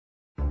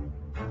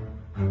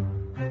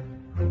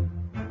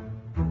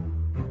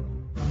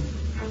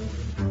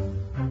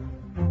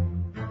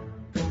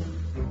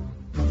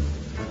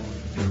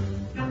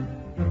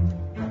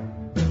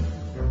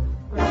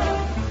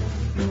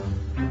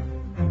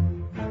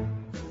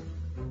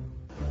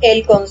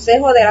El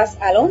consejo de las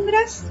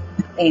alondras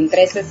en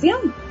 3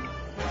 sesión.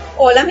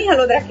 Hola mis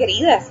alondras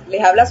queridas,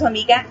 les habla su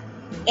amiga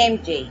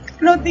MJ.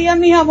 Buenos días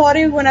mis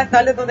amores, buenas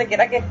tardes donde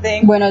quiera que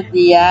estén. Buenos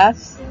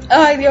días.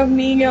 Ay Dios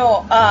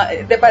mío,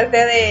 de parte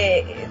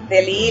de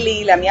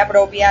Lili, la mía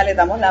propia, les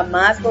damos la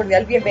más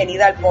cordial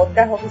bienvenida al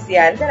podcast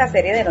oficial de la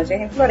serie de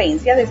Noches en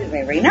Florencia de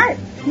Sylvain Reynard.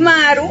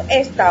 Maru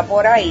está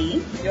por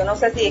ahí, yo no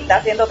sé si está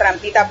haciendo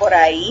trampita por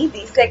ahí,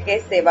 dice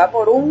que se va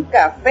por un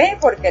café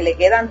porque le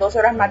quedan 2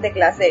 horas más de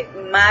clase.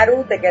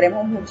 Maru, te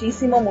queremos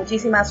muchísimo,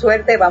 muchísima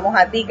suerte, vamos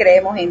a ti,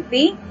 creemos en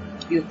ti.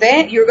 Y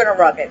usted, you're gonna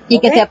rock it. Y,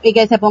 ¿okay?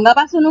 que se ponga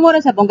para su número,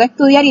 se ponga a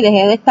estudiar y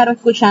deje de estar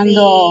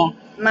escuchando. Sí,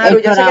 Maru,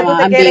 yo sé que tú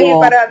te quieres ir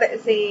para,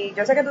 sí,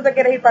 yo sé que tú te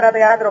quieres ir para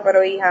teatro,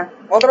 pero hija,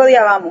 otro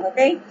día vamos, ¿ok?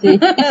 Sí.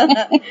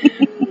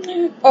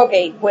 Ok,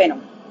 bueno,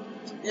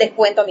 les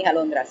cuento mis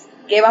alondras,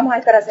 ¿qué vamos a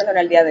estar haciendo en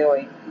el día de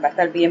hoy? Va a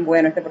estar bien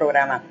bueno este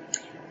programa.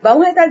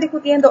 Vamos a estar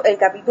discutiendo el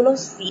capítulo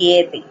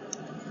 7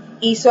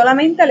 y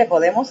solamente le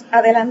podemos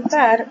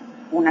adelantar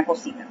una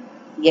cosita.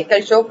 Y es que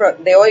el show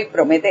de hoy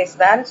promete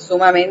estar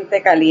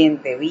sumamente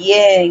caliente,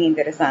 bien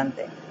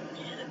interesante.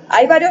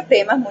 Hay varios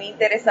temas muy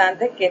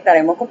interesantes que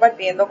estaremos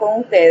compartiendo con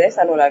ustedes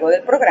a lo largo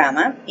del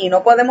programa y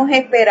no podemos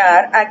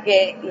esperar a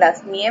que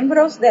las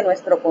miembros de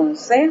nuestro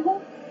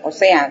consejo, o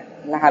sea,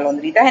 las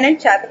alondritas en el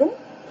chatroom,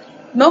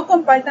 nos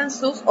compartan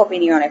sus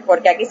opiniones,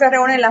 porque aquí se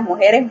reúnen las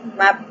mujeres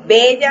más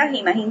bellas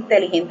y más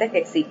inteligentes que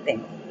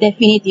existen.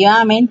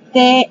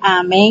 Definitivamente,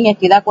 amén,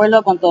 estoy de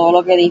acuerdo con todo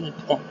lo que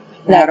dijiste.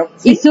 Claro.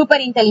 ¿Sí? Y súper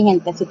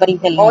inteligente, súper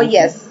inteligente.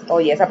 Oh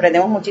yes,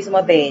 aprendemos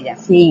muchísimo de ella.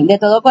 Sí, de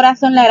todo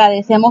corazón le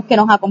agradecemos que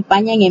nos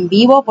acompañen en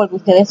vivo porque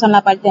ustedes son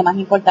la parte más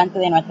importante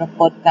de nuestros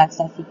podcasts.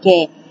 Así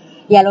que,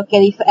 y a las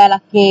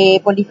que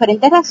por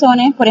diferentes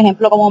razones, por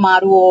ejemplo como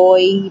Maru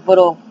hoy,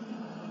 por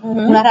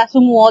una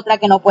razón u otra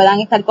que no puedan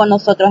estar con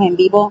nosotros en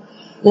vivo,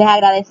 les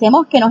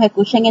agradecemos que nos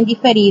escuchen en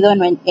diferido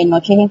en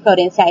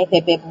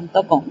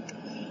nochesenflorenciafp.com.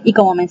 Y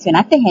como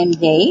mencionaste,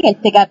 MJ,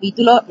 este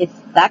capítulo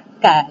está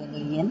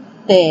caliente.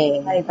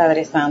 Ay,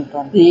 Padre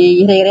Santo.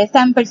 Sí,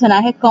 regresan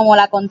personajes como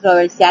la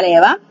controversial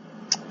Eva,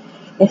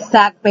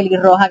 esa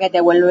pelirroja que te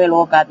vuelve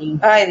loca a ti.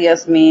 Ay,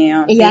 Dios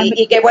mío. Sí,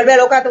 y que vuelve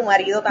loca a tu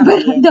marido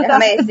también,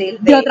 déjame decirte.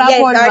 De otra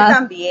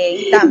forma.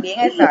 Y Star también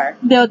Star.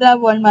 De otra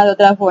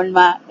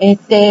forma.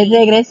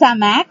 Regresa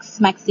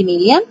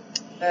Maximilian.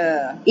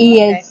 Y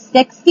okay. El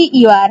sexy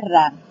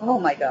Ibarra. Oh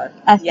my God.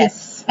 Así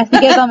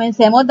que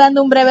comencemos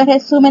dando un breve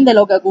resumen de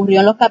lo que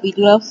ocurrió en los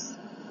capítulos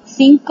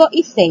 5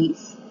 y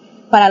 6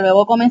 para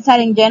luego comenzar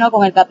en lleno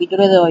con el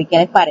capítulo de hoy. ¿Qué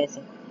les parece?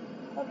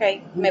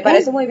 Okay. Me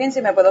parece muy bien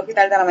si me puedo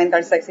quitar de la mente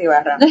al sexy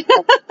Ibarra.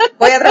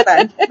 Voy a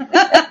tratar.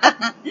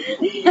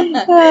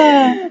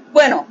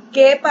 Bueno,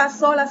 ¿qué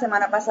pasó la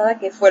semana pasada?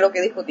 ¿Qué fue lo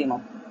que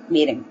discutimos?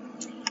 Miren.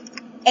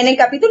 En el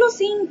capítulo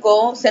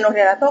 5 se nos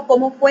relató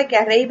cómo fue que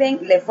a Raven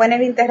le fue en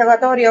el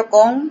interrogatorio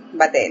con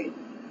Batelli.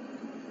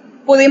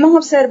 Pudimos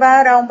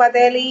observar a un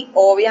Batelli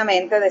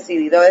obviamente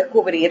decidido a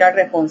descubrir al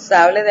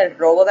responsable del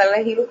robo de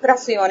las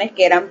ilustraciones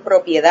que eran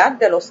propiedad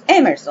de los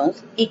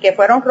Emersons y que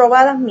fueron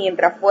robadas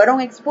mientras fueron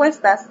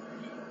expuestas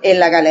en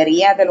la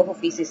galería de los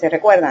Uffizi, ¿se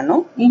recuerdan,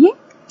 no? Uh-huh.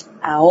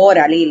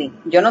 Ahora, Lili,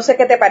 yo no sé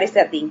qué te parece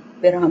a ti,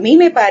 pero a mí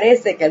me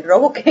parece que el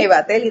robo que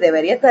Batelli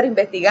debería estar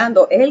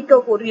investigando es el que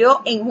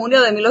ocurrió en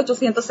junio de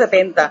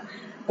 1870,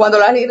 cuando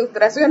las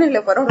ilustraciones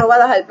le fueron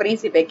robadas al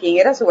príncipe, quien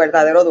era su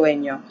verdadero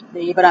dueño.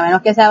 Sí, pero a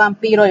menos que sea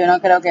vampiro, yo no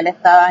creo que él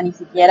estaba ni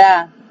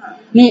siquiera...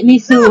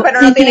 Ni su... No,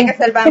 pero no tiene que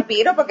ser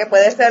vampiro, porque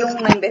puede ser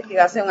una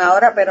investigación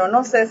ahora, pero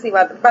no sé si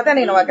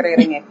Batelli no va a creer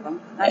en esto.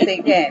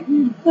 Así que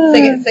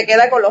se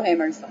queda con los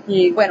Emerson.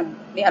 Sí. Bueno,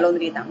 mis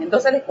alondritas,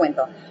 entonces les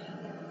cuento.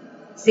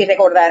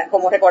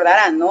 Como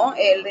recordarán, ¿no?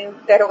 El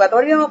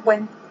interrogatorio, pues,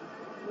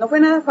 no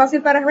fue nada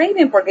fácil para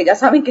Raven, porque ya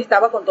saben que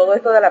estaba con todo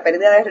esto de la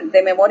pérdida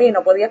de memoria y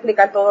no podía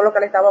explicar todo lo que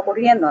le estaba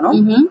ocurriendo, ¿no?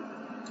 Uh-huh.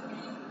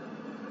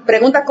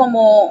 Preguntas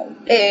como,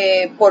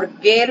 ¿por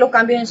qué los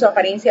cambios en su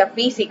apariencia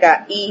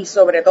física? Y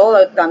sobre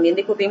todo, también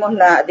discutimos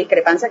la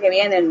discrepancia que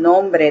viene en el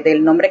nombre,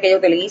 del nombre que ella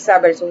utiliza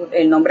versus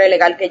el nombre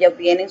legal que ella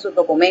obtiene en sus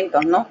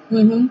documentos, ¿no?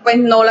 Uh-huh. Pues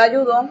no la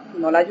ayudó.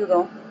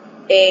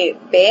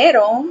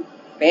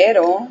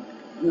 Pero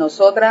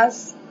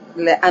nosotras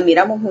le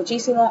admiramos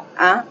muchísimo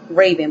a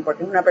Raven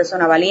porque es una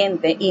persona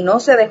valiente y no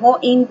se dejó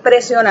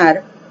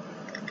impresionar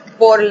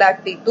por la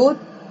actitud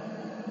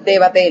de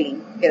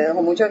Batelli, que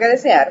dejó mucho que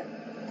desear.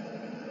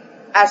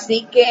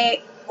 Así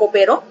que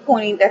cooperó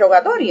con el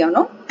interrogatorio,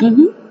 ¿no?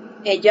 Uh-huh.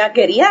 Ella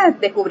quería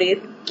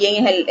descubrir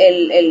quién es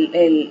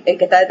el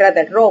que está detrás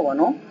del robo,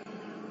 ¿no?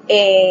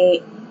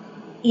 Y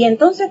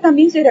entonces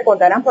también, si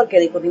recordarán, porque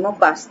discutimos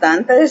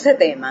bastante de ese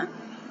tema,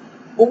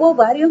 hubo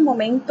varios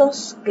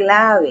momentos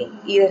clave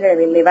y de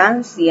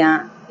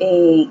relevancia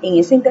en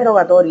ese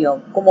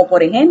interrogatorio, como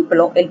por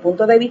ejemplo el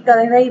punto de vista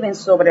de Raven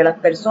sobre las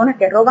personas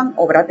que roban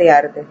obras de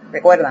arte,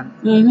 ¿recuerdan?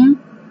 Uh-huh.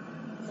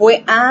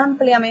 Fue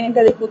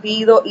ampliamente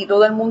discutido y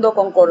todo el mundo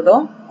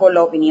concordó con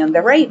la opinión de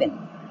Raven.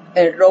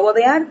 El robo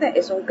de arte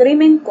es un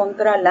crimen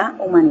contra la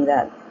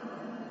humanidad.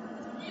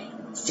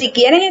 Si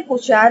quieren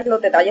escuchar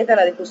los detalles de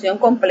la discusión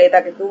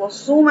completa, que estuvo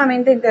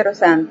sumamente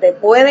interesante,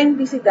 pueden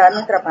visitar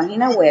nuestra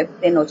página web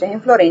de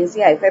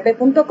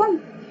nochesenflorenciafp.com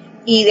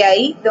y de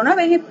ahí de una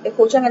vez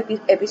escuchan el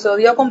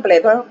episodio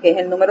completo, que es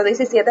el número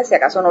 17, si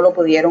acaso no lo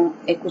pudieron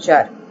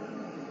escuchar.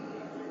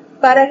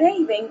 Para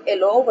Raven,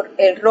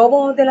 el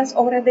robo de las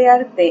obras de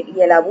arte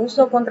y el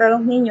abuso contra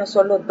los niños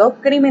son los dos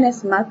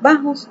crímenes más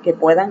bajos que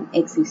puedan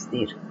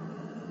existir.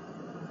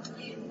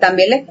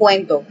 También les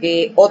cuento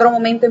que otro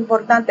momento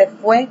importante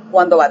fue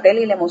cuando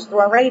Batelli le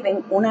mostró a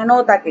Raven una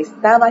nota que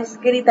estaba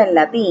escrita en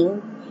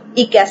latín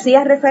y que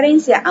hacía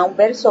referencia a un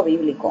verso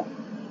bíblico.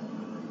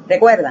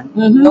 ¿Recuerdan?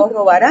 No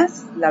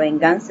robarás, la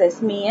venganza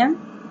es mía,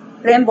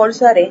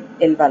 reembolsaré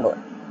el valor.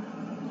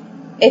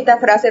 Esta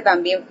frase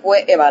también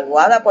fue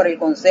evaluada por el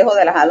Consejo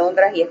de las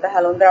Alondras, y estas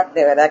alondras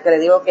de verdad que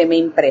les digo que me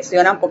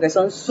impresionan porque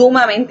son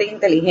sumamente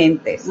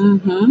inteligentes.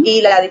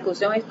 Y la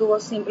discusión estuvo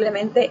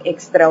simplemente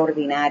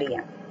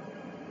extraordinaria.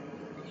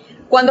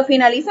 Cuando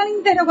finaliza el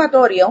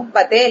interrogatorio,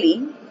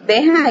 Batelli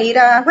deja ir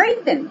a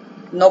Raven,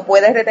 no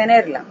puede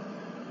retenerla,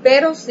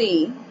 pero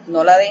sí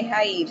no la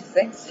deja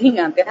irse sin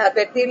antes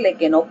advertirle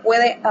que no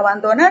puede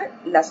abandonar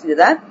la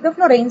ciudad de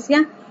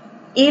Florencia,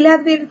 y le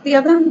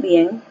advirtió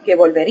también que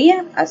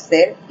volvería a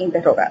ser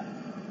interrogado.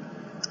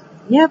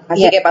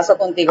 Así que paso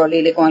contigo,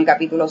 Lili, con el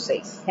capítulo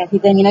 6. Así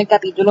termina el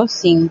capítulo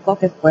 5,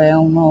 que fue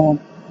uno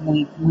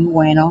muy, muy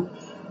bueno.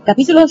 El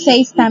capítulo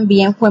 6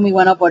 también fue muy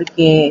bueno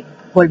porque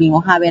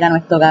volvimos a ver a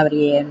nuestro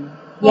Gabriel.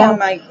 Y a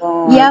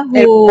Julia.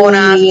 El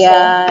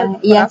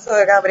bonazo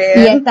de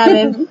Gabriel. Y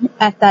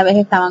esta vez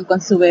estaban con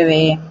su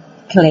bebé,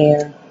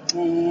 Claire.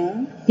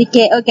 Así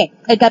que,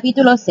 el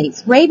capítulo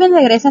 6. Raven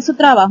regresa a su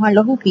trabajo en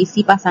los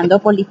Uffizi pasando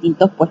por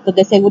distintos puestos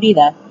de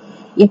seguridad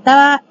y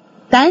estaba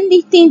tan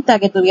distinta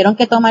que tuvieron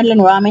que tomarle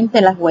nuevamente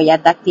las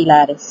huellas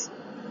dactilares.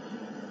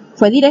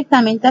 Fue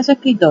directamente a su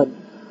escritorio.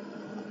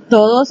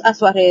 Todos a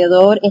su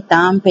alrededor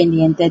estaban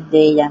pendientes de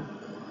ella.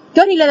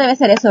 Qué horrible debe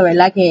ser eso,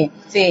 ¿verdad? Que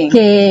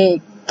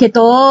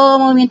todo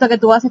movimiento que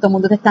tú haces, todo el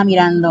mundo te está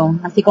mirando,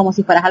 así como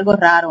si fueras algo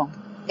raro.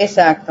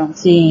 Exacto.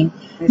 Sí.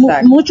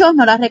 Exacto. Muchos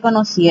no la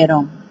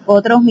reconocieron.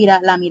 Otros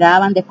la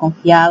miraban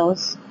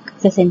desconfiados,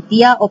 se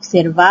sentía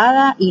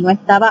observada y no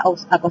estaba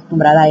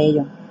acostumbrada a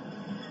ello.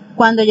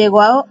 Cuando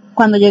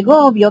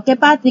llegó, vio que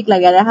Patrick le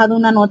había dejado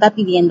una nota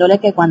pidiéndole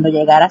que cuando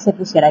llegara se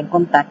pusiera en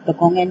contacto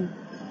con él.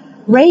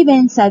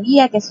 Raven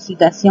sabía que su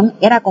situación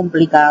era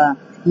complicada.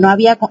 No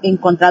había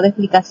encontrado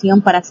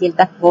explicación por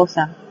ciertas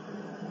cosas,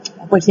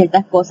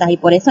 y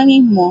por ese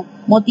mismo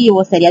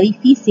motivo sería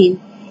difícil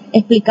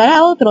explicar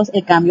a otros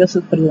el cambio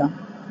sufrido.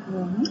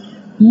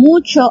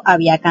 Mucho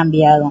había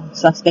cambiado,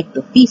 su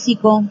aspecto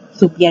físico,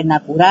 su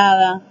pierna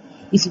curada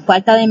y su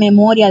falta de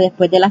memoria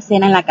después de la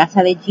cena en la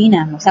casa de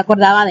Gina. No se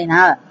acordaba de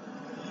nada.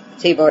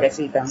 Sí,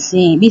 pobrecita.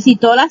 Sí,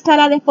 visitó la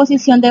sala de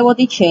exposición de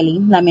Botticelli,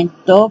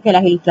 lamentó que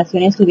las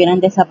ilustraciones hubieran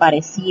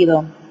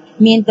desaparecido.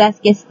 Mientras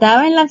que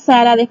estaba en la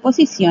sala de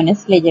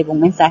exposiciones, le llegó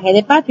un mensaje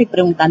de Patrick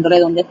preguntándole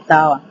dónde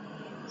estaba.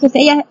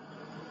 Entonces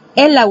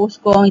él la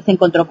buscó y se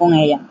encontró con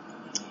ella.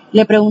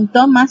 Le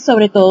preguntó más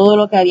sobre todo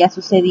lo que había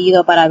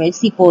sucedido para ver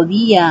si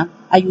podía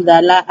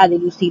ayudarla a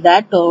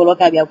dilucidar todo lo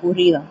que había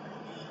ocurrido.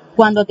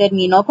 Cuando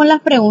terminó con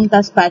las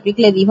preguntas, Patrick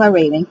le dijo a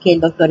Raven que el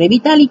doctor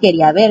Vitali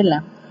quería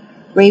verla.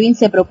 Raven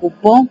se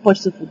preocupó por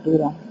su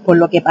futuro, por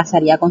lo que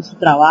pasaría con su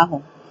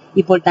trabajo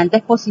y por tanta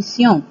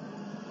exposición.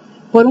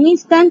 Por un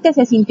instante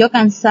se sintió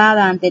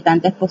cansada ante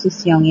tanta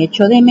exposición y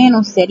echó de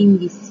menos ser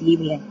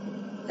invisible.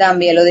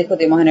 También lo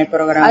discutimos en el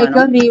programa. Ay, ¿no? Qué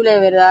horrible,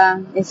 ¿verdad?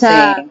 Sí.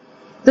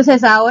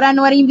 Entonces ahora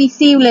no era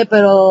invisible,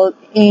 pero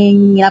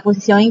en la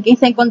posición en que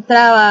se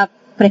encontraba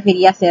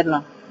prefería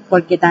hacerlo,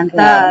 porque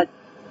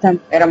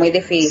era muy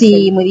difícil.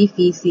 Sí, muy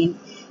difícil.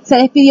 Se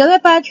despidió de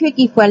Patrick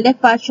y fue al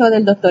despacho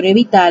del doctor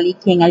Vitali,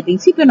 quien al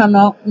principio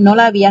no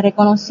la había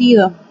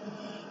reconocido,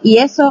 y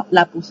eso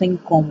la puso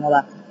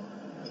incómoda.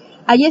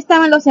 Allí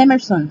estaban los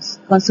Emersons,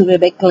 con su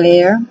bebé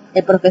Claire.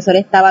 El profesor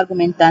estaba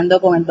argumentando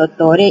con el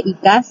doctor y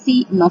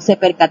casi no se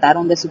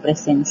percataron de su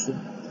presencia.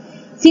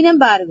 Sin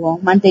embargo,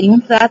 mantenía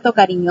un trato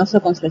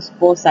cariñoso con su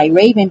esposa y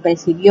Raven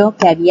percibió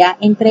que había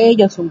entre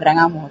ellos un gran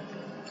amor.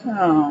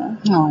 Oh,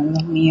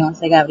 Dios mío,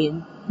 ese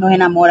Gabriel nos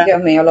enamora.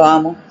 Dios mío, lo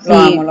amo.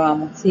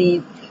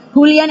 Sí.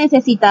 Julia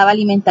necesitaba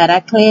alimentar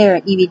a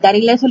Claire y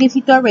Vitali le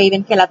solicitó a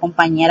Raven que la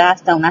acompañara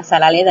hasta una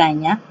sala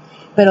aledaña,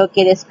 pero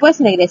que después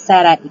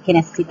regresara y que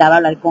necesitaba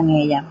hablar con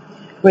ella.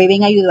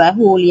 Raven ayudó a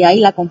Julia y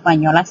la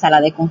acompañó a la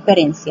sala de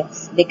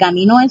conferencias. De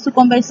camino en su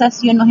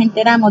conversación nos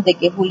enteramos de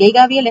que Julia y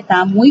Gabriel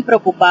estaban muy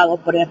preocupados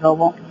por el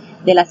robo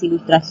de las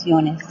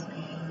ilustraciones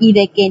y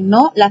de que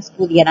no las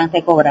pudieran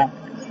recobrar,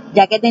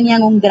 ya que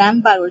tenían un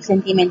gran valor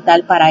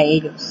sentimental para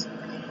ellos.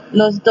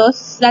 Las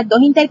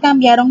dos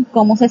intercambiaron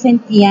cómo se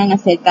sentían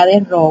acerca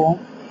del robo.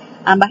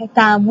 Ambas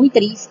estaban muy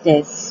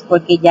tristes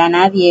porque ya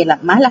nadie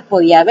más las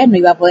podía ver, no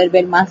iba a poder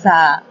ver más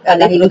a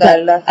disfrutar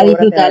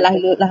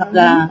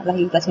las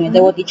ilustraciones de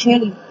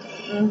Botticelli.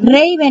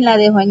 Raven la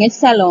dejó en el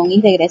salón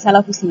y regresa a la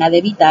oficina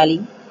de Vitali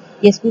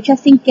y escucha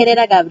sin querer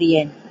a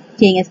Gabriel,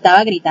 quien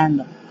estaba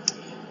gritando,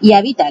 y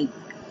a Vitali.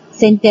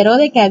 se enteró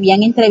de que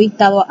habían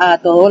entrevistado a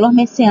todos los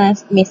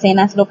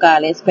mecenas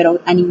locales, pero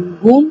a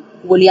ningún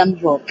William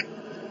York.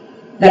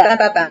 Que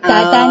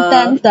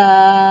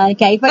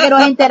ahí fue que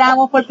nos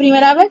enteramos por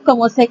primera vez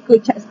cómo se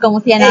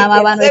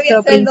llamaba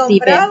nuestro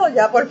príncipe.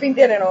 Ya por fin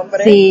tiene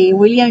nombre. Sí,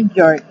 William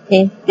York.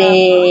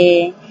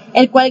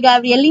 El cual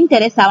Gabriel le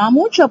interesaba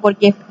mucho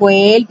porque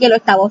fue el que lo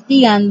estaba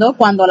hostigando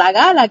cuando la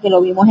gala, que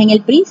lo vimos en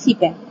El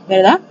Príncipe,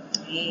 ¿verdad?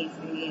 Sí.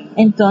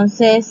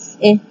 Entonces,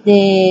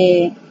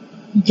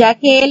 ya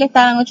que él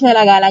estaba la noche de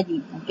la gala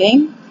allí, ¿ok?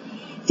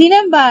 Sin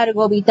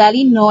embargo,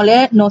 Vitaly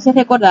no se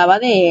recordaba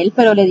de él,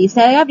 pero le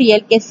dice a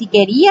Gabriel que si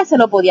quería se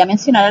lo podía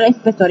mencionar al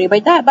inspector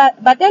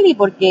Vitaly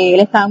porque él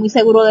estaba muy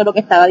seguro de lo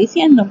que estaba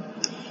diciendo,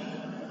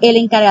 el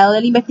encargado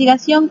de la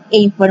investigación, e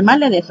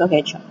informarle de esos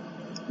hechos.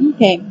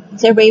 Okay.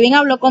 Sir Raven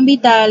habló con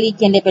Vitaly,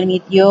 quien le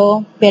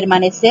permitió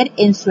permanecer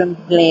en su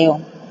empleo.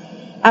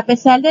 A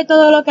pesar de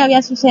todo lo que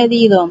había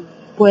sucedido,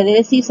 puede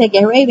decirse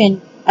que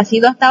Raven ha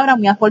sido hasta ahora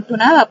muy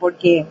afortunada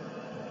porque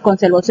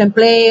conservó su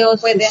empleo,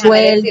 pues su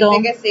sueldo.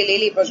 Decirte que sí,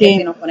 Lili, porque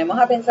si nos ponemos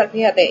a pensar,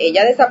 fíjate,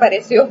 ella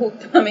desapareció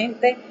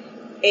justamente,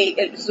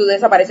 su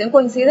desaparición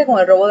coincide con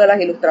el robo de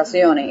las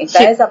ilustraciones,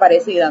 está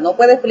desaparecida, no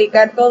puede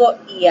explicar todo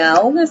y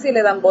aún así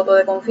le dan voto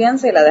de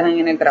confianza y la dejan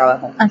en el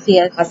trabajo. Así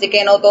es. Así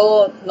que no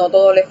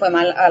todo le fue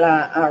mal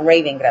a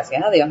Raven,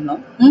 gracias a Dios, ¿no?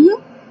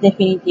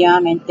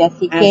 Definitivamente,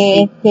 así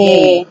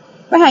que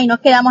pues ahí nos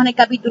quedamos en el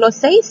capítulo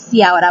 6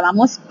 y ahora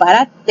vamos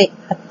para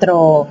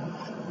teatro.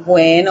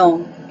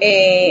 Bueno,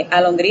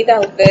 Alondrita, a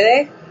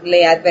ustedes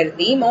le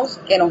advertimos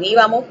que nos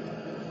íbamos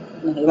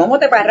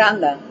de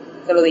parranda,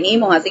 se lo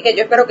dijimos, así que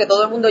yo espero que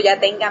todo el mundo ya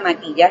tenga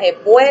maquillaje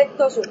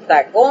puesto, sus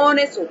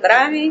tacones, su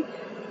traje,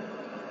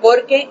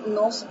 porque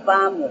nos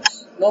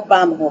vamos,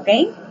 ¿ok?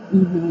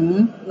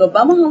 Nos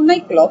vamos a un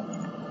nightclub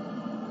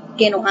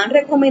que nos han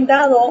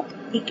recomendado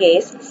y que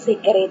es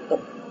secreto,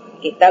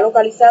 que está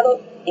localizado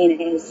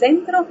en el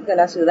centro de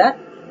la ciudad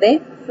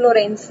de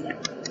Florencia.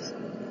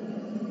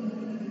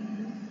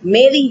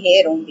 Me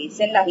dijeron,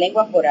 dicen las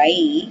lenguas por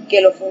ahí,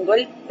 que lo fundó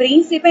el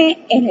príncipe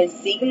en el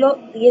siglo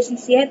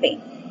XVII,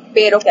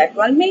 pero que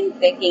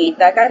actualmente quien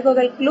está a cargo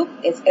del club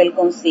es el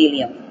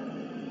concilio.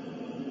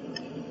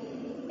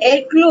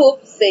 El club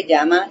se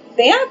llama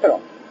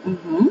Teatro.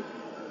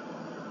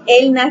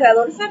 El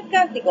narrador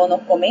sarcástico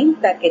nos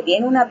comenta que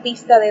tiene una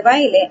pista de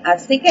baile,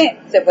 así que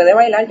se puede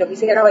bailar. Yo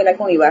quisiera bailar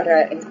con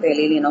Ibarra,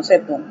 Lili, no sé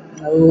tú.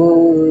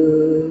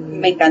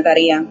 Me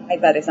encantaría. Ay,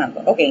 Padre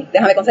Santo. Ok,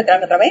 déjame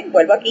concentrarme otra vez.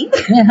 Vuelvo aquí.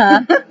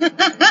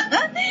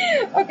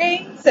 Ok,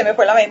 se me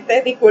fue la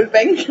mente,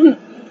 disculpen.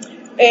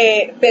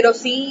 Pero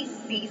sí,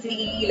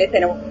 les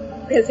tenemos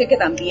que decir que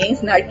también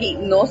Snarky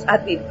nos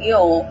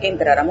advirtió que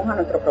entráramos a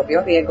nuestro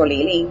propio riesgo,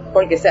 Lili.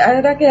 Porque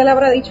 ¿será que él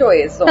habrá dicho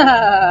eso?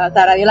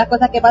 ¿Sabrá Dios las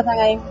cosas que pasan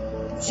ahí?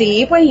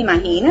 Sí, pues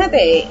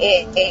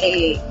imagínate.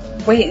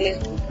 Pues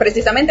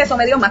precisamente eso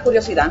me dio más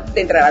curiosidad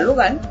de entrar al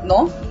lugar,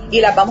 ¿no?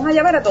 Y las vamos a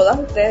llevar a todas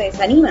ustedes.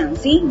 ¿Se animan?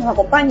 ¿Sí? ¿Nos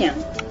acompañan?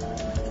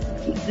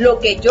 Lo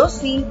que yo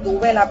sí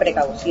tuve la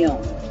precaución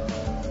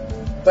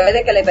fue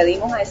de que le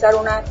pedimos a Esar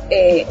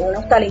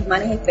unos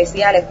talismanes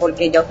especiales,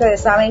 porque ya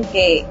ustedes saben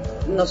que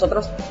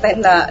nosotros es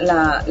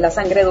la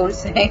sangre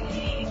dulce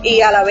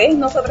y a la vez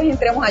nosotros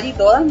entremos allí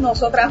todas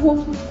nosotras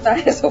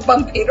juntas, esos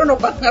vampiros nos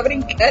van a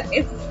brincar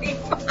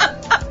encima.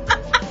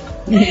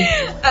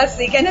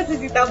 Así que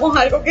necesitamos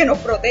algo que nos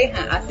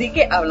proteja. Así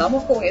que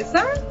hablamos con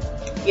Esar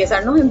y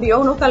Esar nos envió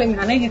unos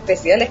talismanes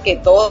especiales que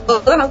todas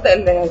a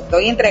ustedes les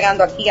estoy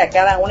entregando aquí a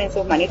cada una en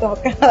sus manitos,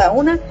 cada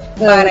una,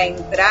 para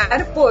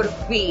entrar por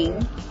fin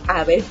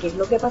a ver qué es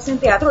lo que pasa en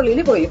teatro,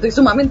 Lili, porque yo estoy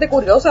sumamente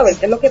curiosa a ver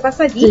qué es lo que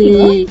pasa allí,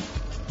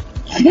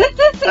 ¿no?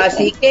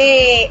 Así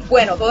que,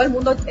 bueno, todo el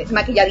mundo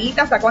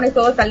maquilladitas, tacones,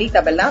 todo están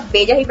listas, ¿verdad?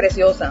 Bellas y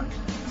preciosas.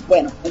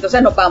 Bueno,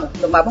 entonces nos vamos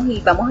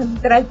y vamos a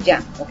entrar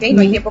ya, ¿ok?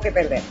 No hay tiempo que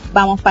perder.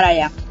 Vamos para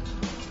allá.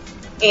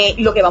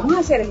 Lo que vamos a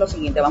hacer es lo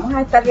siguiente, vamos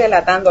a estar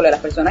relatándole a las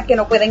personas que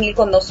no pueden ir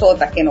con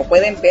nosotras, que no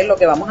pueden ver lo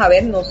que vamos a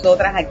ver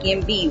nosotras aquí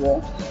en vivo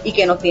y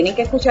que nos tienen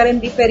que escuchar en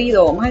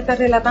diferido, vamos a estar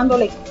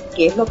relatándole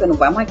qué es lo que nos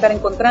vamos a estar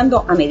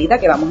encontrando a medida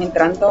que vamos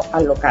entrando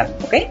al local,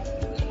 ¿ok?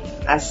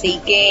 Así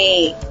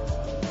que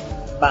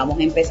vamos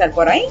a empezar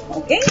por ahí,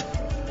 ¿ok?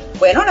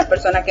 Bueno, las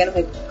personas que nos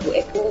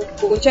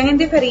escuchan en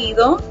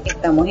diferido,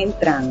 estamos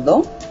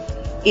entrando.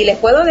 Y les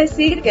puedo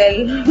decir que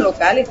el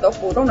local está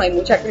oscuro, no hay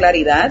mucha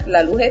claridad,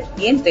 la luz es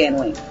bien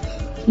tenue.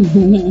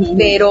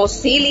 Pero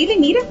sí, Lili,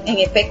 mira, en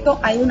efecto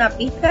hay una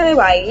pista de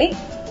baile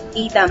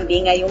y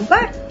también hay un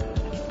bar.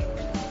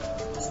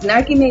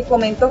 Snarky me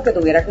comentó que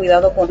tuviera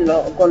cuidado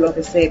con lo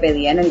que se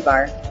pedía en el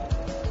bar.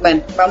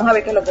 Bueno, vamos a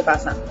ver qué es lo que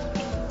pasa.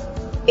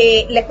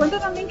 Les cuento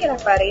también que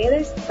las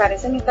paredes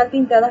parecen estar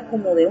pintadas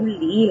como de un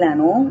lila,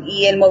 ¿no?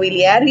 Y el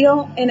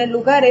mobiliario en el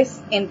lugar es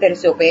en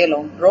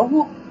terciopelo,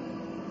 rojo.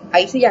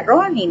 Hay sillas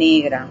rojas y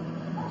negras.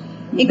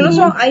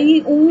 Incluso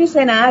hay un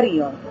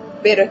escenario,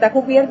 pero está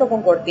cubierto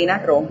con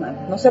cortinas rojas.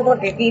 No sé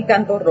por qué aquí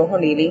tanto rojo,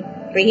 Lili.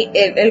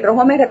 El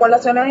rojo me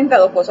recuerda solamente a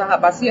dos cosas,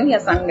 a pasión y a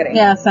sangre. Y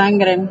a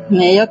sangre.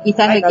 Ellos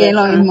quizás requieren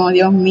lo mismo,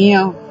 Dios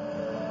mío.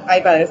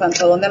 Ay, Padre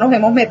Santo, ¿dónde nos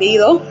hemos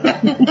metido?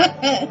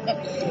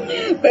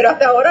 Pero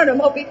hasta ahora no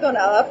hemos visto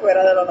nada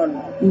fuera de lo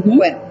normal.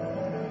 Bueno.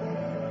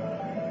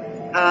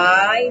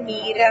 Ay,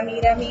 mira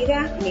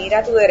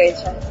a tu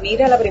derecha.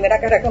 Mira la primera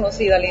cara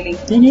conocida, Lili.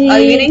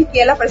 Adivinen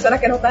quién es la persona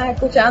que nos están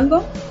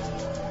escuchando.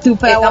 Tu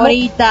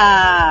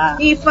favorita.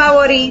 Mi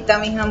favorita,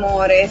 mis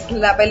amores.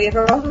 La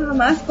pelirroja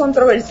más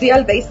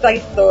controversial de esta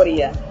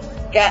historia.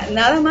 Que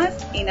nada más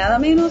y nada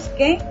menos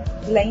que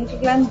la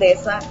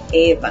irlandesa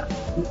Eva.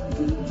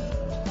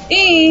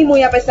 Y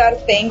muy a pesar,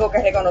 tengo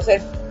que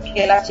reconocer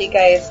que la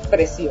chica es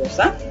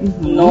preciosa.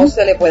 No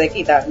se le puede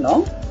quitar,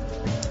 ¿no?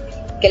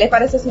 ¿Qué les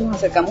parece si nos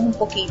acercamos un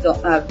poquito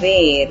a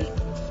ver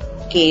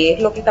qué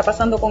es lo que está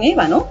pasando con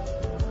Eva, no?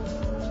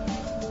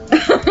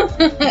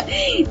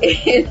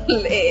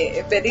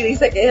 Betty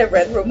dice que es el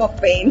Red Room of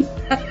Pain.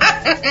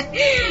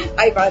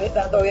 Ay, Padre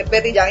Santo,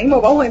 Betty, ya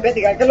mismo vamos a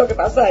investigar qué es lo que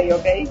pasa ahí,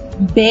 ¿ok?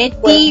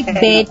 Betty.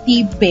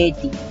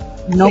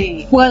 No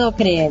puedo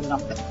creerlo.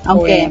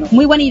 Aunque,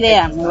 muy buena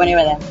idea.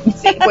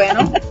 Sí,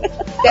 bueno,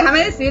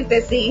 déjame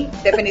decirte, sí,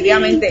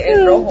 definitivamente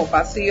el rojo,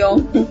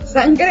 pasión,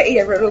 sangre y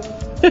el Red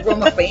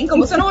Room of Pain,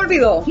 ¿cómo se nos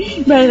olvidó?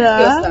 ¿Verdad?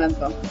 Dios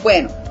santo.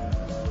 Bueno.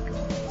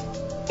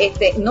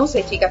 No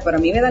sé, chicas, pero a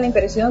mí me da la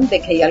impresión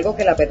de que hay algo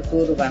que la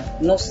perturba,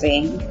 no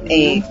sé,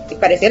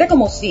 pareciera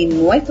como si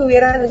no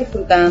estuviera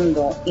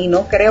disfrutando y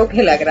no creo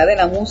que le agrade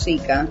la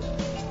música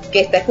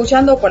que está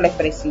escuchando por la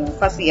expresión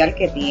facial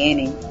que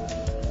tiene.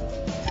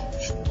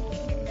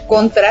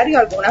 Contrario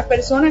a algunas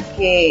personas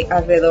que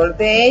alrededor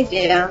de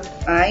ella,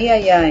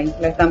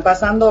 la están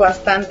pasando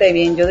bastante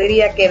bien, yo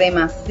diría que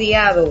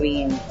demasiado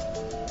bien.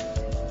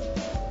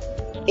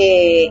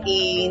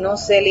 Y no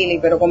sé, Lili,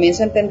 pero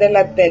comienzo a entender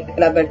la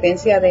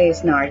advertencia de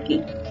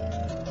Snarky.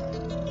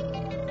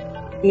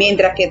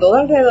 Mientras que todo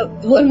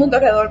el mundo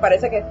alrededor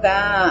parece que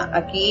está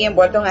aquí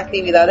envuelto en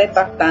actividades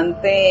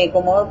bastante,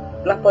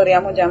 ¿cómo las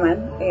podríamos llamar?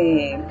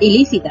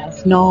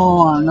 Ilícitas.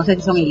 No sé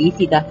si son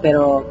ilícitas,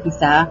 pero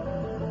quizás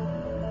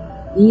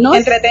no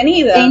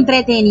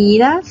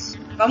entretenidas.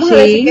 Vamos a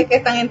decir que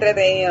están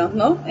entretenidos,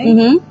 ¿no?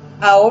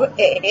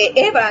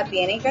 Eva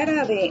tiene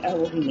cara de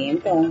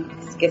aburrimiento.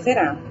 ¿Qué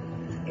será?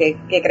 ¿Qué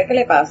crees que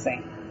le pase?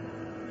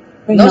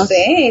 Pues no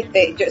sé,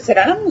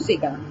 ¿será la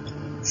música?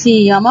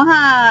 Sí,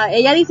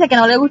 ella dice que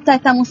no le gusta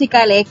esta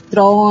música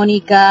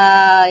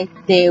electrónica,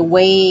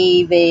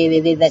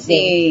 wave,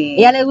 sí.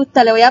 Ella le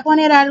gusta, le voy a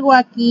poner algo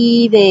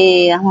aquí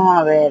vamos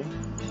a ver.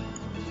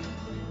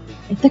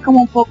 Este es como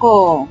un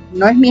poco,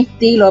 no es mi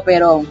estilo,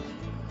 pero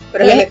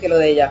es el estilo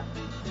de ella.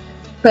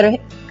 Pero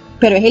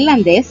es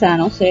irlandesa,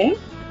 no sé.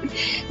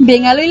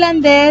 Bien a lo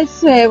irlandés,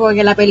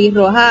 porque la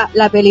pelirroja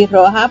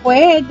pues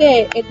es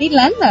de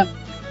Irlanda.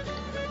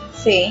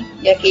 Sí,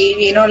 y aquí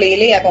vino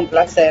Lili a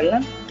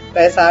complacerla.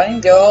 Ustedes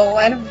saben, yo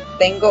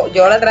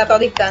la trato a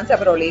distancia,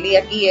 pero Lili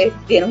aquí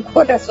tiene un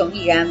corazón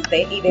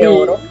gigante y de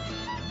oro.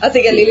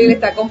 Así que Lili le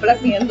está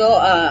complaciendo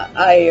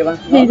a Eva,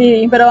 ¿no?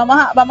 Sí, pero vamos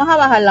a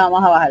bajarla.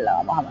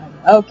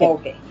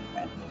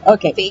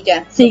 Okay. Sí,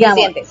 ya.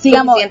 Sigamos.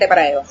 Suficiente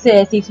para Eva. Sí.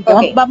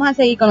 Okay. Vamos a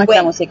seguir con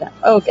nuestra música.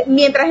 Okay.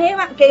 Mientras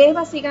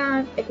Eva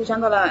siga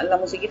escuchando la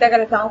musiquita que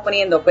le estamos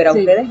poniendo, pero a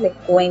ustedes les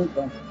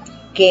cuento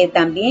que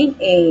también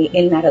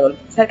el narrador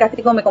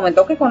sarcástico me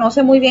comentó que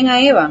conoce muy bien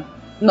a Eva.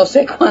 No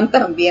sé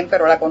cuántas bien,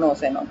 pero la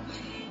conoce, ¿no?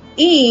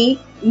 Y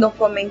nos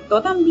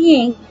comentó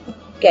también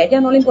que a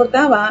ella no le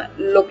importaba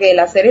lo que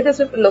los seres de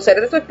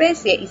su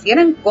especie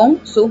hicieran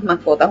con sus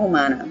mascotas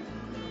humanas.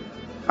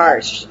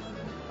 Harsh.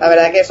 La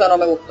verdad que eso no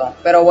me gustó,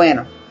 pero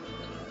bueno,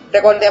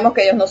 recordemos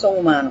que ellos no son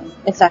humanos.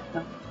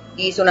 Exacto.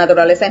 Y su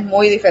naturaleza es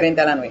muy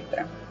diferente a la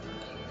nuestra.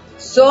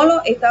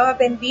 Solo estaba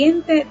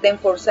pendiente de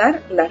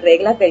enforzar las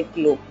reglas del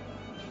club.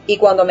 Y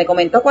cuando me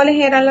comentó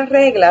cuáles eran las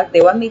reglas,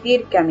 debo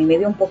admitir que a mí me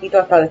dio un poquito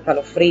hasta de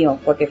escalofrío,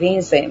 porque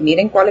fíjense,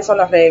 miren cuáles son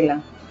las reglas.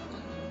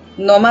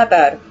 No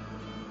matar,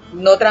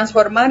 no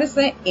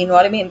transformarse y no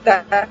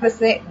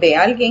alimentarse de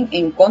alguien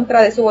en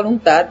contra de su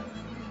voluntad,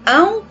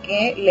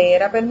 aunque le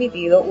era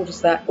permitido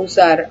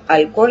usar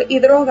alcohol y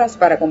drogas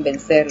para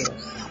convencerlos.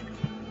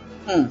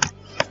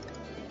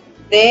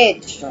 De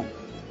hecho,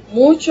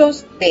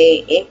 muchos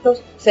de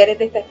estos seres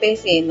de esta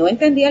especie no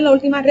entendían la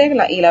última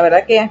regla y la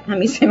verdad que a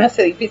mí se me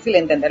hace difícil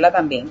entenderla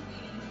también.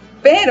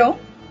 Pero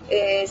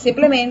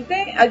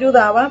simplemente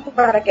ayudaba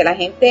para que la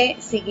gente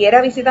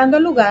siguiera visitando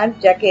el lugar,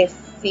 ya que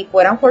si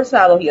fueran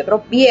forzados y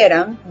otros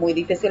vieran, muy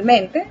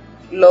difícilmente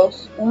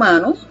los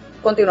humanos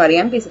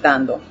continuarían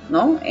visitando,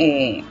 ¿no?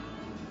 El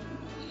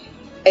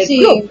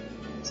club.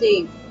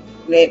 Sí.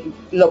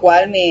 Lo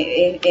cual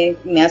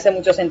me hace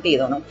mucho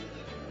sentido, ¿no?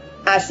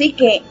 Así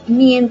que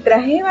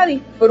mientras Eva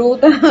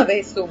disfruta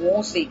de su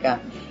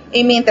música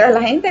y mientras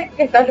la gente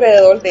que está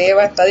alrededor de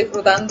Eva está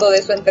disfrutando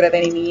de su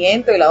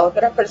entretenimiento y las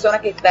otras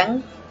personas que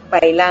están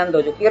bailando,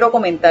 yo quiero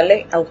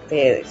comentarles a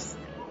ustedes,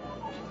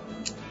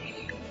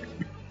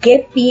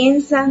 ¿qué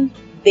piensan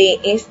de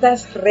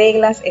estas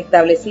reglas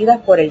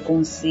establecidas por el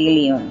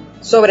Concilium?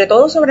 Sobre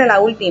todo sobre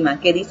la última,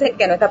 que dice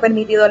que no está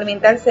permitido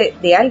alimentarse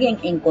de alguien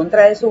en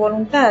contra de su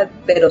voluntad,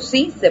 pero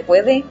sí se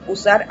puede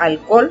usar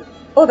alcohol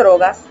o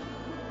drogas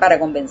para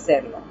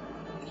convencerlo.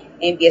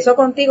 Empiezo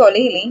contigo,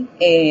 Lili.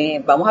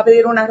 Vamos a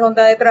pedir una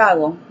ronda de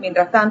trago.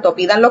 Mientras tanto,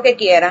 pidan lo que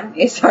quieran.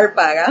 Esar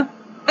paga.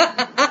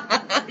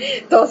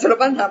 Todos se lo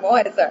mandamos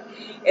a Esar.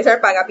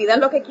 Esar paga. Pidan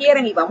lo que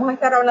quieran y vamos a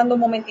estar hablando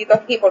un momentito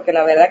aquí porque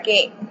la verdad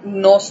que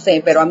no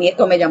sé, pero a mí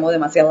esto me llamó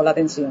demasiado la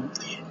atención.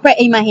 Pues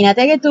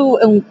imagínate que tú,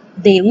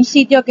 de un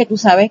sitio que tú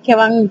sabes que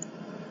van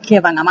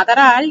a matar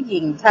a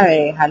alguien,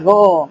 ¿sabes?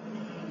 Algo...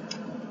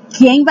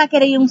 ¿Quién va a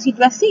querer ir a un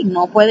sitio así?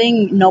 No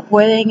pueden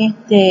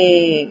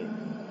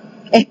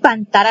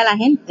espantar a la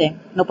gente.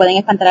 No pueden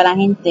espantar a la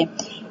gente.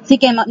 Así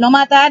que no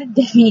matar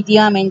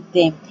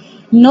definitivamente.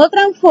 No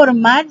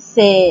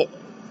transformarse.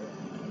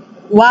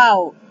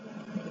 Wow.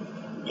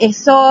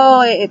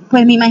 Eso,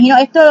 pues me imagino,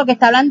 esto lo que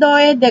está hablando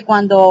es de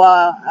cuando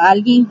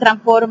alguien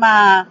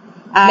transforma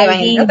a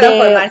alguien de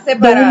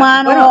un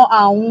humano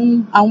a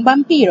un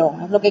vampiro,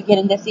 es lo que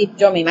quieren decir.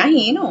 Yo me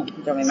imagino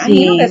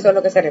sí, que eso es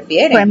lo que se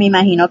refiere. Pues me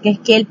imagino que es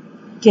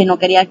que no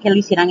quería que lo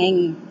hicieran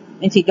en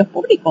sitios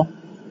públicos.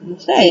 No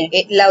sé.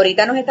 Sí,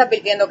 Laurita nos está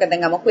pidiendo que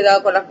tengamos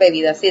cuidado con las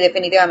bebidas. Sí,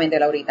 definitivamente,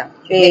 Laurita.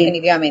 Sí.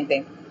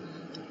 Definitivamente.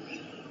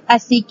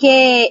 Así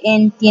que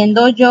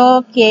entiendo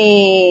yo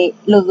que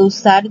lo de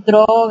usar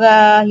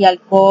drogas y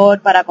alcohol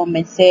para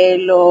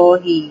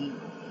convencerlos y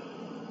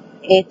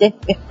es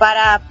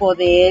para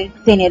poder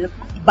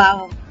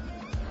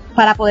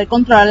para poder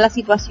controlar la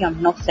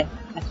situación, no sé,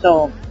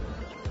 eso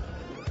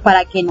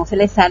para que no se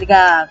les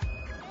salga.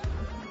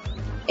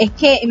 Es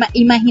que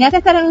imagínate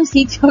estar en un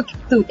sitio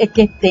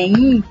que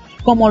estén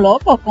como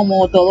locos,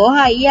 como todos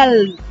ahí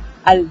al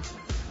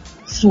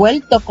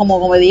sueltos,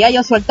 como diga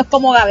yo, sueltos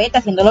como gaveta,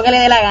 haciendo lo que le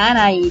dé la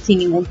gana y sin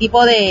ningún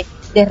tipo de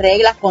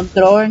reglas,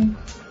 control.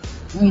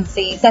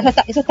 Sí,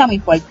 eso está muy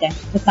fuerte. Eso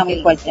está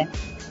muy fuerte.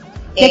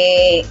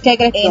 ¿Qué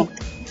crees tú?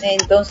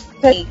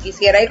 Entonces,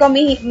 quisiera ir con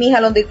mis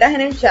alondritas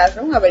en el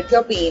chatroom a ver qué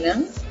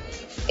opinan.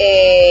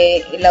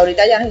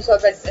 Laurita ya nos hizo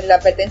la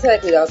advertencia de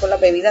cuidado con las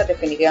bebidas,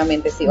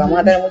 definitivamente sí, vamos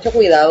a tener mucho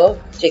cuidado,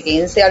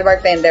 chequense al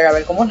bartender a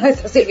ver cómo nos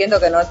está sirviendo,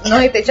 que no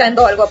nos esté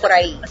echando algo por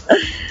ahí.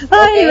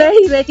 Ay,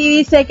 okay. Betty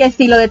dice que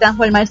sí, lo de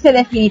transformarse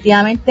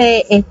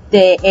definitivamente,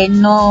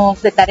 él no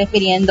se está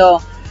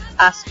refiriendo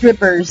a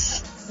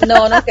strippers.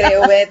 No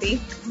creo, Betty.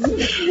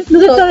 No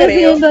se está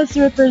refiriendo a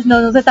strippers,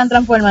 no se están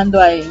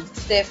transformando ahí.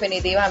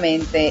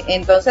 Definitivamente.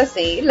 Entonces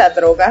sí, las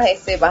drogas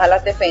bajan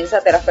las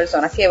defensas de las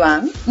personas que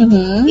van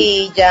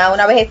y ya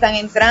una vez están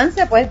en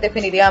trance, pues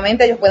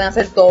definitivamente ellos pueden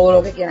hacer todo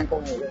lo que quieran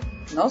con ellos,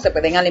 ¿no? Se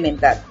pueden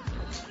alimentar.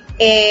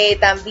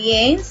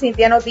 También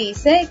Cintia nos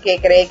dice que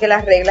cree que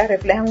las reglas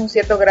reflejan un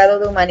cierto grado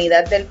de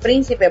humanidad del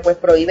príncipe, pues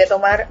prohíbe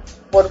tomar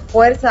por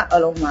fuerza a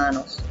los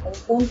humanos.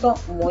 Un punto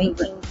muy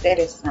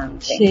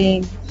interesante.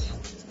 Sí.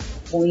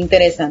 Muy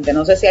interesante.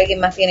 No sé si alguien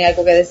más tiene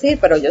algo que decir,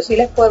 pero yo sí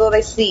les puedo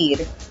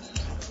decir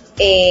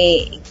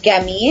que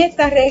a mí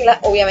estas reglas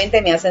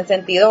obviamente me hacen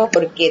sentido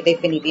porque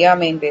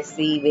definitivamente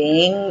si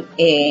ven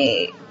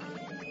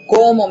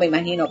cómo me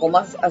imagino, cómo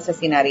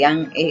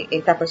asesinarían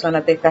estas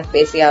personas de esta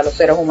especie a los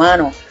seres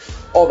humanos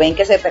o ven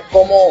que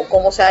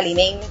cómo se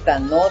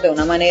alimentan, ¿no? De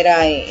una manera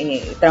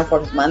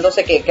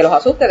transformándose que los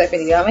asuste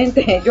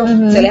definitivamente. Ellos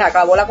se les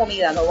acabó la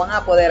comida, no van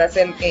a poder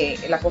hacer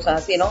las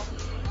cosas así, ¿no?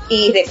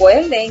 Y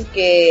recuerden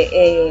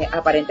que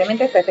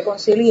aparentemente está este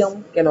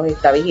concilium que los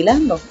está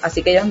vigilando,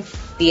 así que ellos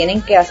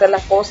tienen que hacer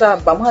las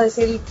cosas, vamos a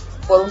decir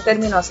por un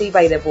término así,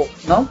 by the book,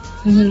 ¿no?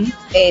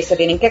 Se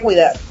tienen que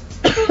cuidar,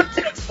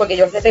 porque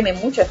ellos le temen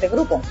mucho a este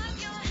grupo.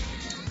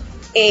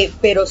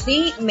 Pero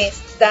sí me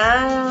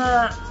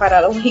está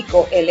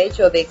paradójico el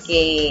hecho de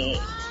que,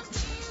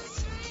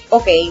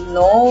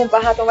 no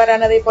vas a tomar a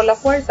nadie por la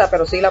fuerza,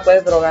 pero sí la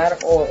puedes drogar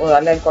o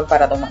darle alcohol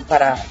para tomar,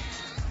 para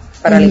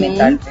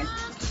alimentarte.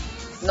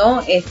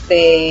 No,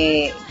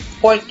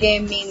 porque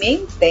en mi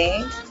mente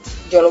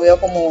yo lo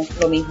veo como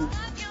lo mismo.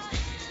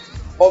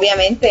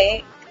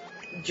 Obviamente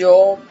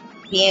yo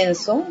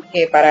pienso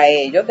que para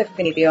ellos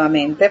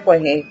definitivamente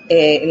pues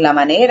es la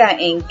manera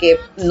en que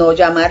no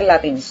llamar la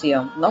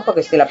atención, ¿no?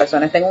 Porque si la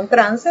persona está en un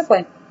trance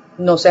pues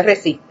no se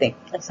resiste.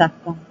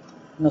 Exacto.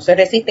 No se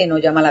resiste y no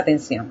llama la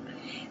atención.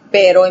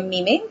 Pero en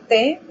mi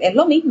mente es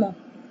lo mismo.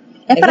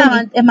 Es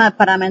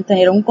para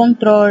mantener un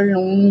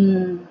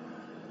control,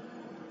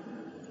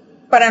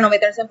 para no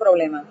meterse en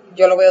problemas.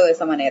 Yo lo veo de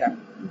esa manera.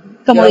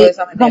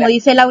 Como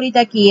dice Laurita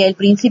aquí, el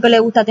príncipe le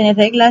gusta tener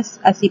reglas,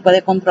 así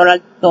puede controlar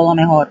todo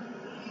mejor.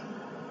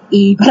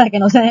 Y para que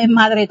no se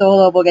desmadre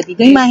todo, porque tú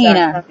te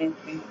imaginas.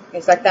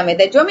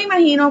 Exactamente. Yo me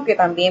imagino que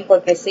también,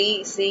 porque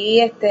sí,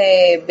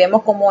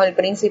 vemos como el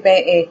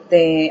príncipe,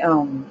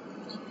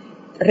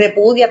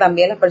 repudia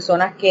también las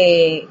personas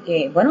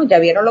que, bueno, ya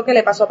vieron lo que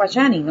le pasó a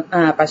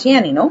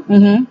Pacciani, ¿no?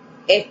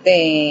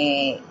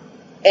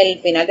 El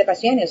final de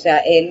Pacciani, o sea,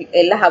 él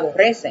las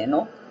aborrece,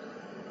 ¿no?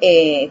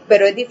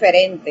 Pero es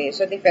diferente,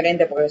 eso es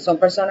diferente, porque son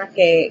personas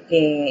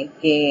que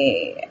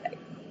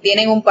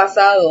tienen un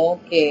pasado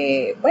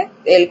que, pues,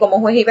 él como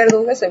juez y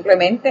verdugo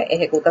simplemente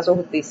ejecuta su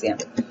justicia.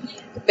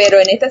 Pero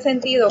en este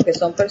sentido, que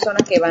son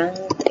personas que van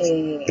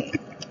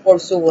por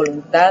su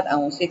voluntad a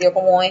un sitio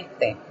como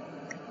este,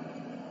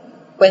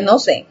 pues no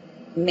sé,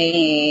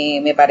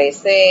 me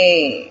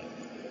parece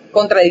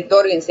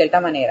contradictorio en cierta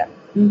manera.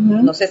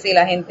 Ujú. No sé si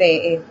la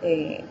gente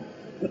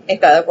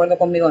está de acuerdo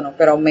conmigo o no,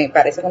 pero me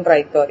parece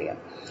contradictorio.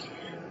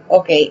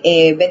 Ok,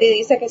 Betty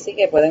dice que sí,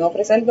 que pueden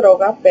ofrecer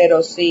drogas,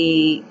 pero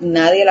si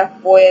nadie las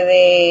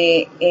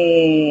puede...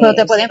 Pero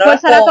te si pueden no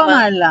las forzar a toma,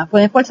 tomarlas,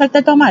 pueden forzarte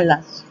a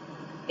tomarlas.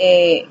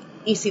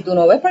 y si tú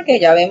no ves, porque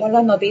ya vemos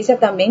las noticias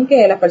también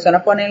que las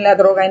personas ponen la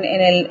droga en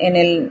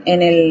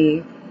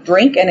el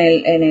drink, En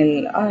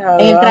el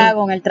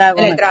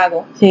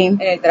trago. Sí.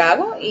 en el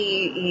trago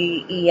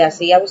y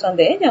así abusan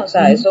de ella, o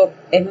sea, Ujú. eso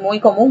es muy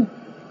común,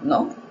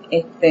 ¿no?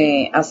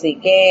 Así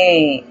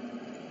que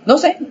no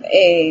sé,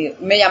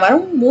 me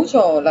llamó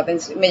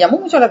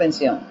mucho la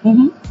atención.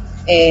 Ujú.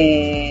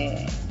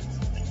 Eh,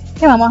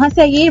 Que vamos a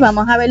seguir,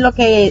 vamos a ver lo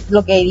que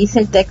dice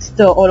el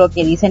texto o lo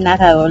que dice el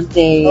narrador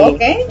de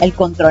Ok. el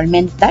control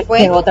mental,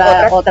 Bueno, que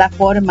es otra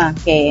forma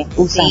que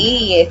usan.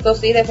 sí, esto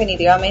sí,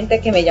 definitivamente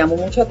que me llamó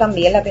mucho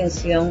también la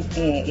atención.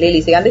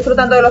 Lili, sigan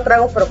disfrutando de los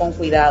tragos, pero con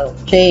cuidado.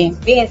 Sí.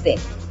 Fíjense,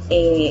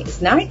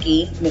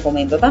 Snarky me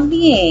comentó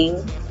también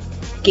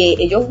que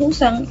ellos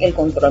usan el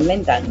control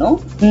mental, ¿no?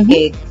 Ujú.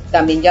 Que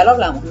también ya lo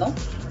hablamos, ¿no?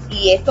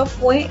 Y esto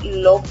fue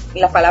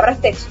las palabras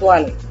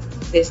textuales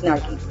de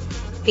Snarky.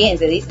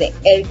 Fíjense, dice,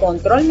 el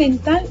control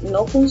mental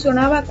no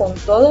funcionaba con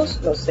todos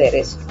los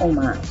seres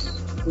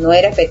humanos. No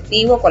era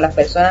efectivo con las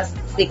personas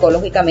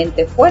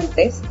psicológicamente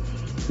fuertes,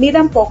 ni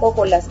tampoco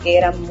con las que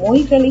eran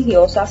muy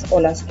religiosas o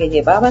las que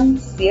llevaban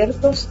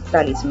ciertos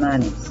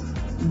talismanes.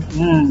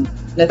 Ujú.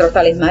 Nuestros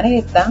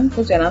talismanes están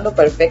funcionando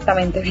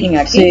perfectamente bien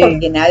aquí, Sí.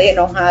 porque nadie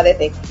nos ha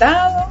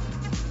detectado,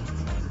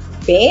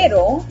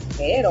 pero,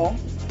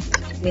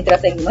 mientras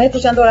seguimos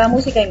escuchando la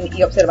música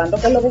y observando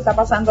qué es lo que está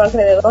pasando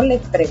alrededor,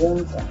 les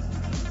pregunto,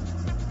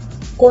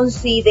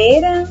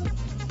 ¿consideran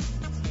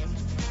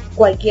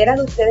cualquiera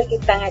de ustedes que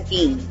están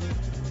aquí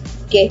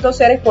que estos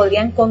seres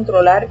podrían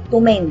controlar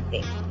tu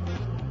mente?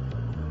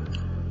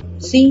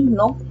 Sí,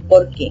 no,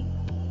 ¿por qué?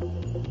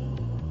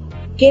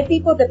 ¿Qué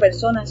tipo de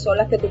personas son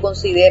las que tú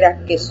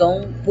consideras que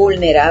son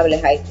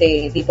vulnerables a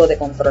este tipo de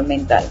control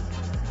mental?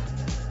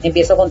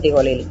 Empiezo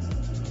contigo, Lili.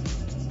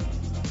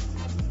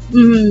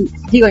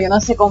 Digo, yo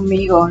no sé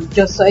conmigo,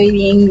 yo soy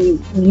bien,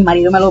 mi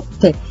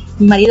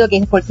marido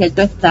que por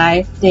cierto está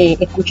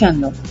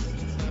escuchando,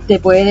 te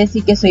puede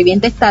decir que soy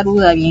bien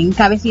testaruda, bien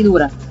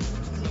cabecidura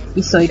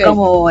y soy Sí.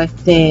 como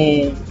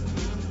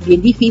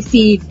bien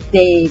difícil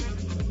de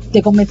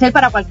convencer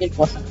para cualquier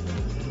cosa.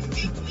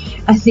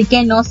 Así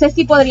que no sé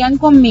si podrían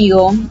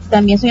conmigo.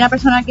 También soy una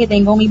persona que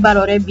tengo mis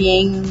valores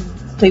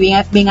estoy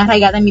bien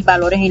arraigada en mis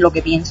valores, en lo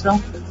que pienso,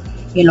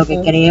 en lo que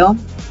creo.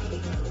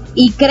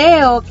 Y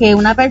creo que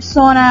una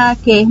persona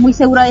que es muy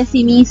segura de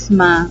sí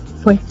misma,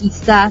 pues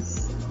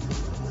quizás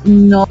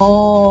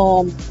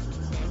no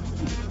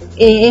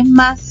es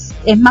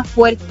más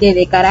fuerte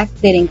de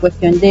carácter en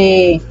cuestión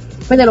de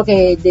pues de lo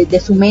que de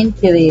su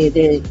mente,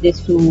 de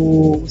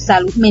su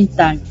salud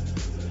mental.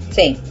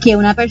 Sí. Que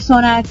una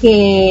persona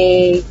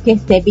que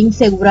esté bien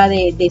segura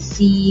de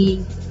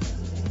sí,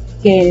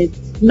 que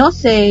no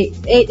sé,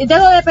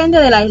 todo depende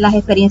de las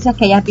experiencias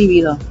que hayas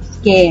vivido.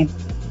 Que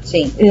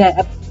Sí.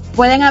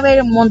 pueden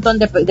haber un montón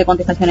de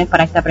contestaciones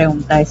para esta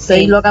pregunta.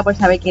 Estoy loca por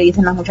saber qué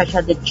dicen las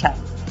muchachas del chat.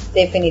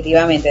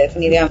 Definitivamente.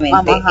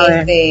 Vamos a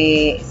ver.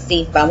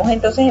 Sí, vamos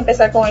entonces a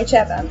empezar con el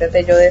chat antes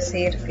de yo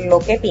decir lo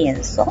que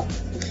pienso.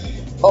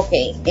 Ok,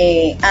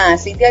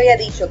 sí te había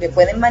dicho que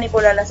pueden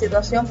manipular la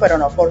situación pero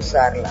no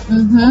forzarla.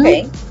 Uh-huh.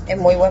 Ok, es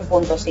muy buen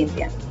punto,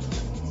 Cintia.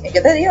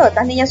 Yo te digo,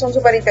 estas niñas son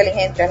súper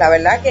inteligentes. La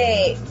verdad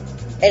que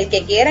el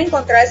que quiera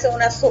encontrarse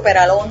una super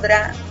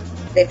alondra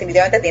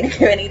definitivamente tiene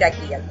que venir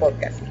aquí al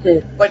podcast.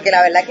 Sí. Porque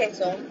la verdad que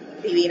son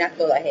divinas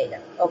todas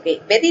ellas. Ok,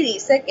 Betty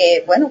dice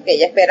que, bueno, que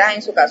ella espera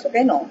en su caso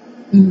que no.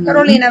 Uh-huh.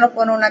 Carolina nos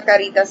pone una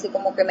carita así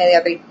como que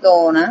media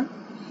tristona.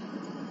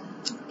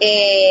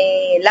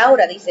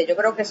 Laura dice, yo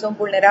creo que son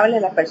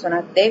vulnerables las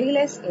personas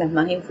débiles, las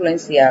más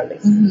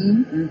influenciables.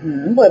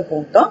 Uh-huh. Buen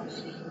punto.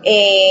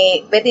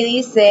 Betty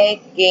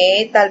dice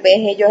que tal vez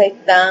ellos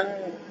están,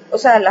 o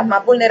sea, las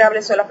más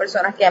vulnerables son las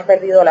personas que han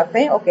perdido la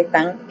fe o que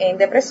están en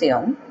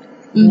depresión.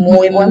 Uh-huh.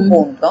 Muy buen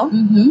punto.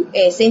 Uh-huh.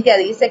 Cintia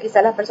dice,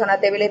 quizás las personas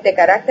débiles de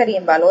carácter y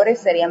en valores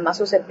serían más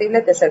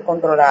susceptibles de ser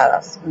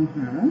controladas.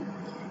 Uh-huh.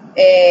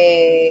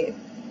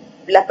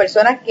 Las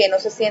personas que no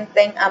se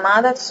sienten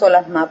amadas son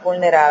las más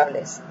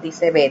vulnerables,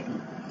 dice Betty.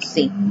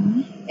 Sí.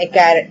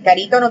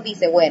 Carito nos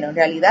dice, bueno, en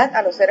realidad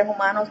a los seres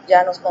humanos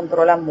ya nos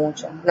controlan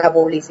mucho. La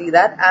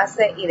publicidad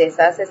hace y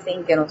deshace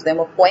sin que nos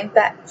demos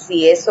cuenta.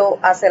 Si eso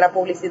hace la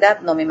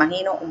publicidad, no me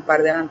imagino un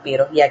par de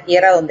vampiros. Y aquí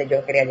era donde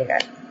yo quería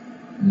llegar.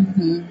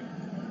 Uh-huh.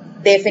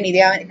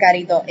 Definitivamente,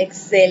 Carito,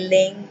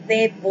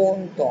 excelente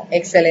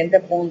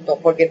punto,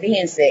 porque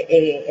fíjense,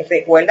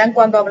 ¿recuerdan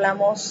cuando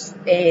hablamos,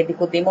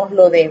 discutimos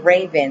lo de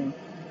Raven?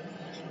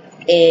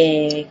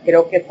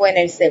 Creo que fue en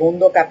el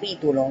segundo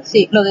capítulo.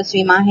 Sí, lo de su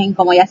imagen,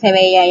 como ella se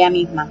veía ella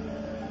misma.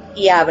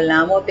 Y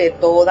hablamos de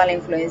todas las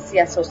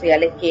influencias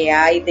sociales que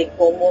hay, de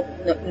cómo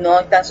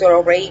no tan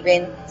solo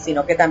Raven,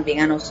 sino que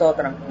también a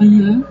nosotros.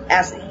 Uh-huh.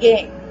 Así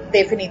que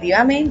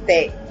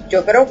definitivamente,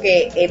 yo creo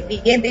que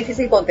es bien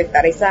difícil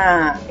contestar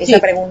esa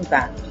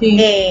pregunta.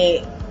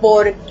 Sí.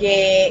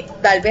 Porque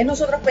tal vez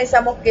nosotros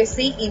pensamos que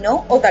sí y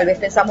no, o tal vez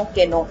pensamos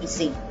que no y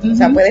sí. Uh-huh. O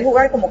sea, puede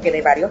jugar como que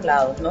de varios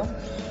lados, ¿no?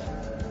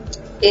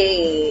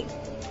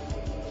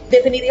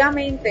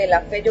 Definitivamente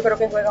la fe yo creo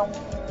que juega un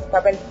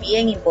papel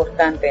bien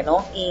importante,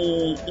 ¿no?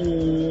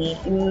 Y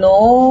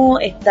no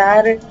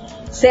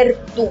ser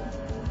tú,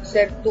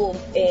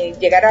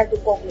 llegar a tus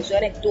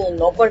conclusiones tú,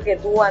 no porque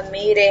tú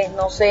admires,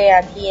 no sé,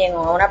 a quién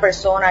o a una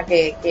persona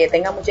que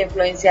tenga mucha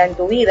influencia en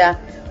tu vida,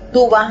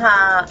 tú vas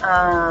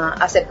a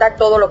aceptar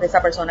todo lo que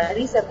esa persona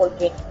dice,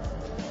 porque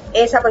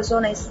esa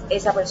persona es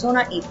esa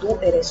persona y tú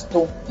eres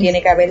tú.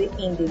 Tiene que haber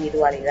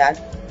individualidad.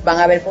 Van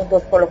a haber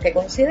puntos por los que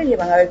coinciden y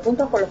van a haber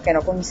puntos por los que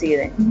no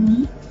coinciden.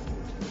 Uh-huh.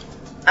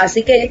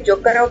 Así que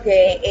yo creo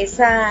que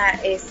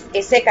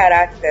ese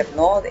carácter,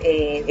 ¿no?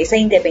 Esa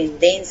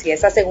independencia,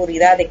 esa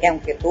seguridad de que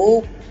aunque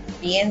tú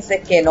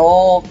pienses que no,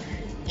 o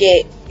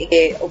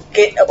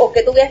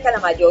que tú veas que la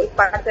mayor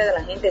parte de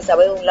la gente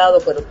sabe de un lado,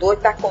 pero tú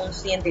estás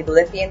consciente y tú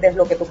defiendes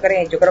lo que tú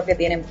crees, yo creo que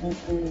tienen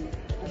un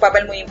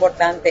papel muy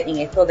importante en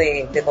esto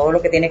de todo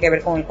lo que tiene que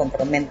ver con el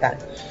control mental.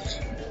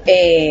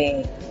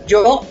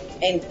 Yo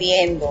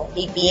entiendo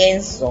y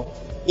pienso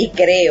y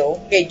creo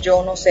que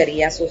yo no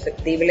sería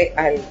susceptible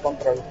al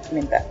control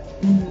mental.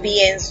 Uh-huh.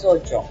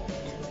 Pienso yo,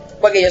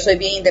 porque yo soy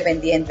bien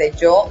independiente.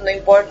 Yo, no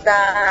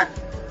importa,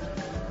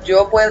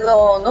 yo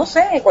puedo, no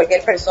sé,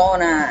 cualquier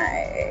persona,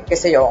 qué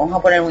sé yo, vamos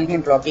a poner un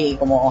ejemplo aquí,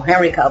 como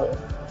Henry Cavill.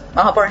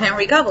 Vamos a poner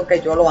Henry Cavill, que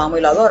yo lo amo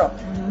y lo adoro.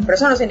 Uh-huh. Pero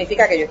eso no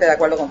significa que yo esté de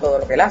acuerdo con todo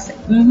lo que él hace.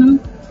 Uh-huh.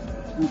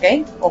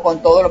 ¿Ok? O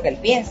con todo lo que él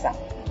piensa.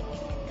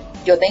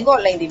 Yo tengo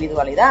la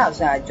individualidad, o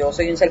sea, yo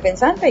soy un ser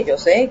pensante y yo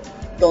sé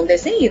dónde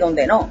sí y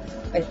dónde no.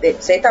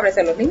 Sé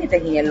establecer los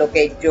límites, y en lo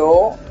que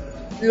yo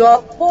lo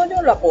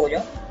apoyo,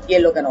 y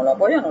en lo que no lo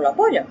apoyo,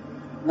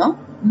 ¿no?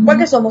 Uh-huh.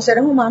 Porque somos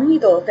seres humanos y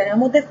todos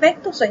tenemos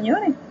defectos,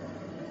 señores.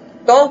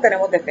 Todos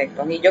tenemos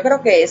defectos, y yo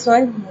creo que eso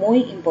es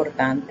muy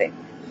importante.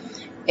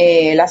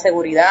 La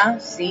seguridad,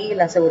 sí,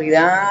 la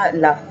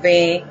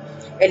fe,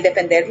 el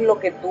defender lo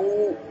que tú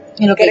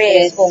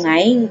crees con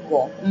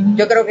ahínco. Uh-huh.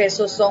 Yo creo que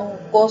eso son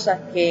cosas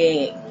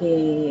que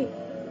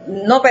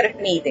no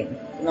permiten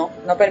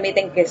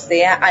que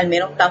sea al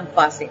menos tan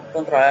fácil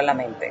controlar la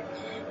mente.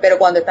 Pero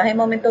cuando estás en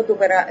momentos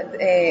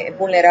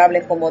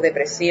vulnerables como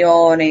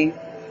depresiones,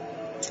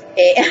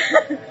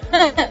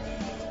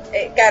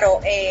 Caro,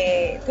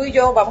 tú y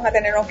yo vamos a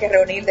tenernos que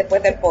reunir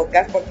después del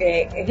podcast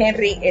porque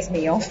Henry es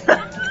mío.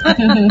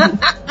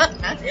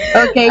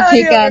 Ok,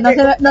 chicas,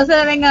 no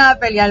se vengan a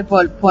pelear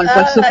por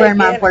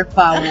Superman, por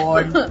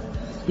favor.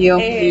 Dios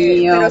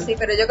mío.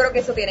 Pero yo creo que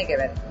eso tiene que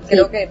ver.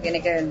 Creo que tiene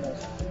que ver mucho.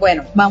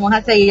 Bueno, vamos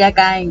a seguir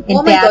acá en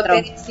teatro.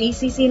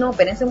 No,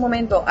 espérense un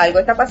momento. Algo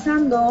está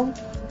pasando.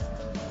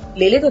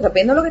 Lili, ¿tú estás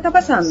viendo lo que está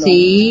pasando?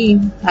 Sí.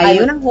 Hay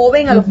una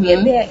joven a los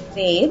pies de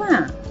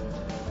Eva.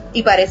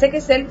 Y parece que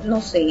es él,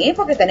 no sé,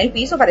 porque está en el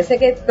piso, parece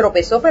que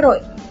tropezó, pero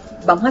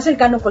vamos a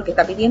acercarnos porque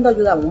está pidiendo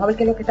ayuda. Vamos a ver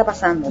qué es lo que está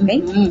pasando, ¿ok?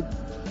 Uh-huh.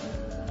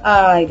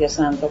 Ay, Dios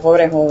santo,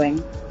 pobre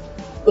joven.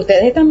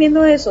 Ustedes están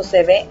viendo eso,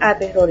 se ve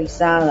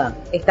aterrorizada,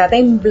 está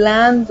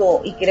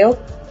temblando y creo,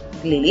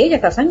 Lili, ella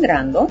está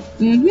sangrando.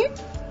 Uh-huh.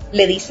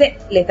 Le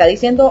está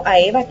diciendo a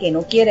Eva que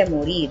no quiere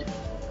morir.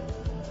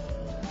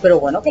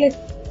 Pero bueno,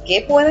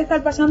 ¿qué puede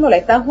estar pasándole a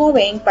esta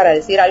joven para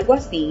decir algo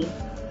así?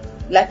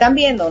 La están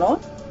viendo, ¿no?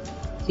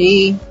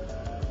 Sí.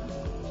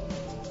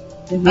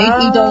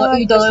 Y todo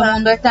el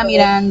mundo está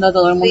mirando,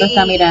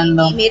 está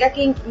mirando. Y mira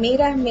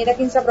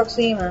quién se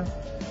aproxima.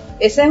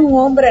 Ese es un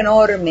hombre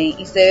enorme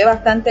y se ve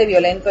bastante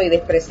violento y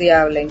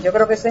despreciable. Yo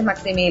creo que ese es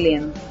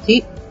Maximilian.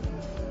 Sí.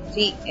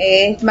 Sí,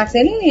 es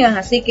Maximilian,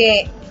 así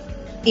que...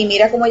 Y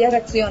mira cómo ella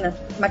reacciona.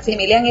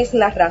 Maximilian es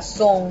la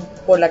razón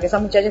por la que esa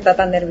muchacha está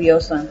tan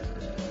nerviosa.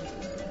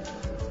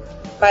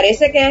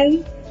 Parece que a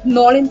él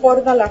no le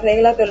importan las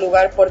reglas del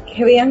lugar,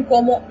 porque vean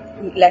cómo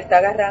la está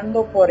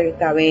agarrando por el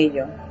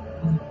cabello.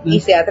 Uh-huh.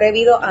 Y se ha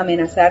atrevido a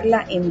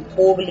amenazarla en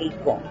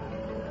público.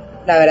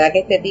 La verdad que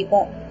este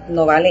tipo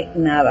no vale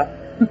nada.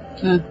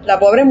 La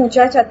pobre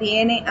muchacha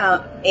tiene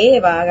a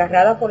Eva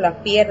agarrada por las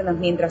piernas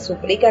mientras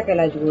suplica que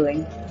la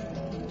ayuden.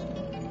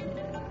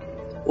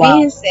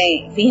 Wow.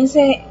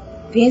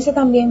 Fíjense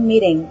también,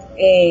 miren,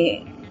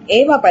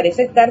 Eva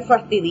parece estar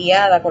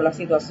fastidiada con la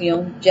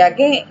situación, ya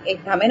que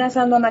está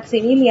amenazando a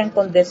Maximilian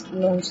con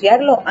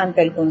denunciarlo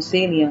ante el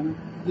concilio.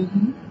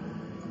 Uh-huh.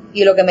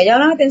 Y lo que me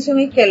llama la atención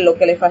es que lo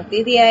que le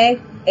fastidia es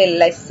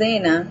la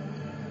escena,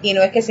 y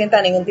no es que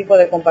sienta ningún tipo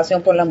de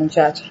compasión por la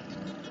muchacha.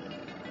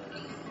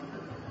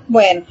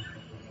 Bueno,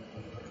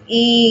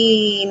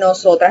 y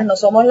nosotras no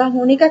somos las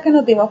únicas que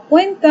nos dimos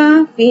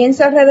cuenta.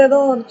 Fíjense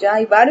alrededor, ya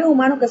hay varios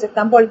humanos que se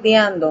están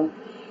volteando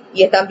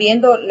y están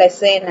viendo la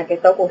escena que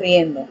está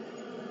ocurriendo.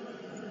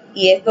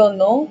 Y esto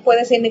no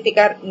puede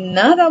significar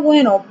nada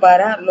bueno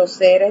para los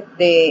seres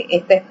de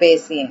esta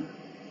especie.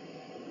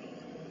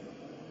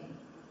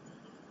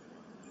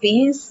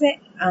 Fíjense,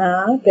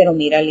 pero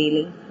mira,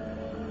 Lili,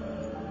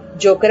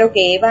 yo creo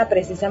que Eva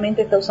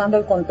precisamente está usando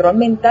el control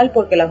mental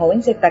porque la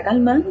joven se está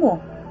calmando.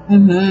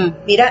 Ujú.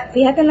 Mira,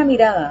 fíjate en la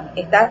mirada,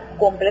 está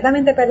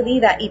completamente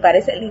perdida y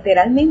parece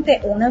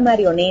literalmente una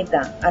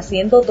marioneta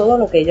haciendo todo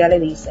lo que ella le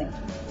dice.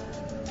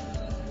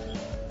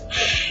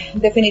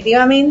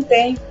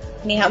 Definitivamente,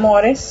 mis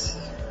amores,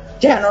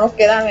 ya no nos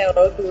queda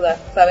menor duda.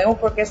 Sabemos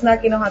por qué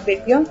Snarky nos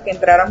advirtió que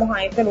entráramos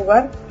a este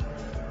lugar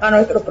a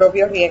nuestro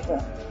propio riesgo.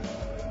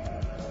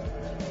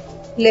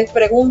 Les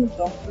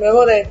pregunto,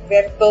 luego de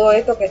ver todo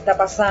esto que está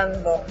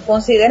pasando,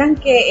 ¿consideran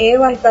que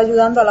Eva está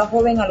ayudando a la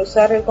joven al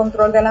usar el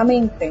control de la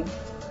mente?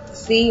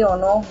 ¿Sí o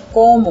no?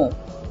 ¿Cómo?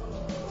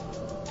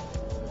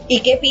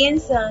 ¿Y qué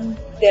piensan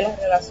de la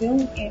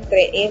relación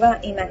entre Eva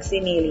y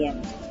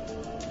Maximilian?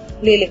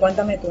 Lili,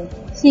 cuéntame tú.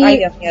 Sí. Ay,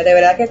 Dios mío, de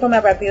verdad que esto me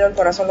ha partido el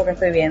corazón lo que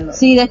estoy viendo.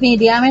 Sí,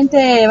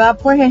 definitivamente Eva,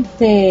 pues,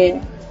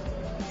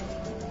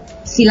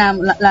 si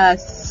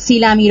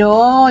la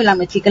miró, y la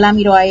chica la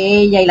miró a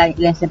ella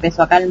y se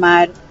empezó a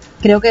calmar,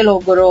 creo que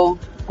logró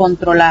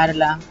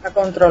controlarla. La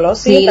controló,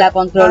 sí. Sí, la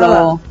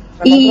controló.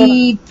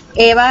 Y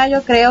Eva,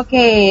 yo creo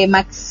que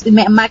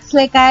Max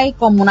le cae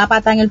como una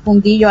pata en el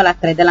fundillo a las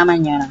 3 de la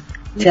mañana.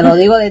 Te lo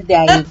digo desde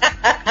ahí.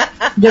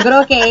 Yo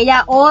creo que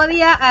ella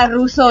odia a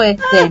Russo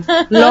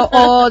lo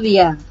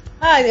odia.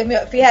 Ay, Dios mío,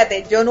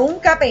 fíjate, yo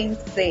nunca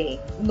pensé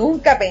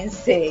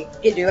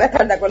que yo iba a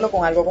estar de acuerdo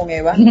con algo con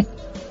Eva.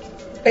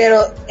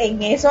 Pero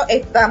en eso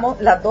estamos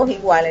las dos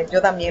iguales,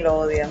 yo también lo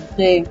odio.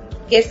 Sí.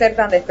 Qué ser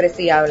tan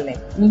despreciable.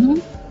 Uh-huh.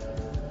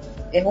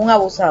 Es un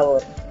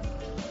abusador.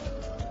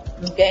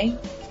 ¿Ok?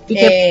 ¿Y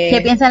qué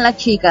piensan las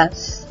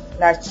chicas?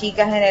 Las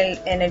chicas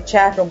en el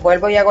chat room,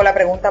 vuelvo y hago la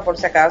pregunta por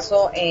si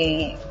acaso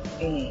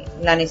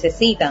la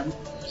necesitan.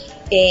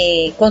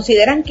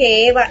 ¿Consideran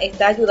que Eva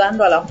está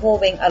ayudando a la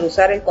joven al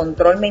usar el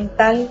control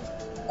mental?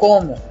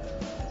 ¿Cómo?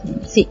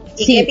 Sí.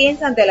 ¿Y sí. qué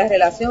piensan de la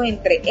relación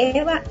entre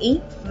Eva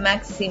y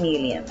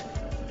Maximilian?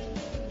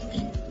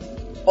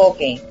 Ok.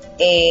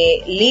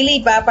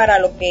 Lily va para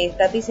lo que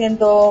está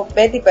diciendo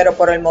Betty, pero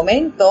por el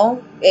momento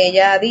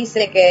ella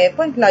dice que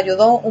pues la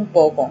ayudó un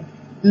poco.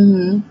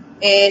 Uh-huh.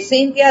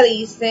 Cynthia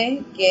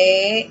dice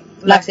que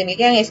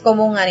Maximilian es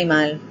como un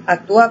animal,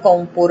 actúa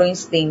con puro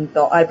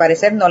instinto, al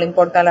parecer no le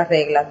importan las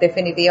reglas,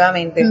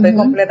 definitivamente, estoy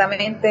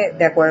completamente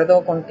de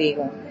acuerdo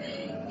contigo.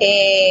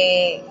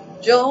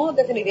 Yo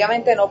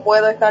definitivamente no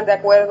puedo estar de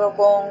acuerdo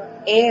con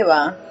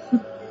Eva,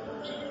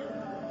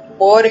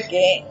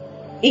 porque,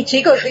 y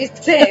chicos,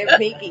 dice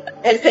Vicky,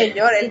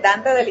 el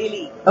Dante de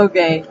Lily.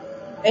 Okay.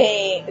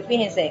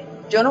 Fíjense,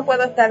 yo no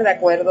puedo estar de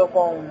acuerdo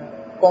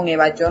con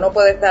Eva, yo no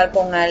puedo estar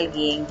con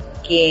alguien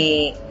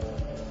que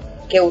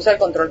usa el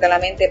control de la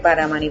mente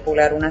para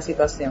manipular una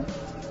situación.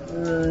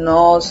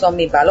 No son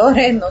mis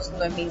valores, no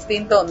es mi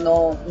instinto,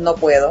 no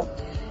puedo.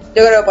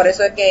 Yo creo que por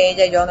eso es que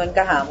ella y yo no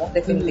encajamos,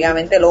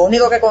 definitivamente. Lo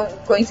único que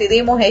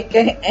coincidimos es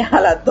que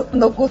a las dos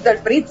nos gusta el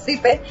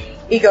príncipe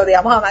y que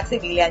odiamos a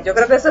Maximilian. Yo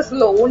creo que eso es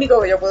lo único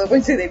que yo puedo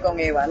coincidir con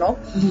Eva, ¿no?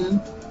 Uh-huh.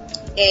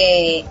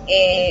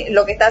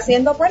 Lo que está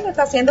haciendo, pues lo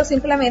está haciendo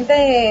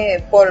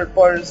simplemente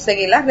por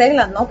seguir las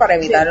reglas, ¿no? Para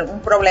evitar un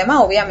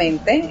problema,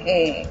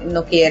 obviamente.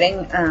 No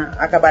quieren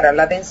acaparar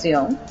la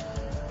atención.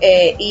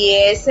 Y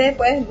ese,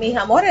 pues, mis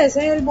amores,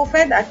 ese es el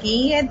buffet.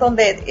 Aquí es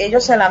donde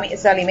ellos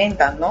se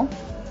alimentan, ¿no?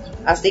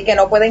 Así que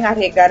no pueden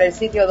arriesgar el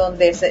sitio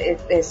donde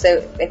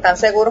están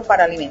seguros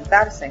para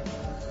alimentarse.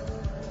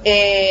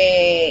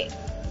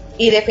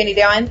 Y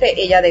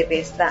definitivamente ella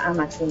detesta a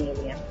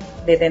Maximilian.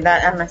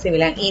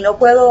 Y no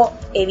puedo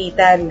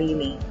evitar,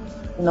 Lily,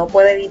 no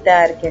puedo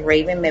evitar que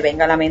Raven me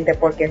venga a la mente,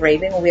 porque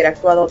Raven hubiera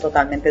actuado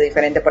totalmente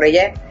diferente. Por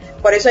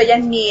eso ella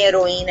es mi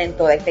heroína en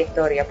toda esta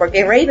historia,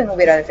 porque Raven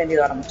hubiera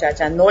defendido a la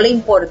muchacha, no le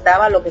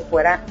importaba lo que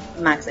fuera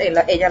Max,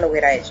 ella lo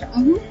hubiera hecho.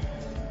 Uh-huh.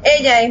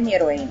 Ella es mi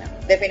heroína,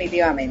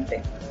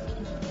 definitivamente.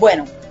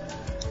 Bueno,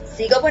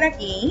 sigo por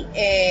aquí.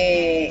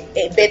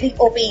 Betty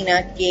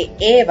opina que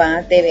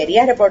Eva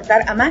debería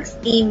reportar a Max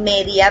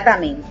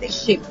inmediatamente.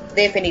 Sí.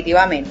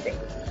 Definitivamente.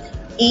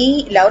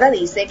 Y Laura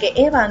dice que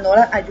Eva no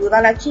ayuda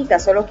a la chica,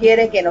 solo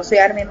quiere que no se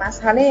arme más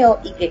jaleo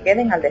y que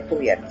queden al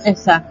descubierto.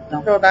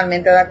 Exacto.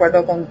 Totalmente de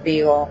acuerdo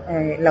contigo,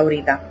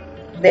 Laurita.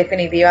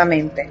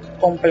 Definitivamente,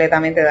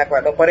 completamente de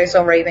acuerdo. Por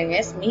eso Raven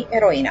es mi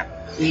heroína.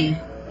 Sí.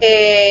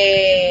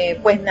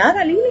 Pues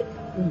nada, Lili,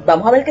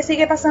 vamos a ver qué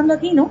sigue pasando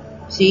aquí, ¿no?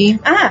 Sí.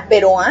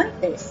 Pero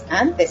antes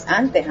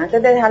de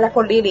dejarlas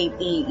con Lili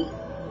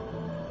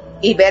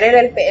y ver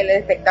el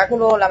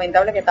espectáculo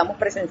lamentable que estamos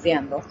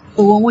presenciando.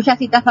 Hubo muchas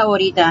citas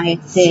favoritas en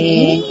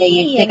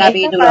este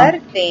capítulo.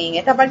 En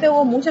esta parte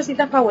hubo muchas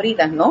citas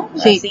favoritas, ¿no?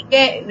 Sí. Así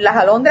que las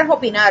alondras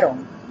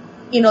opinaron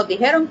y nos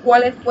dijeron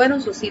cuáles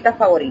fueron sus citas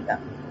favoritas.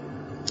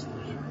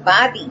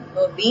 Patty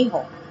nos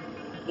dijo: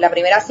 la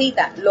primera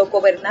cita, los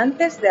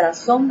gobernantes de las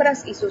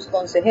sombras y sus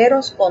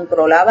consejeros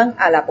controlaban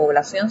a la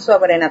población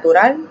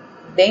sobrenatural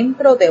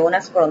dentro de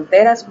unas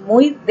fronteras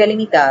muy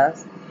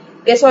delimitadas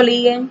que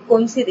solían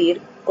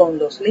coincidir con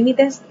los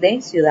límites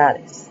de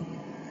ciudades.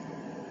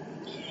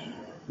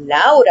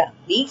 Laura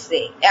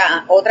dice,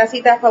 otra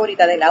cita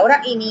favorita de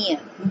Laura y mía,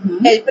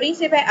 el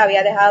príncipe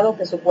había dejado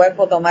que su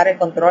cuerpo tomara el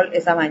control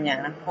esa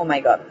mañana. Oh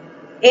my God.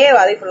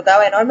 Eva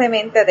disfrutaba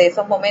enormemente de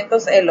esos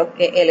momentos en los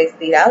que el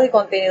estirado y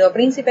contenido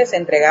príncipe se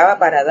entregaba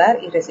para dar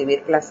y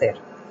recibir placer.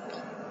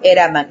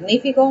 Era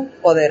magnífico,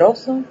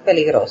 poderoso,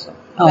 peligroso.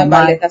 No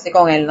embales así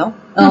con él, ¿no?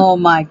 Oh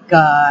my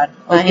God.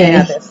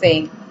 Imagínate,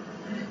 sí.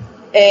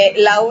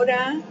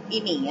 Laura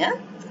y Mía.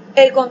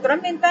 El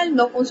control mental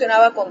no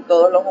funcionaba con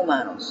todos los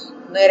humanos.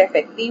 No era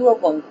efectivo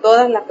con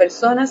todas las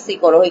personas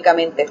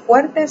psicológicamente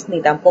fuertes,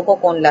 ni tampoco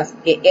con las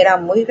que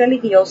eran muy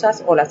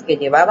religiosas o las que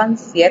llevaban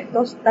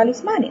ciertos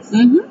talismanes.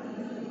 Uh-huh.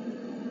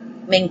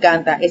 Me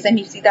encanta. Esa es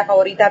mi cita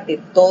favorita de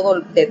todo,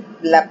 de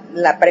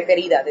la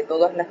preferida de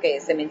todas las que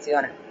se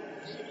mencionan.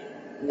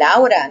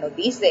 Laura nos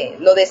dice,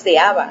 lo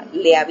deseaba,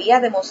 le había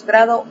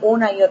demostrado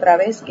una y otra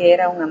vez que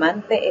era un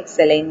amante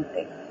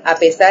excelente, a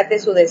pesar de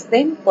su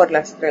desdén por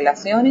las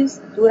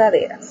relaciones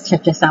duraderas.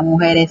 Chacha, esa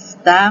mujer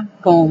está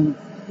con...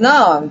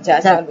 No,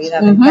 muchacha,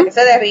 olvídate, está que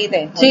se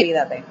derrite, sí.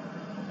 Olvídate.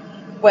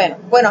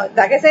 Bueno,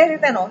 está que se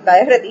derrite, no, está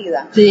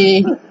derretida.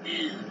 Sí.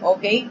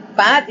 Ok,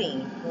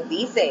 Patty nos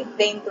dice,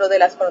 dentro de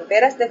las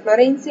fronteras de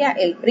Florencia,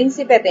 el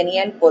príncipe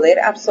tenía el poder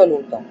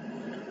absoluto.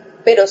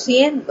 Pero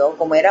siendo,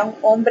 como era un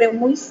hombre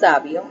muy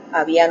sabio,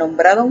 había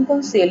nombrado un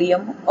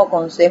concilium o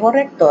consejo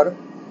rector,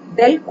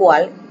 del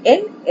cual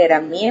él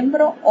era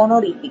miembro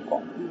honorífico.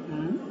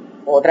 Uh-huh.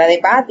 Otra de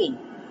Patty.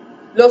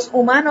 Los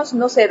humanos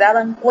no se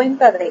daban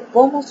cuenta de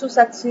cómo sus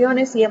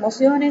acciones y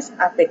emociones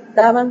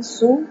afectaban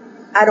su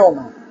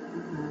aroma.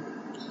 Uh-huh.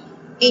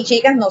 Y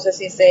chicas, no sé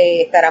si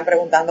se estarán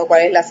preguntando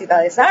cuál es la cita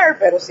de Sar,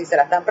 pero si se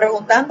la están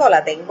preguntando,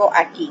 la tengo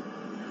aquí.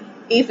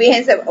 Y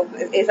fíjense,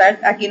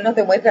 aquí nos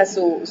demuestra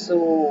su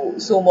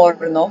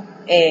humor, ¿no?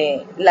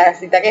 La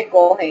cita que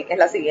escoge es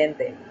la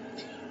siguiente.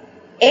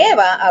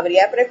 Eva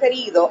habría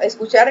preferido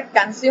escuchar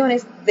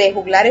canciones de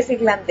juglares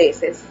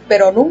irlandeses,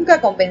 pero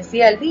nunca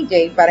convencía al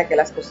DJ para que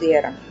las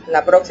pusiera.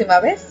 La próxima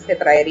vez se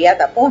traería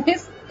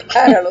tapones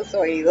para los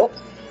oídos.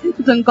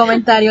 Es un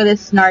comentario de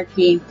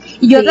Snarky.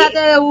 Y yo traté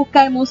de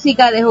buscar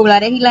música de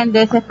juglares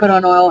irlandeses, pero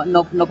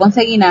no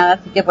conseguí nada,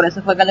 así que por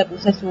eso fue que le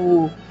puse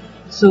su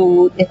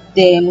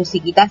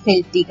musiquita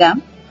céltica.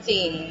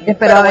 Sí.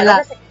 Espero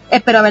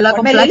haberla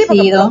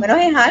complacido. Por lo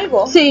menos es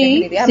algo.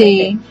 Sí,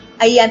 sí.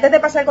 Y antes de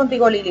pasar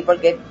contigo, Lili,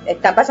 porque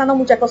están pasando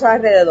muchas cosas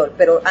alrededor,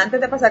 pero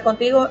antes de pasar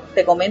contigo,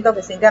 te comento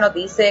que Cintia nos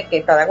dice que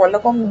está de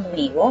acuerdo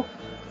conmigo.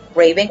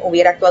 Raven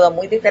hubiera actuado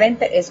muy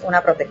diferente, es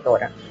una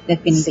protectora.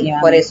 Definitivamente.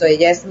 Sí, por eso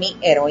ella es mi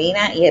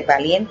heroína y es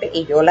valiente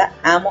y yo la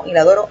amo y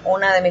la adoro.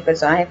 Una de mis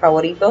personajes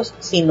favoritos,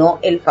 si no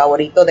el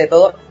favorito de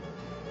todos,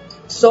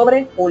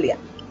 sobre Julia.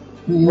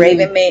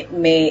 Raven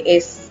me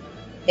es,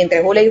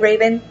 entre Julia y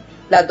Raven,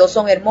 las dos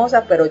son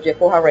hermosas, pero yo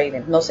escojo a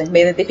Raven. No sé,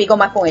 me identifico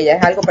más con ella,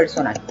 es algo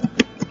personal.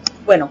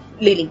 Bueno,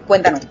 Lili,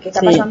 cuéntanos, ¿qué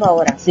está pasando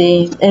ahora?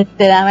 Sí,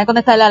 déjame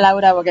contestarle a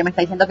Laura porque me está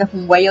diciendo que fue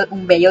un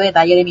bello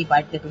detalle de mi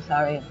parte, tú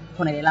sabes,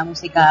 ponerle la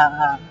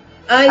música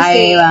a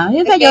Eva.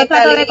 Yo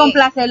trato de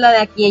complacerla de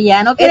aquí,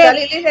 ya no quiero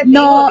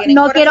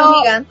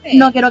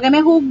que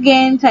me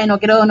juzguen, o sea, no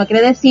quiero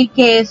decir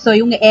que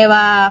soy un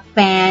Eva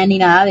fan ni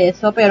nada de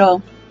eso,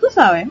 pero tú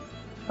sabes,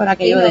 para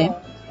que yo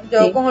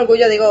con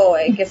orgullo digo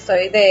que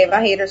soy de Eva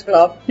Haters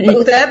Club. Sí.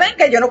 Ustedes ven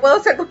que yo no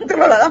puedo ser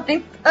controlada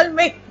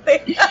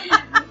mentalmente.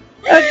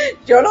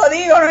 Yo lo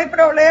digo, no hay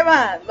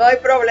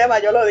problema,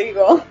 yo lo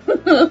digo.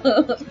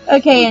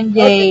 Ok,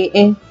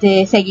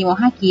 MJ, seguimos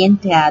aquí en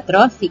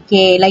teatro, así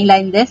que la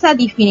irlandesa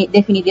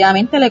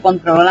definitivamente le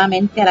controló la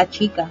mente a la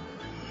chica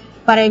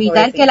para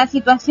evitar que la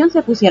situación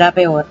se pusiera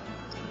peor.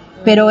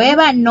 Pero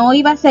Eva no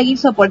iba a seguir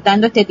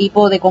soportando este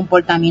tipo de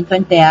comportamiento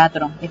en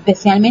teatro,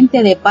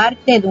 especialmente de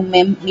parte de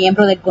un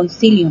miembro del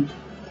Concilium.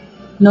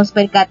 Nos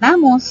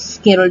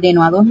percatamos que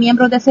ordenó a 2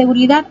 miembros de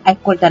seguridad a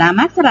escoltar a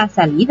Max a la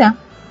salida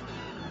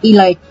y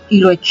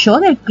lo echó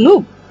del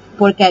club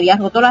porque había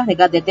roto las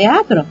reglas de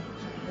teatro.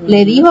 Uh-huh.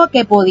 Le dijo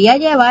que podía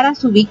llevar a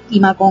su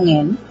víctima con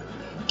él,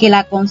 que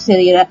la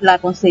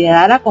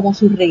considerara como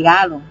su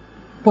regalo.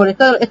 Por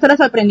esto le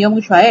sorprendió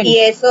mucho a él. Y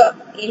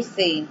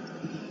sí.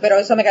 Pero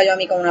eso me cayó a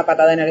mí como una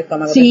patada en el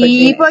estómago.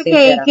 Sí,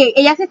 porque que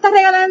ella se está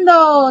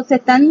regalando a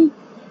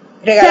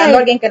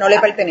alguien que no le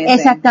pertenece.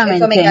 Exactamente.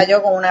 Eso me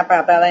cayó con una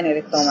patada en el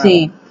estómago.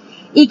 Sí.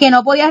 Y que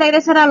no podía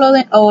regresar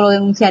o lo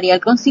denunciaría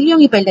al concilio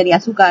y perdería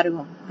su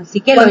cargo.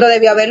 Así que cuando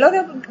debió haberlo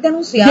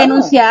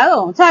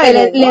denunciado.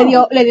 ¿Sabes?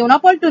 Le dio una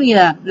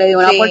oportunidad.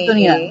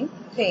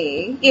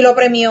 Sí. Y lo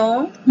premió.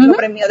 Uh-huh. Lo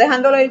premió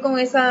dejándolo ir con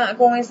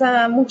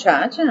esa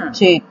muchacha.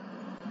 Sí.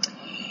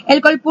 El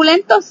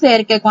corpulento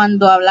ser que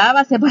cuando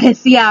hablaba se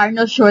parecía a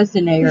Arnold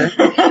Schwarzenegger.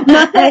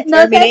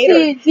 No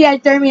sé si al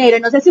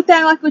Terminator. No sé si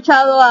ustedes han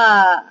escuchado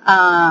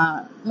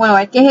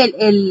es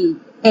que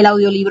el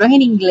audiolibro es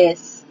en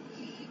inglés.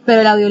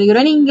 Pero el audiolibro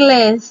en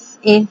inglés,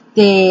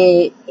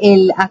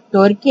 el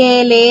actor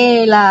que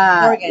lee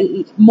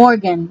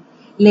Morgan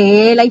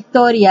lee la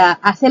historia,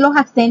 hace los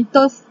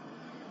acentos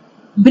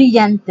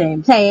brillantes.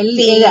 O sea, él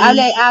lee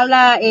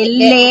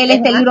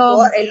el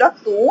libro. Él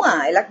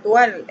actúa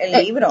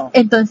el libro.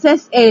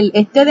 Entonces,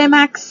 de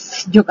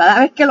Max, yo cada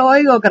vez que lo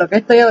oigo, creo que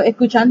estoy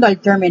escuchando al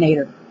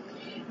Terminator.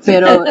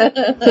 pero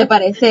se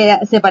parece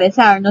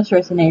a Arnold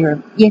Schwarzenegger.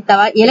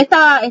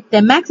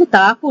 Max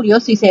estaba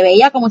furioso y se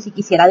veía como si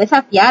quisiera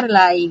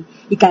desafiarla y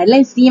caerle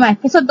encima. Es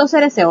que esos dos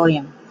seres se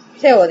odian.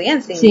 Se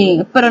odian, sí.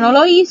 Sí, pero no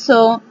lo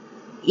hizo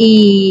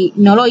y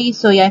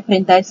a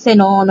enfrentarse,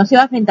 no se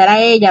iba a enfrentar a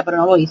ella, pero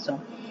no lo hizo.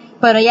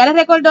 Pero ella le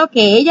recordó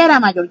que ella era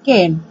mayor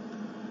que él.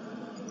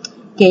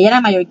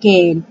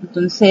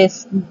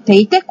 Entonces, ¿te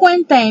diste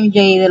cuenta,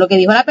 MJ, de lo que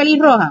dijo la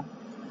pelirroja?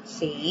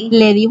 Sí.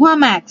 Le dijo a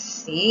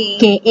Max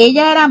que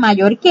ella era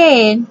mayor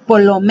que él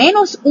por lo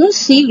menos un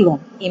siglo.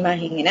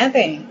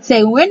 Imagínate.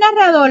 Según el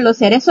narrador, los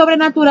seres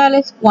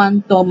sobrenaturales,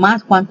 cuantos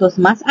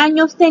más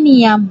años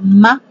tenían,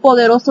 más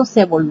poderosos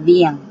se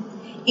volvían.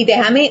 Y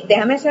déjame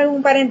hacer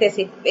un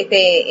paréntesis,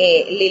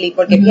 Lili,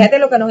 porque fíjate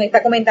lo que nos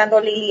está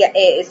comentando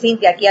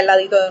Cintia aquí al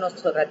ladito de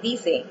nosotras.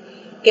 Dice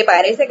que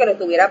parece que lo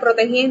estuviera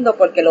protegiendo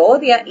porque lo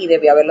odia y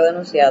debió haberlo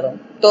denunciado.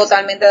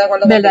 Totalmente de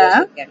acuerdo con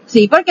 ¿verdad?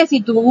 Sí, porque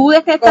si tú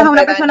detestas a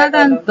una persona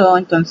tanto,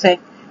 entonces,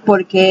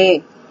 ¿por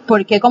qué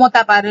como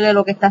taparle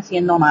lo que está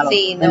haciendo malo?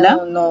 Sí,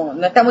 ¿verdad? no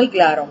está muy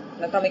claro,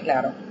 no está muy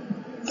claro.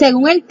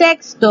 Según el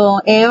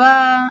texto,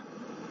 Eva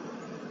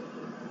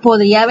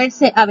podría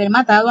haber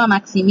matado a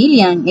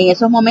Maximilian en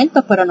esos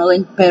momentos, pero no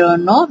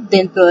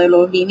dentro de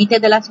los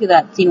límites de la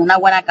ciudad, sin una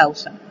buena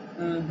causa.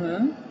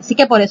 Uh-huh. Así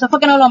que por eso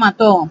fue que no lo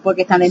mató,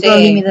 porque están dentro de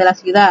los límites de la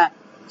ciudad.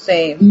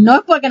 Sí. No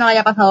es porque no le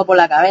haya pasado por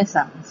la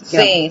cabeza.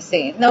 Sí.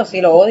 No,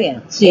 sí lo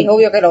odian. Sí. Es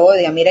obvio que lo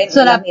odian. Miren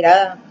las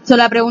miradas.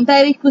 La pregunta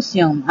de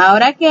discusión.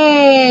 Ahora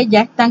que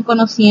ya están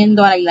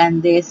conociendo a la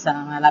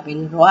irlandesa, a la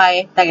pelirroja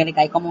esta que le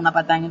cae como una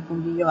patada en el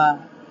fundillo a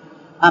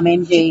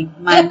MJ,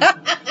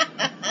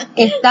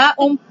 está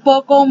un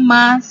poco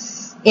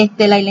más,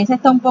 la iglesia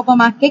está un poco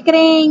más, ¿qué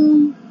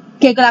creen?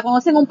 Que la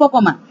conocen un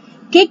poco más.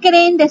 ¿Qué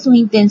creen de sus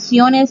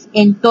intenciones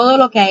en todo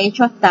lo que ha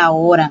hecho hasta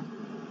ahora?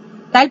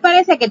 Tal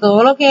parece que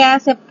todo lo que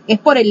hace es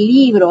por el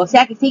libro, o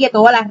sea que sigue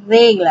todas las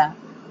reglas.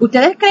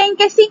 ¿Ustedes creen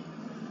que sí?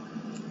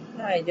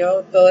 Ay,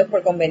 todo es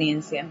por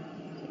conveniencia.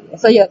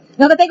 Eso yo.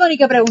 No te tengo ni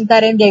que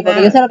preguntar, MJ,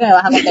 porque yo sé lo que me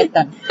vas a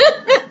contestar.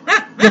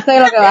 Yo sé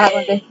lo que vas a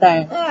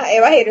contestar.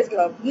 Eva Haters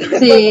Club.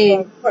 Sí.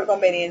 por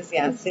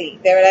conveniencia, sí.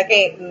 De verdad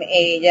que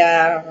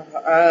ella,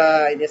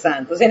 ay, Dios santo.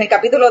 Entonces en el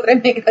capítulo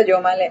 3 me cayó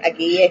mal.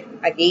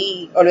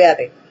 Aquí,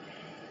 olvídate.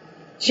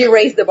 She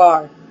raised the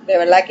bar. De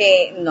verdad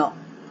que no.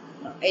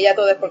 Ella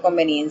todo es por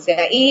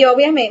conveniencia. Y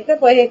obviamente,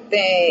 pues,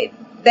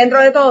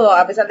 dentro de todo,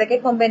 a pesar de que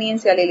es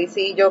conveniencia, Lili,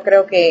 sí, yo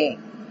creo que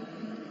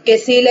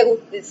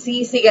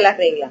sí sigue las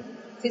reglas.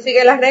 Sí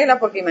sigue las reglas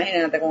porque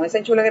imagínate, con ese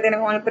enchule que tiene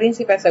con el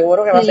príncipe,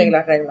 seguro que va a seguir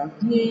las reglas.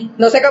 Sí.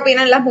 No sé qué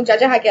opinan las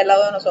muchachas aquí al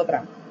lado de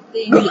nosotras.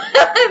 Sí.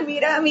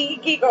 Mira a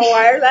Mickey con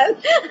Ireland.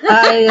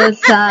 Ay, Dios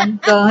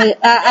santo.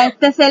 A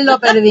este ser lo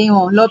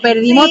perdimos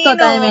sí,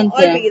 totalmente.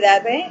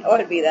 No,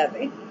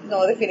 olvídate.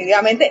 No,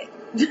 definitivamente.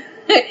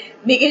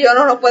 Mickey y yo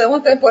no nos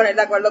podemos poner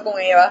de acuerdo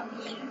con Eva.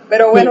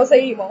 Pero bueno,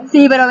 seguimos.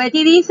 Sí, pero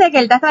Betty dice que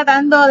él está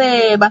tratando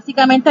de,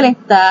 básicamente le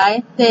está,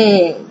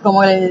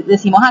 como le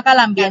decimos acá,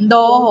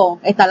 lambiendo ojo.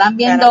 Está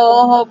lambiendo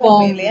ojo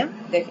con William.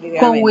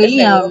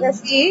 Seguro que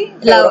sí.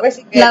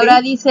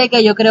 Laura dice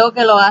que yo creo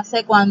que lo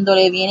hace cuando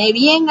le viene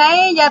bien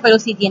a ella, pero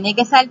si tiene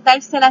que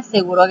saltársela,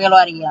 seguro que lo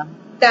haría.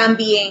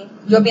 También.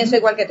 Yo pienso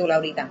igual que tú,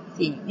 Laurita.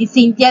 Sí. Y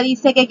Cintia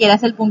dice que quiere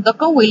hacer puntos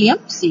con William.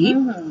 Sí.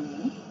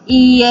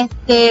 Y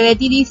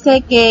Betty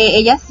dice que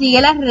ella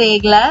sigue las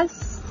reglas.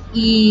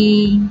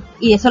 Y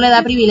eso le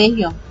da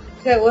privilegio.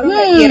 Seguro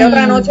que quiere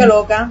otra noche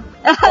loca.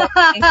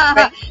 Sí,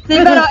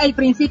 pero el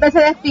príncipe se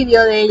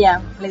despidió de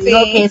ella. Le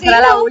dijo que esa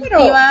era la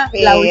última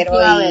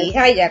vez.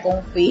 Hija, ella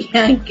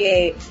confía en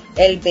que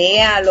él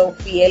vea lo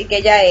fiel que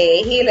ella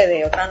es y le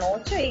dé otra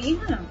noche,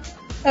 hija.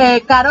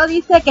 Caro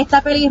dice que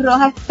esta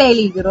pelirroja es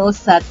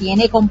peligrosa,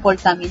 tiene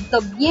comportamiento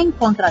bien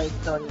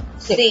contradictorio.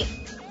 Sí.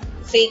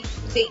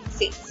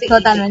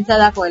 Totalmente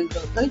de acuerdo.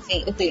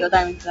 Estoy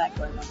totalmente de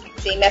acuerdo.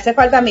 Sí, me hace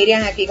falta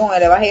Miriam aquí con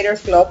el Eva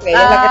Haters Club.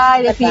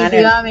 Ay,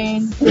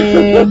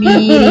 definitivamente.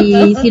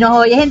 Miri, si nos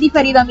oyes en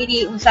diferido,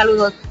 Miri, un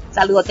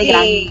saludote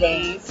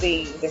grande.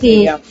 Sí.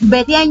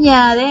 Betty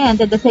añade,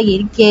 antes de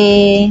seguir,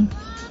 que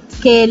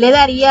le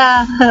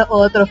daría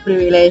otros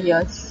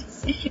privilegios.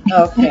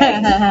 Okay.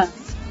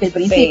 El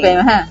príncipe,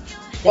 ajá.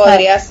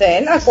 Podría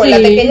ser.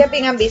 Acuérdate que ella es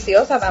bien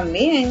ambiciosa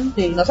también.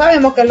 Sí. No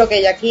sabemos qué es lo que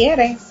ella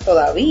quiere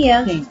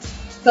todavía. Sí.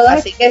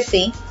 Así que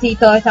sí. Sí,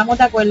 todos estamos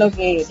de acuerdo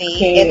que es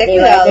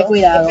de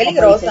cuidado. Es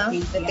peligrosa.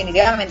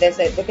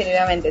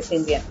 Definitivamente,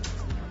 Cintia.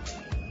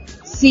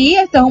 Sí,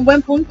 esto es un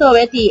buen punto,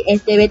 Betty.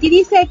 Betty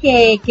dice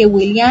que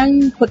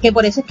William, porque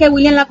por eso es que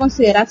William la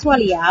considera su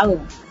aliado.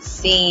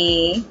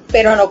 Sí,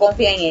 pero no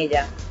confía en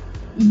ella.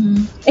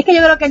 Uh-huh. Es que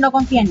yo creo que él no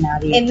confía en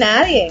nadie. En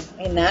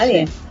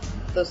nadie. Sí.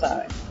 Tú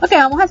sabes. Ok,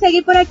 vamos a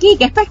seguir por aquí.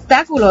 Qué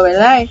espectáculo,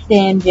 ¿verdad,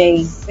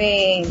 MJ?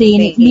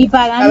 Sí. Ni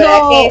pagando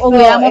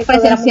hubiéramos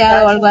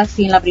presenciado algo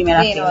así en la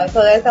primera fila. Sí, no,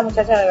 esto de esta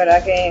muchacha de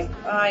verdad que,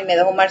 ay, me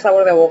dejó un mal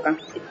sabor de boca.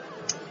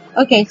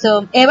 Ok,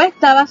 Eva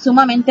estaba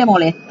sumamente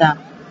molesta.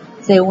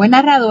 Según el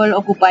narrador,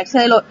 ocuparse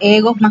de los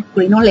egos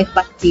masculinos les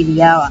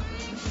fastidiaba.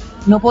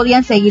 No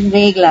podían seguir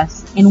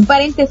reglas. En un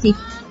paréntesis,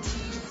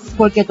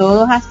 porque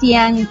todos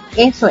hacían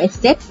eso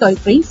excepto el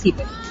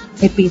príncipe.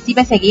 El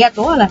príncipe seguía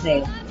todas las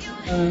reglas.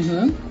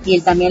 Uh-huh. Y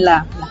él también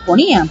las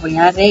ponía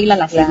las reglas,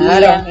 las seguía.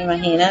 Claro,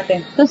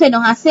 imagínate. Entonces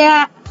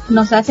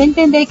nos hace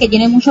entender que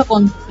tiene mucho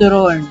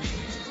control,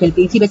 que el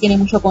príncipe tiene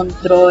mucho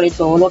control de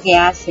todo lo que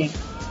hace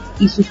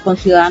y sus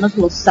conciudadanos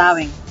lo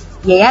saben.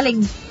 Y ella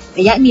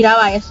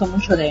admiraba eso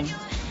mucho de él.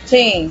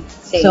 Sí,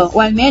 sí.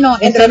 O al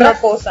menos entre otras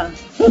cosas.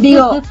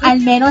 Digo, al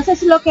menos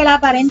es lo que él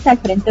aparenta al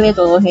frente de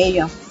todos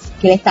ellos,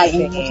 que él está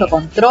en mucho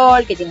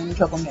control, que tiene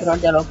mucho control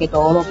de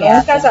todo lo que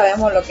hace. Nunca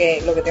sabemos lo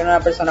que tiene una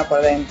persona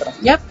por dentro.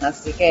 Yep.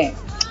 Así que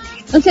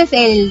entonces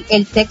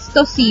el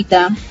texto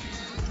cita,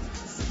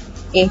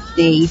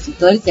 y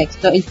cito el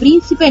texto: el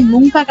príncipe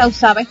nunca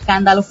causaba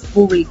escándalos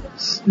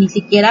públicos, ni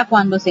siquiera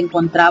cuando se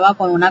encontraba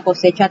con una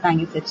cosecha tan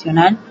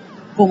excepcional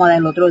como la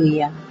del otro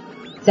día.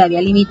 Se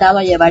había limitado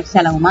a llevarse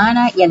a la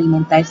humana y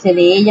alimentarse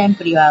de ella en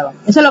privado.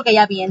 Eso es lo que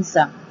ella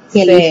piensa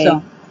que él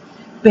hizo.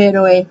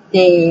 Pero ahí...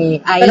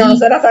 Pero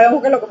nosotros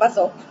sabemos qué es lo que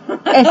pasó.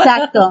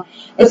 Exacto.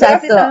 Nosotros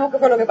sí sabemos qué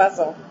fue lo que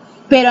pasó.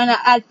 Pero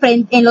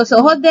en los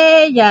ojos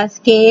de ellas,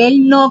 que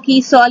él no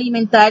quiso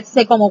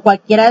alimentarse como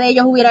cualquiera de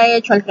ellos hubiera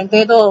hecho al frente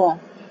de todo,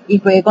 y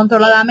fue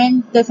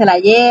controladamente, se la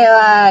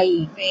lleva,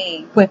 y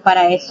pues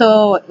para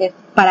eso,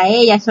 para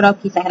ella eso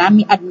quizás era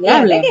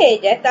admirable. Fíjate que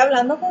ella está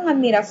hablando con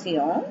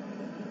admiración.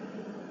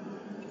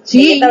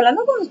 Sí. Ella está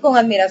hablando con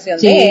admiración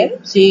de él.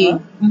 Sí.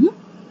 ¿No? Uh-huh.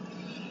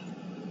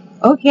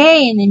 Ok,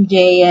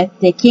 NJ,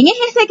 ¿quién es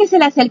ese que se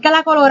le acerca a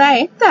la colora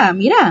esta?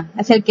 Mira,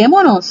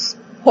 acerquémonos.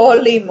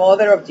 Holy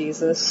Mother of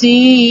Jesus.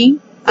 Sí,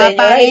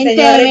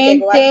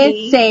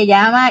 aparentemente se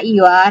llama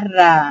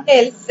Ibarra.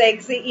 El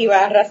sexy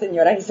Ibarra,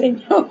 señoras y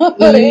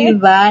señores.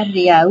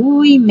 Ibarra,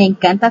 uy, me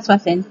encanta su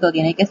acento,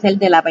 tiene que ser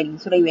de la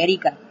península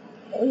ibérica.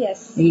 Oh,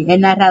 yes.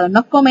 El narrador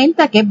nos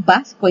comenta que es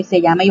vasco y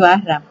se llama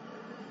Ibarra.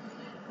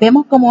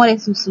 Vemos cómo le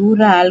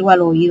susurra algo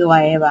al oído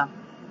a Eva.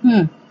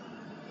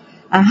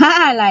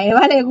 Ajá, a la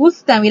Eva le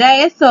gusta, mira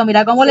eso,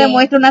 mira cómo le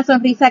muestra una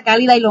sonrisa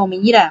cálida y lo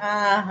mira.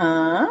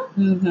 Ajá.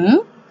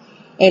 Uh-huh.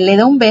 Él le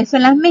da un beso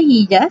en las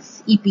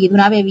mejillas y pide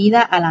una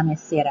bebida a la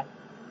mesera.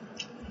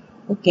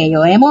 Ok,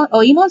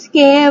 oímos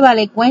que Eva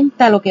le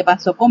cuenta lo que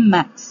pasó con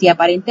Max y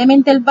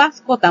aparentemente el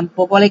vasco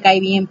tampoco le cae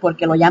bien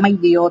porque lo llama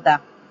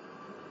idiota.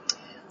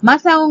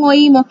 Más aún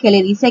oímos que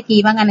le dice que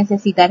iban a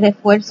necesitar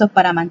refuerzos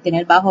para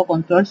mantener bajo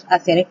control a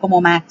seres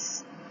como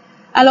Max.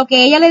 A lo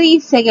que ella le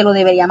dice que lo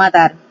debería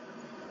matar.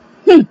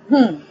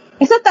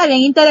 Eso está bien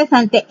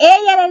interesante.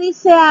 Ella le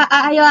dice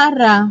a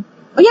Ibarra,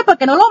 oye, ¿por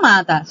qué no lo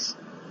matas?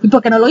 ¿Y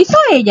por qué no lo hizo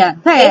ella?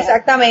 O sea,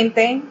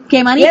 exactamente.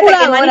 Qué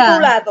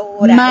manipuladora.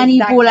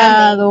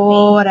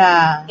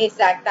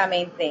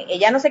 Exactamente.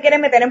 Ella no se quiere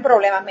meter en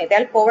problemas,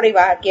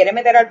 quiere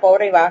meter al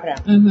pobre Ibarra.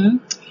 Uh-huh.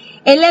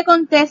 Él le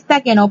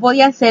contesta que no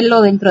podía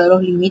hacerlo dentro de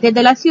los límites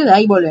de la ciudad,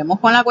 y volvemos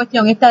con la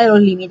cuestión esta de los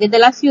límites de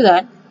la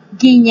ciudad,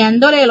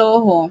 guiñándole el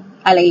ojo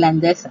a la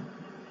irlandesa.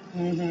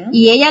 Uh-huh.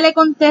 Y ella le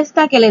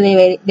contesta que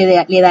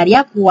le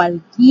daría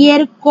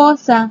cualquier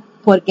cosa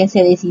porque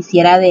se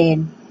deshiciera de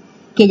él,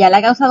 que ya le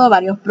ha causado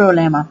varios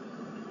problemas.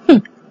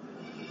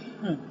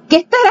 ¿Qué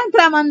estarán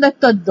tramando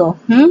estos dos?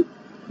 A mí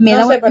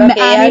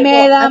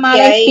me da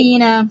mala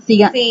espina.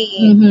 Sí,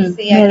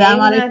 me da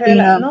mala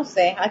espina. No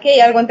sé, aquí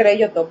hay algo entre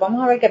ellos dos.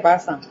 Vamos a ver qué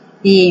pasa.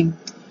 Sí.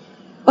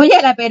 Oye,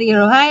 la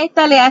pelirroja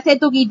esta le hace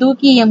tuki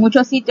tuki en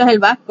muchos sitios el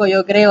vasco,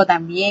 yo creo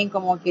también,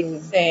 como que...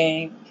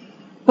 Sí.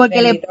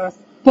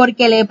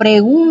 Porque le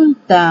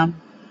pregunta...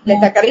 Le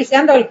está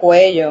acariciando el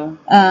cuello.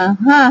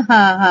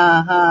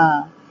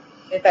 Ajá.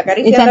 Le está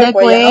acariciando el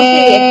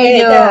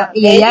cuello. No, sí,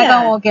 y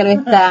ella como que lo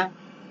está...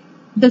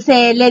 Entonces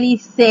él le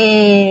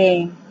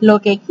dice lo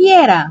que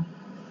quiera.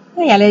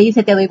 Ella le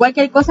dice, te doy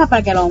cualquier cosa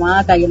para que lo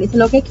mata. Y él dice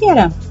lo que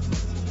quiera.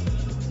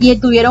 Y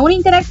tuvieron una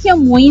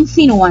interacción muy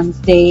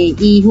insinuante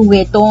y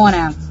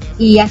juguetona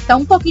y hasta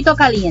un poquito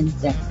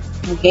caliente.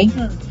 ¿Ok?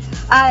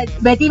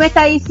 Betty me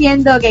está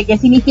diciendo que qué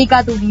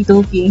significa tuki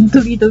tuki.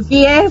 Tuki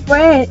tuki es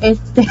pues el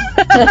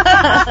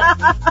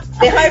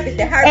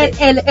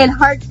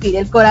heartbeat,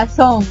 el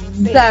corazón,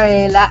 sí.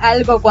 ¿Sabes?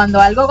 Cuando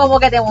algo como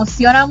que te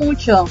emociona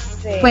mucho.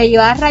 Sí. Pues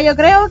Ibarra yo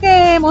creo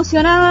que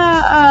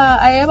emociona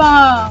a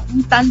Eva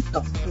un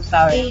tanto, tú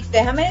sabes. Y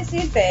déjame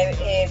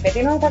decirte,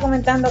 Betty nos está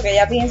comentando que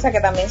ella piensa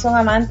que también son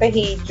amantes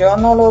y yo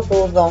no lo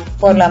dudo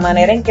por la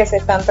manera en que se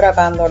están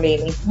tratando,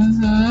 Lili.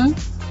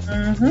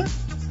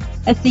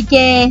 Así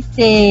que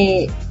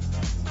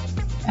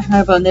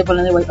 ¿por dónde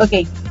voy?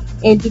 Ok,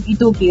 el tuki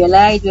tuki,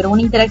 ¿verdad? Y tuvieron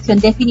una interacción.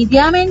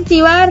 Definitivamente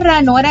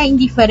Ibarra no era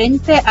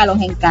indiferente a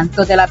los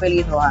encantos de la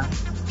pelirroja.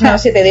 No,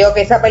 si te digo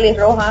que esa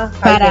pelirroja,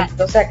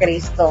 bendito sea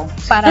Cristo.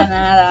 Para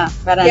nada.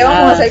 ¿Qué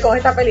vamos a hacer con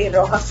esta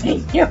pelirroja,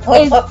 señor?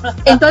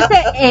 Entonces,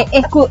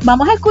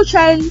 vamos a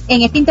escuchar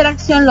en esta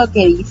interacción lo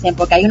que dicen,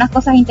 porque hay unas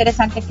cosas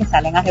interesantes que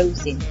salen a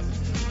reducir.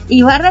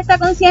 Ibarra está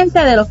consciente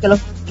de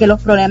que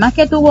los problemas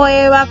que tuvo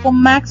Eva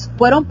con Max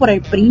fueron por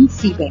el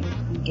príncipe,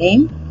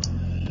 ¿okay?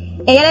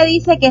 Ella le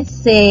dice que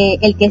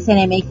el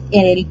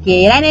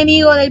que era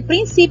enemigo del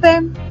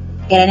príncipe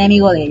era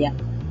enemigo de ella.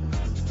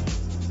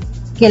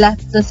 que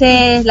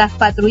entonces las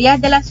patrullas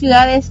de las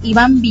ciudades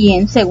iban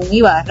bien, según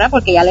Ibarra,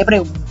 porque ella le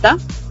pregunta.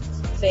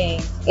 Sí.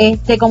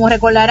 Como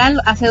recordarán,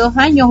 hace 2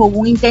 años hubo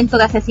un intento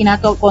de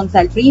asesinato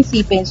contra el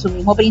príncipe en su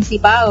mismo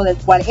principado, del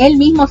cual él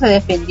mismo se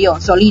defendió,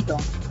 solito.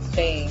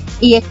 Sí.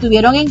 Y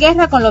estuvieron en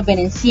guerra con los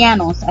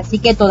venecianos, así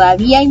que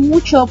todavía hay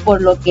mucho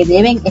por lo que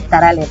deben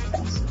estar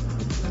alertas.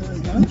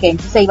 Uh-huh. Okay,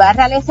 entonces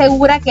Ibarra le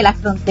asegura que las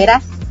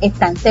fronteras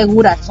están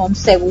seguras, son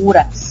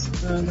seguras.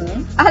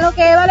 Uh-huh. A lo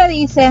que Eva le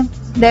dice,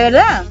 de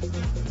verdad,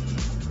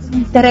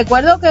 te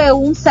recuerdo que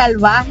un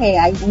salvaje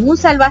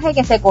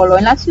que se coló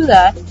en la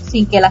ciudad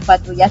sin que las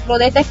patrullas lo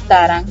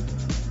detectaran,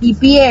 y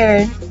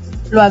Pierre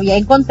lo había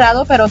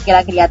encontrado, pero que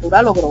la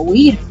criatura logró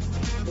huir.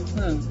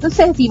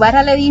 Entonces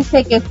Ibarra le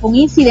dice que fue un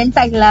incidente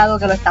aislado,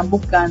 que lo están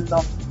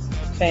buscando.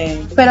 Sí.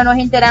 Pero nos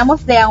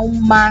enteramos de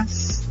aún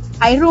más.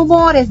 Hay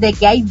rumores de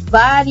que hay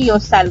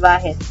varios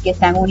salvajes que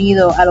se han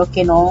unido a los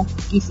que no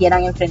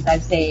quisieran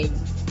enfrentarse a ellos.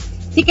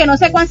 Así que no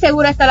sé cuán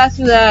segura está la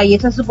ciudad, y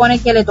eso se supone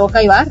que le toca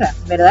a Ibarra,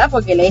 ¿verdad?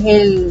 Porque él es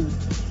el,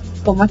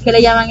 ¿cómo es que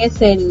le llaman?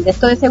 Es el de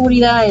esto de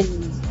seguridad, ay,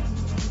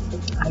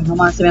 no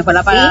más, se me fue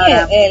la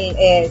palabra.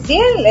 Sí,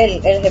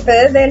 el jefe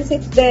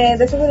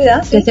de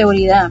seguridad. Sí. De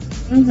seguridad.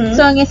 Uh-huh.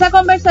 So, en esa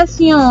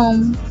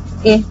conversación,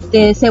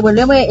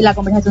 la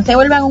conversación se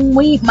vuelve aún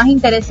muy más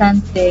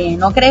interesante,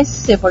 no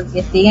crece,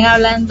 porque siguen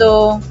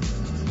hablando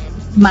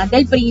más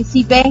del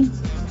príncipe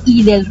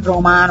y del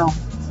romano.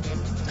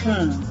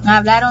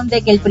 Hablaron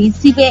de que el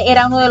príncipe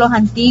era uno de los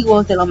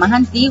antiguos, de los más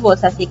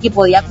antiguos, así que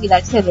podía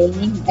cuidarse de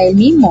él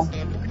mismo.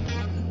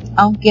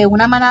 Aunque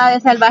una manada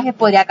de salvajes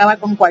podría acabar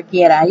con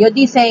cualquiera.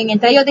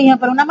 Entre ellos dijeron,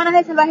 pero una manada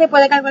de salvajes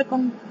puede acabar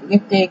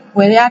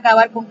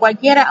con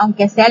cualquiera,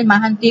 aunque sea el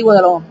más antiguo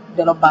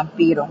de los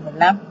vampiros,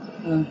 ¿verdad?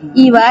 Uh-huh.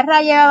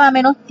 Ibarra llevaba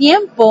menos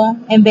tiempo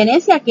en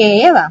Venecia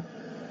que Eva,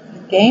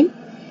 ¿ok?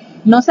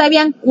 No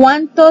sabían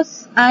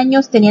cuántos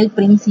años tenía el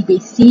príncipe,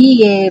 y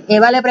sigue.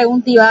 Eva le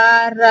pregunta a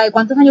Ibarra,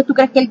 ¿cuántos años tú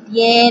crees que él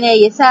tiene?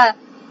 Y esa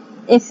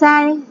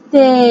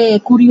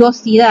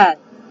curiosidad.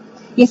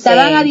 Y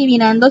estaban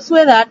adivinando su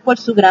edad por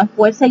su gran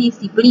fuerza y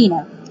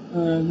disciplina.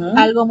 Uh-huh.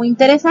 Algo muy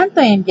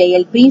interesante, MJ.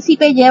 El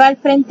príncipe lleva al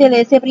frente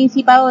de ese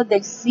principado desde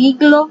el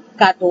siglo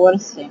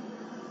XIV.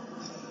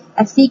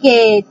 Así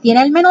que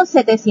tiene al menos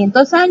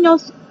 700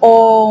 años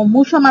o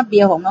mucho más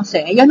viejo, no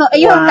sé. Ellos no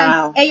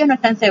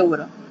están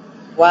seguros.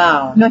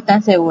 Wow. No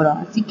están seguros.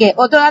 Así que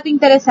otro dato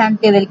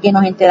interesante del que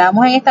nos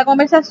enteramos en esta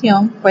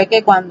conversación fue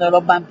que cuando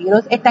los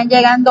vampiros están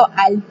llegando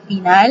al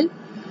final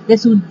de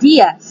sus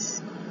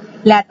días,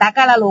 le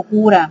ataca la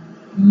locura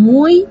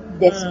muy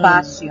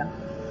despacio.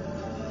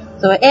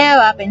 So,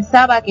 Eva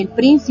pensaba que el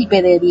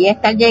príncipe debía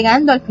estar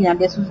llegando al final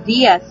de sus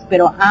días,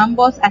 pero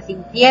ambos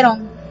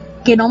asintieron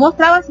que no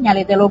mostraba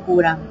señales de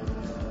locura.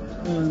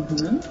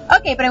 Uh-huh.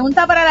 Ok,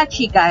 pregunta para la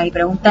chica, y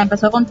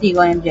empezó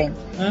contigo, MJ.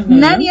 Uh-huh.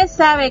 Nadie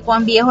sabe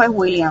cuán viejo es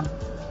William.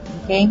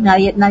 Okay,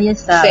 nadie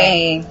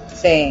sabe.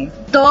 Sí.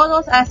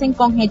 Todos hacen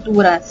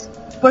conjeturas.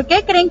 ¿Por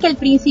qué creen que el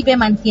príncipe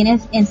mantiene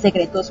en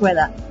secreto su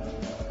edad?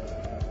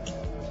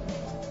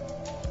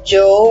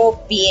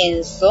 Yo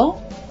pienso,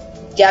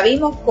 ya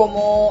vimos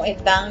cómo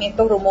están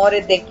estos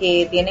rumores de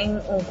que tienen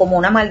como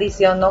una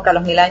maldición, ¿no? Que a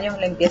los 1000 años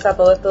le empieza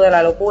todo esto de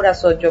la locura.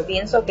 Yo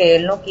pienso que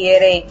él no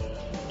quiere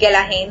que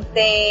la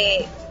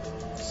gente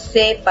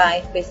sepa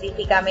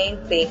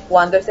específicamente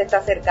cuándo él se está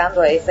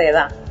acercando a esa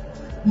edad.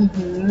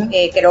 Uh-huh.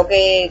 Creo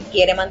que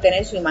quiere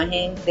mantener su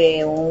imagen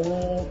de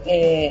un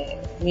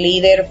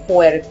líder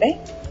fuerte,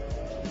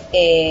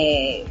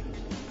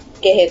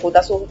 que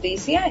ejecuta su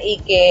justicia y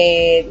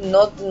que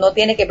no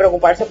tiene que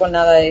preocuparse por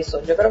nada de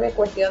eso. Yo creo que es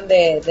cuestión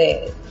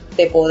de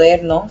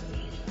poder, ¿no?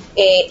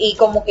 Y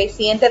como que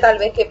siente tal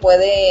vez que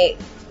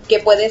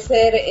puede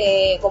ser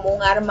como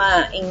un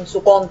arma en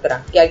su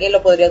contra, que alguien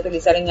lo podría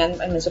utilizar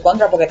en su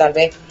contra, porque tal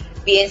vez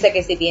piensen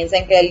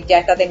que él ya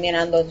está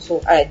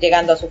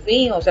llegando a su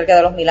fin o cerca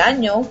de los 1000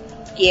 años,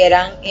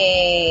 quieran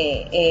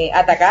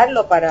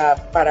atacarlo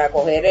para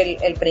coger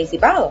el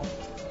principado.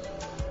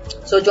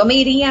 Yo me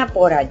iría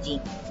por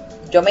allí.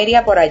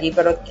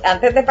 Pero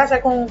antes de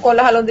pasar con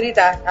las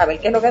alondritas, a ver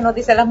qué es lo que nos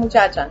dicen las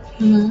muchachas,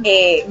 uh-huh.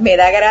 Me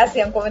da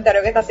gracia un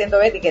comentario que está haciendo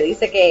Betty, que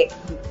dice que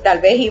tal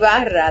vez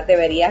Ibarra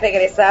debería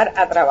regresar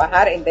a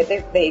trabajar en vez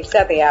de irse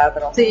a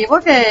teatro. Sí,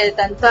 porque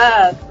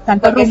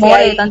tantos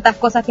rumores, tantas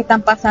cosas que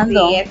están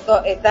pasando. Sí,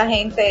 esta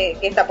gente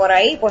que está por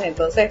ahí, pues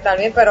entonces tal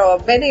vez, pero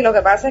Betty, lo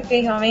que pasa es que,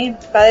 hija mía,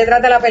 está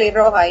detrás de la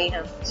pelirroja,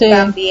 hija. Sí.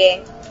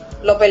 También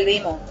lo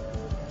perdimos.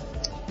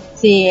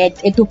 Sí,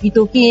 el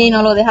tuki-tuki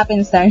no lo deja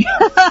pensar.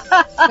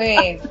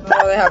 Sí,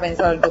 no lo deja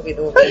pensar el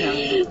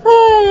tuki-tuki.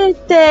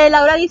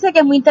 Laura dice que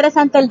es muy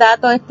interesante el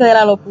dato de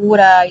la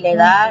locura y la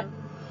edad.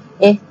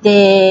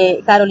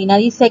 Carolina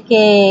dice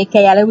que a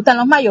ella le gustan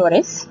los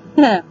mayores.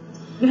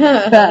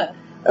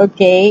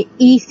 Okay.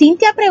 Y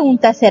Cintia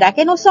pregunta, ¿será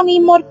que no son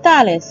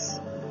inmortales?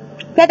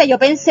 Fíjate, yo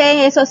pensé en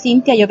eso,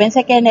 Cintia, yo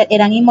pensé que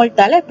eran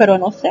inmortales, pero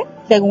no sé,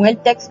 según el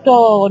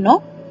texto,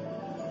 no.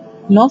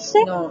 No sé,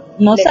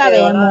 no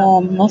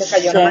sabemos, no sé. Le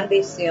cayó una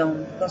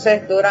maldición.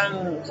 Entonces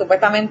duran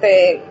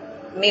supuestamente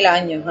 1000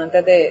 años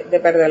antes de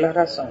perder la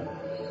razón.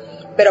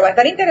 Pero va a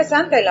estar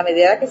interesante en la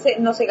medida que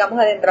nos sigamos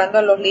adentrando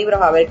en los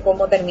libros a ver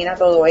cómo termina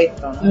todo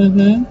esto, ¿no?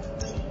 Uh-huh.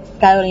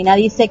 Carolina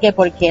dice que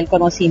porque el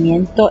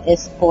conocimiento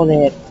es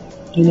poder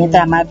y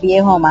mientras más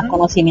viejo más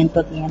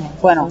conocimiento tiene.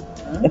 Bueno,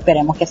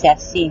 esperemos que sea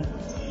así.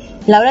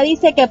 Laura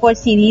dice que por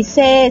si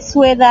dice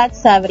su edad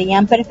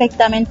sabrían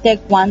perfectamente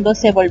cuándo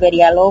se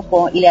volvería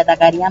loco y le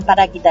atacarían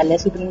para quitarle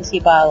su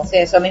principado. Sí,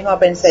 eso mismo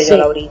pensé yo,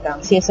 Laurita.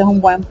 Sí, ese es un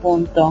buen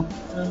punto.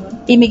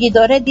 Y Miki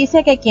Torres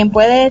dice que quién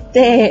puede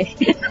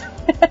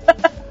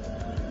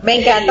Me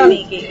encanta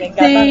Miki, me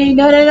encanta Miki.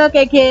 No,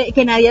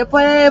 que nadie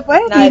puede,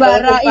 pues,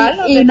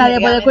 nadie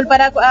puede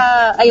culpar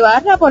a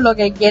Ibarra por lo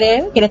que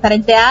quiere estar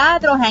en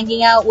teatro,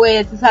 hanging out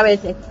with, ¿sabes?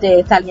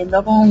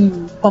 Saliendo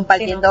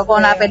compartiendo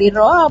con la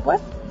pelirroja,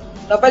 pues.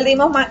 No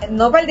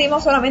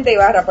perdimos solamente a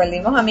Ibarra,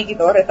 perdimos a Miki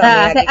Torres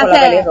también aquí con la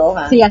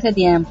pelirroja. Sí, hace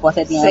tiempo.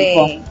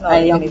 Sí, no,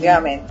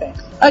 definitivamente.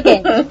 Ok,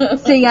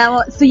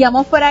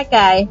 sigamos por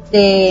acá,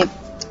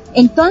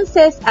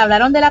 Entonces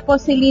hablaron de la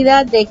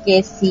posibilidad de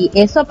que si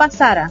eso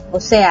pasara, o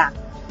sea,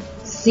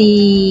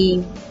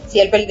 si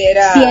él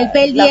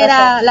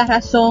perdiera la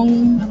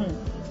razón,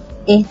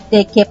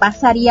 ¿qué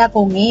pasaría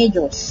con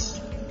ellos?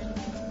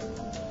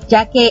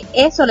 Ya que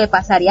eso le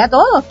pasaría a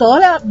todos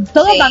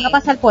van a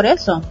pasar por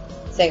eso.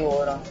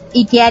 Seguro.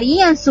 ¿Y qué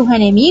harían sus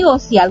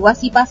enemigos si algo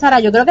así pasara?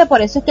 Yo creo que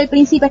por eso es que el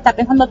príncipe está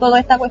pensando toda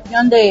esta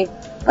cuestión de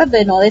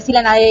no decirle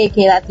a nadie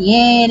qué edad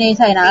tiene,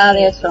 sabe nada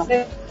de eso.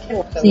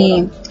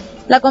 Sí.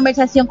 La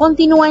conversación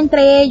continúa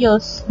entre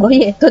ellos.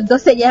 Oye, estos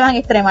dos se llevan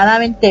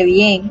extremadamente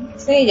bien.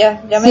 Sí,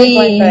 ya me di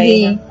cuenta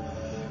ahí. Sí.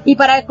 Y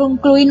para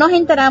concluir nos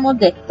enteramos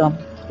de esto.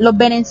 Los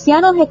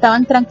venecianos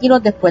estaban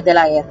tranquilos después de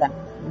la guerra.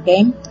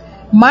 ¿Okay?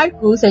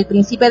 Marcus, el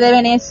príncipe de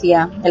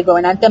Venecia, el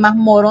gobernante más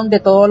morón de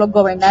todos los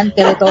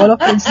gobernantes, de todos los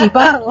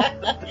principados,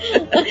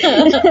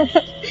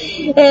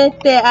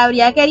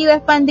 habría querido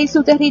expandir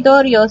sus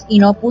territorios y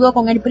no pudo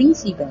con el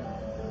príncipe.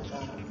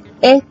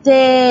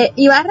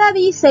 Ibarra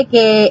dice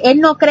que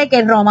él no cree que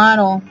el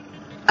romano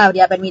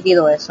habría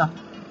permitido eso.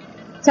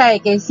 O sea,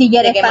 que él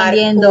siguiera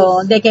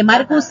expandiendo, de que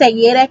Marcus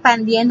siguiera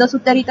expandiendo su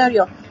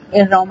territorio,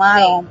 el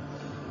romano.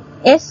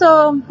 Sí.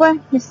 Eso, pues,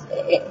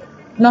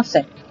 no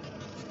sé.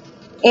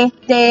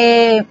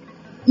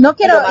 No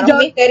quiero. El romano es un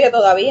misterio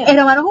todavía. El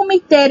romano es un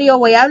misterio.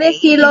 Voy a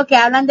decir lo que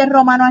hablan de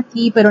romano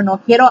aquí, pero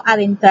no quiero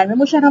adentrarme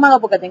mucho en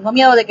romano porque tengo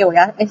miedo de que voy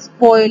a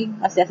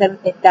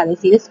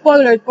decir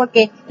spoilers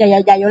porque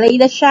ya yo leí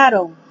de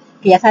Sharon,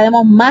 que ya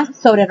sabemos más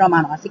sobre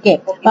romano. Así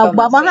que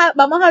vamos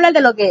a hablar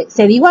de lo que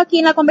se dijo aquí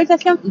en la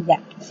conversación y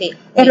ya. Sí.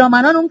 El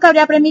romano nunca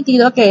habría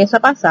permitido que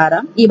eso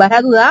pasara.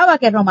 Ibarra dudaba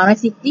que el romano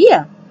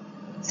existía.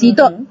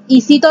 Cito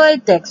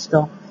del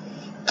texto.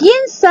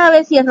 ¿Quién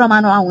sabe si el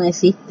romano aún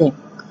existe?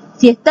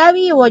 Si está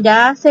vivo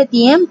ya hace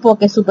tiempo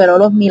que superó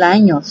los 1000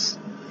 años.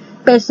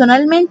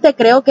 Personalmente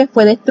creo que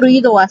fue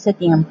destruido hace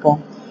tiempo.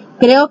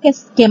 Creo que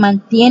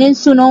mantienen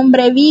su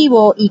nombre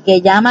vivo y que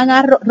llaman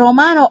a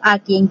romano a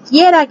quien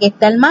quiera que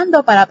esté al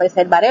mando para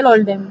preservar el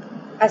orden.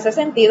 Hace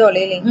sentido,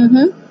 Lili.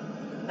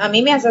 A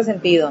mí me hace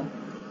sentido.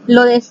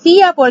 Lo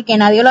decía porque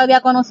nadie lo había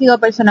conocido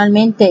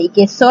personalmente y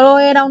que solo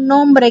era un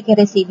nombre que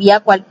recibía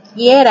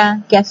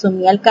cualquiera que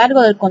asumía el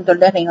cargo del control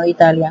del Reino de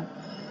Italia.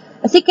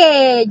 Así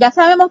que ya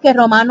sabemos que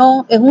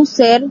Romano es un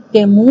ser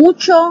de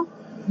mucho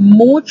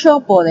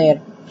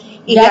poder,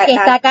 y ya que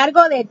está a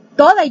cargo de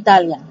toda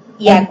Italia.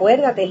 Y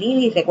acuérdate,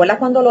 Lili, ¿recuerdas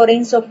cuando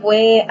Lorenzo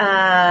fue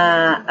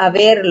a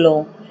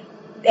verlo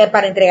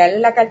para entregarle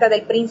la carta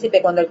del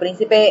príncipe, cuando el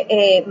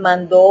príncipe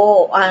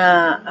mandó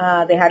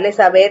a dejarle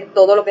saber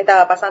todo lo que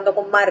estaba pasando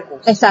con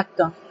Marcus?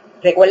 Exacto.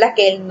 ¿Recuerdas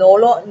que él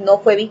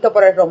no fue visto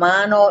por el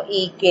romano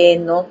y que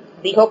no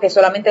dijo que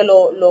solamente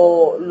lo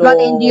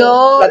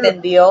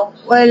atendió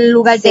o el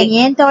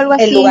lugarteniente o algo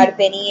así? El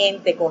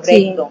lugarteniente,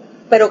 correcto. Sí.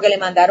 Pero que le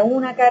mandaron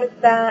una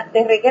carta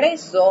de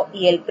regreso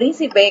y el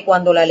príncipe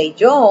cuando la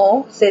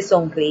leyó se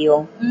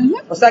sonrió.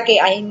 O sea que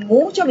hay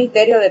mucho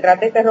misterio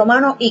detrás de este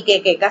romano y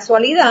que qué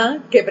casualidad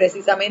que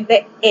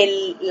precisamente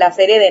la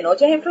serie de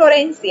Noches en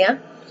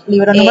Florencia,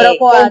 libro número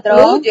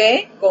 4,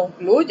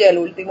 concluye el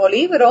último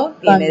libro,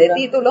 tiene de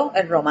título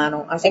El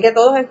Romano. Así que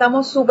todos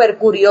estamos súper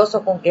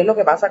curiosos con qué es lo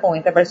que pasa con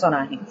este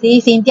personaje.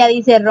 Sí, Cintia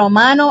dice,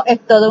 Romano es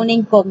toda una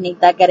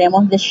incógnita,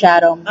 queremos de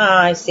Sharon.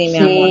 Ay, sí, mi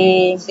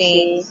amor.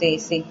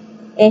 Sí.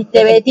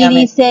 Betty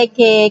dice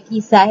que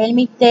quizás el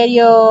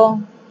misterio,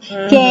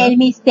 que el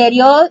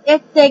misterio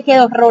que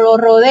lo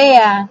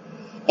rodea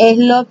es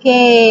lo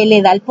que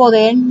le da el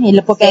poder,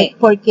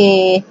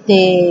 porque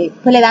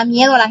pues le da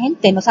miedo a la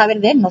gente no saber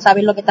de él, no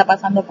saber lo que está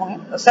pasando con él.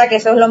 O sea que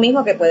eso es lo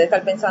mismo que puede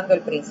estar pensando el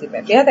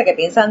príncipe. Fíjate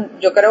que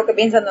yo creo que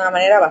piensan de una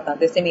manera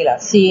bastante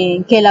similar.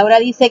 Sí, que Laura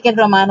dice que el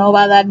romano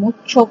va a dar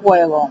mucho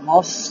juego.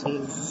 Oh,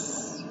 sí.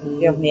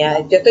 Dios mío,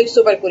 yo estoy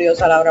súper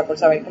curiosa, Laura, por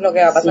saber qué es lo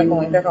que va a pasar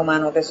con este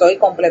romano. Te soy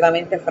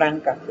completamente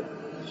franca.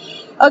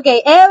 Ok,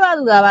 Eva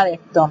dudaba de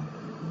esto.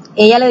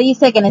 Ella le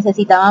dice que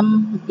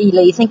necesitaban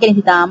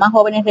más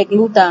jóvenes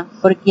reclutas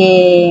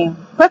porque,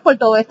 pues por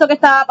todo esto que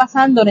estaba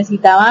pasando,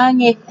 necesitaban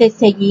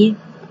seguir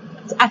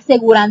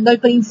asegurando el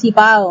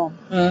principado.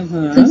 Ujú.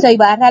 Entonces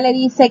Ibarra le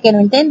dice que no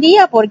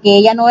entendía porque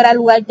ella no era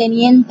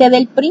lugarteniente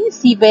del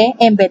príncipe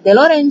en vez de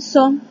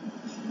Lorenzo.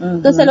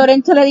 Entonces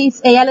Lorenzo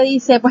ella le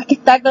dice, pues que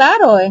está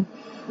claro,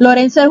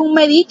 Lorenzo es un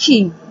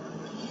Medici.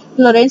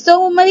 Lorenzo es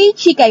un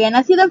Medici que había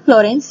nacido en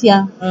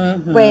Florencia.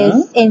 Pues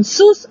en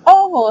sus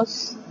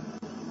ojos,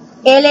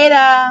 él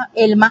era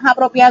el más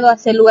apropiado a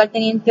ser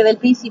lugarteniente del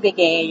príncipe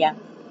que ella.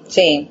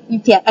 Sí.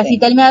 Así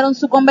terminaron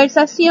su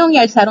conversación y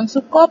alzaron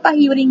sus copas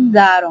y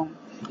brindaron.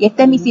 Y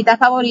esta es mi cita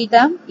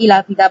favorita y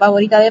la cita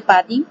favorita de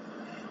Patty.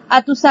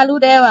 A tu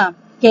salud, Eva,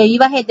 que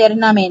vivas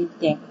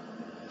eternamente.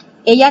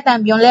 Ella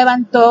también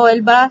levantó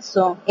el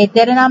brazo.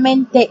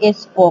 Eternamente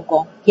es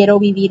poco. Quiero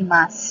vivir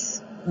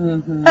más.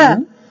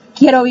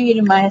 Quiero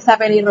vivir más. Esa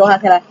pelirroja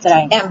se las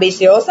trae. Es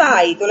ambiciosa,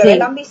 ahí tú le ves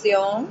la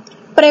ambición.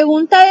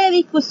 Pregunta de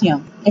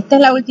discusión. Esta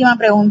es la última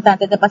pregunta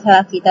antes de pasar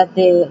a las citas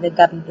del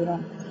capítulo.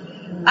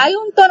 Hay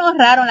un tono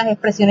raro en las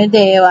expresiones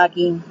de Eva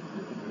aquí.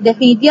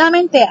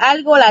 Definitivamente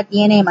algo la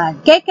tiene mal.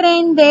 ¿Qué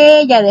creen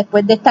de ella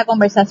después de esta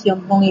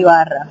conversación con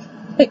Ibarra?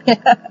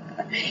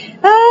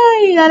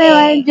 Ay,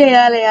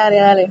 dale,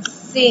 dale.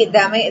 Sí,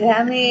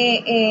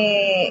 déjame,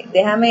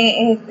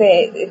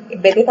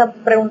 Betty está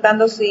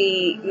preguntando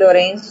si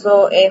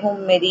Lorenzo es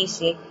un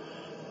Medici.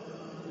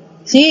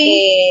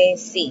 Sí.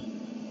 Sí,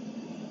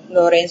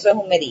 Lorenzo es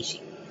un Medici.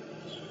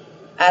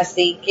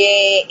 Así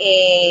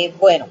que,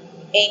 bueno,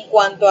 en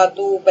cuanto a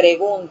tu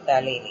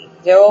pregunta, Lili,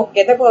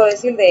 ¿qué te puedo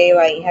decir de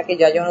Eva, hija, que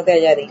ya yo no te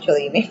haya dicho?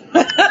 Dime.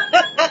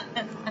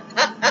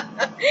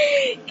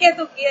 ¿Qué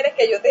tú quieres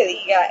que yo te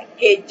diga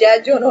que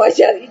ya yo no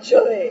haya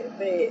dicho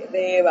de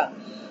Eva?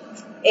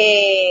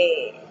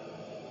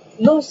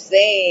 No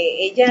sé,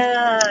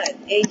 ella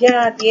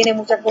tiene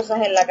muchas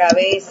cosas en la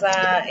cabeza,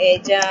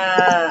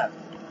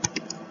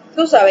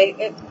 tú sabes,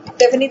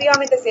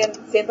 definitivamente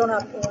siento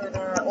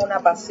una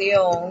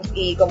pasión,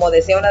 y como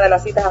decía una de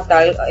las citas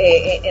hasta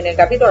en el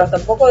capítulo, hasta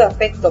un poco de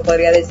afecto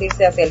podría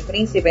decirse hacia el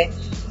príncipe,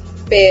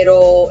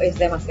 pero es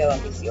demasiado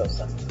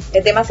ambiciosa.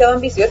 Es demasiado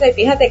ambiciosa y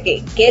fíjate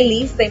que qué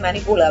lista y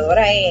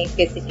manipuladora es,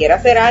 que si quiere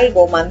hacer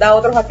algo manda a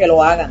otros a que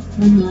lo hagan.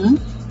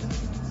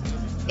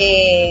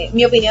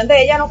 Mi opinión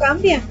de ella no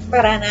cambia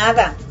para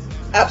nada,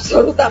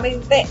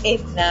 absolutamente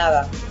en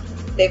nada,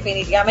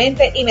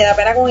 definitivamente, y me da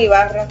pena con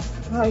Ibarra.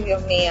 Ay,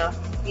 Dios mío,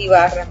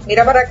 Ibarra,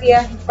 mira para aquí,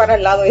 para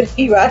el lado de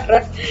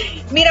Ibarra,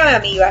 mírame a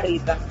mí,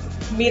 Ibarrita,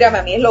 mírame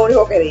a mí, es lo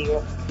único que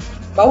digo.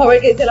 Vamos a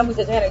ver qué dicen las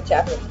muchachas en el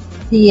chat.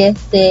 Sí,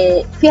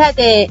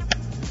 fíjate,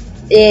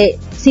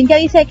 Cintia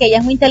dice que ella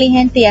es muy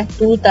inteligente y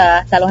astuta,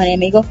 hasta los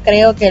enemigos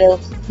creo que los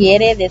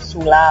quiere de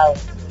su lado.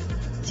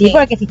 Sí,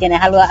 porque si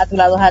tienes a tu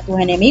lado a tus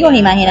enemigos, claro,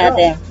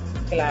 imagínate.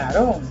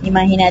 Claro.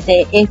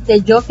 Imagínate,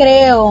 yo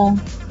creo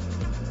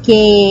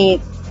que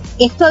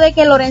esto de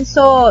que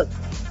Lorenzo,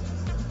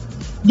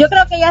 yo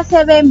creo que ella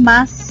se ve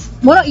más,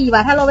 bueno, y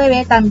Ibarra lo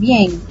ve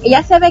también,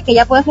 ella se ve que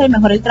ella puede hacer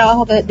mejor el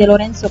trabajo de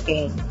Lorenzo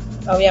que él.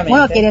 Obviamente.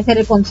 Bueno, quiere ser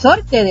el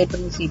consorte del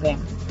príncipe.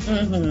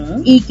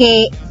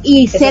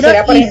 Eso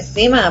sería por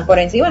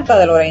encima está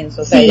de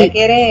Lorenzo, o sea, sí, ella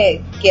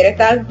quiere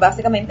estar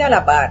básicamente a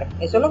la par,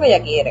 eso es lo que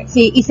ella quiere.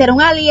 Sí, y ser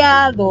un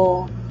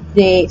aliado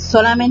de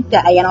solamente,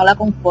 a ella no la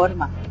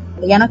conforma,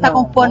 ella no está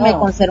conforme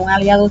con ser un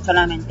aliado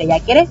solamente, ella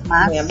quiere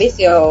más. Muy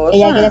ambiciosa.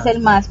 Ella quiere ser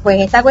más, pues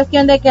esta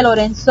cuestión de que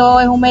Lorenzo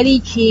es un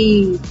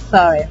Medici,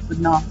 ¿sabes? Pues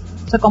no,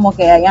 eso como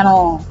que ella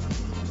no...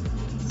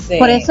 Sí.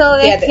 Por eso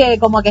es que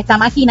como que está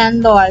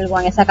maquinando algo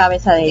en esa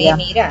cabeza de ella.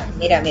 Mira,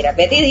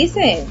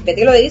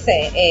 Betty lo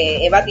dice,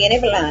 Eva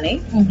tiene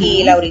planes,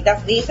 y Laurita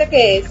dice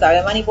que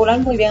sabe manipular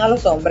muy bien a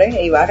los hombres,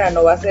 e Ibarra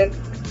no va a ser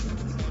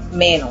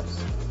menos,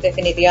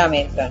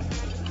 definitivamente.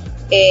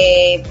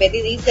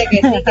 Betty dice que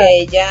sí, que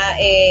ella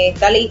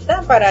está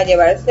lista para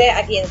llevarse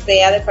a quien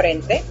sea de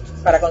frente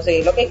para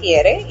conseguir lo que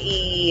quiere,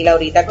 y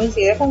Laurita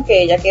coincide con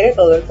que ella quiere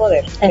todo el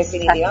poder,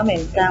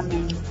 definitivamente.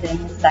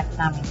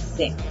 Exactamente.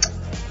 Sí.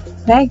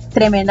 Ay,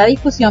 tremenda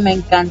discusión, me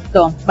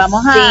encantó.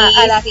 Vamos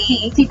a las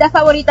citas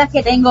favoritas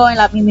que tengo en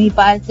mi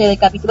parte del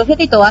capítulo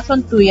 7, y todas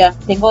son tuyas.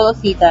 Tengo 2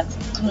 citas.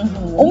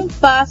 Un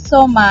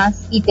paso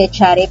más y te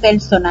echaré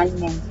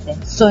personalmente.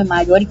 Soy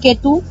mayor que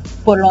tú,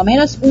 por lo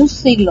menos un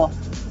siglo.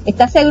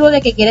 ¿Estás seguro de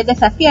que quieres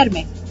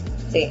desafiarme?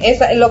 Sí,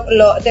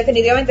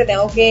 definitivamente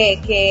tengo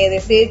que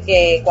decir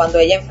que cuando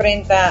ella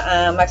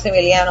enfrenta a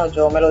Maximiliano,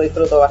 yo me lo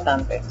disfruto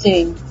bastante.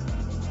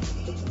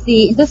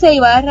 Sí, entonces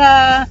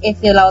Ibarra,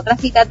 la otra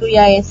cita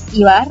tuya es,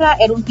 Ibarra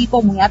era un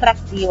tipo muy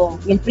atractivo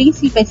y el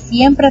príncipe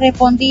siempre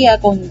respondía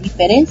con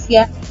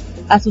indiferencia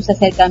a sus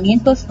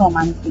acercamientos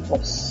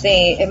románticos.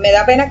 Sí, me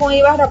da pena con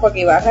Ibarra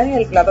porque Ibarra es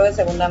el plato de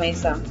segunda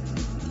mesa.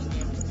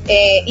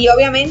 Y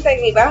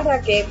obviamente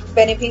Ibarra, ¿qué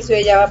beneficio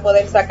ella va a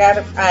poder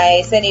sacar a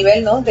ese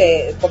nivel, no?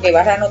 Porque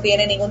Ibarra no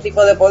tiene ningún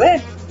tipo de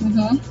poder.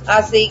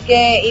 Así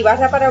que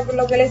Ibarra para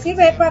lo que le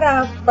sirve es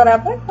para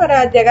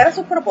llegar a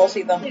sus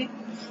propósitos. Sí.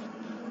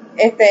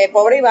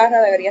 Pobre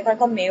Ibarra debería estar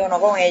conmigo, no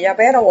con ella,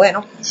 pero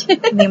bueno,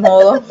 ni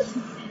modo.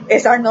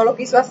 César no lo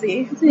quiso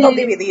así, Sí. nos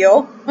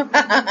dividió.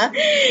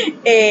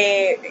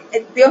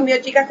 Dios mío,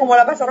 chicas, ¿cómo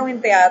la pasaron en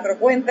teatro?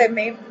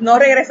 Cuéntenme, no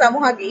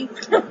regresamos aquí.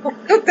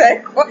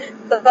 Ustedes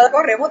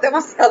corremos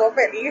demasiado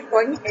peligro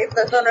en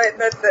esto. Esto no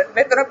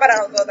es para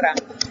nosotras.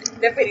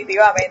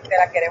 Definitivamente,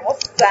 la queremos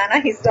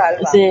sanas y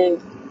salvas. Sí.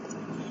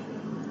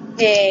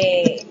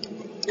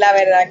 La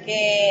verdad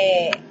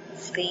que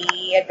sí,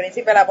 el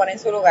príncipe la pone en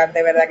su lugar,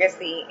 de verdad que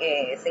sí,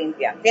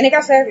 Cintia. Tiene que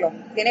hacerlo,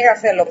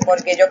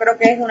 porque yo creo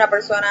que es una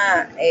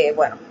persona,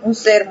 un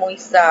ser muy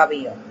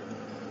sabio.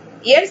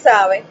 Y él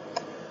sabe,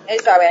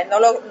 no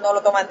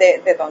lo toman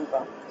de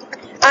tonto.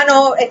 Ah,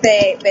 no,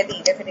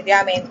 Betty,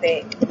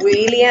 definitivamente,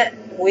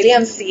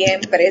 William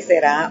siempre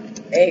será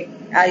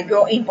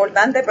algo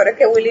importante, pero es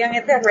que William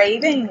es de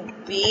Raven.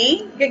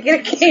 ¿Sí? ¿Qué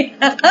quieres que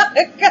haga?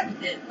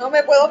 No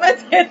me puedo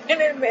meter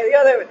en el medio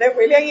de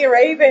William y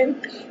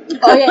Raven.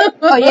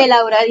 Oye,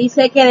 Laura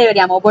dice que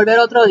deberíamos volver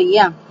otro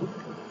día.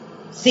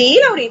 Sí,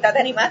 Laurita, te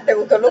animaste, ¿te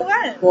gustó el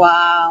lugar?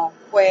 Wow.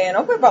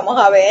 Bueno, pues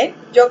vamos a ver.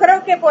 Yo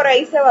creo que por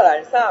ahí se va a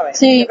dar, ¿sabes?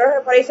 Sí. Yo creo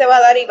que por ahí se va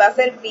a dar y va a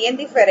ser bien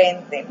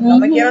diferente. No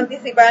me quiero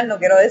anticipar, no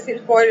quiero decir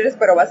spoilers,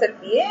 pero va a ser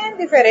bien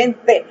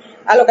diferente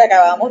a lo que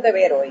acabamos de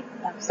ver hoy.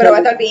 Pero va a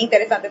estar bien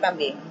interesante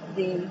también.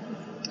 Sí.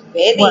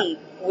 Betty,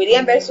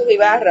 William versus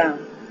Ibarra.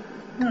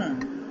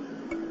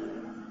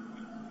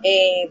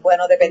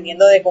 Bueno,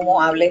 dependiendo de cómo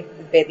hables,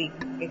 Betty,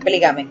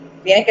 explícame.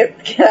 Tienes que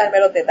darme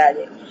los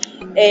detalles.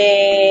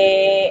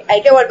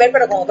 Hay que volver,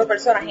 pero con otros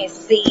personajes.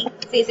 Sí,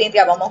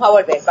 Cintia, vamos a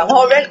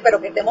volver,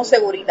 pero que estemos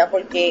seguritas,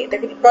 porque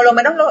por lo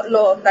menos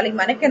los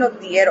talismanes que nos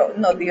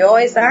dio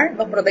Ezar,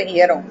 nos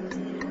protegieron.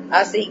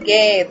 Así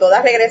que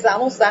todas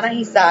regresamos sanas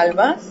y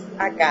salvas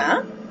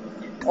acá.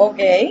 Ok.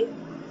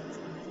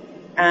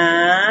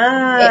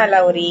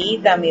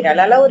 Laurita, mira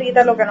la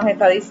Laurita lo que nos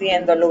está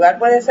diciendo. El lugar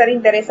puede ser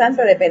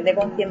interesante, depende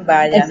con quién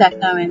vaya.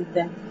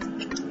 Exactamente.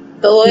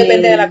 Todo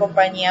depende de la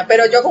compañía.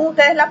 Pero yo con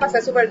ustedes la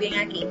pasé súper bien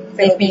aquí,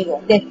 se lo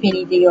digo.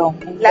 Definitivo.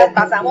 La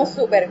pasamos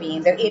súper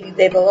bien y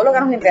de todo lo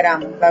que nos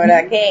enteramos. La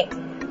verdad que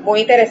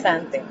muy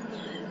interesante.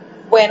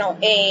 Bueno,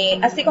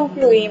 así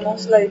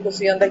concluimos la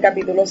discusión del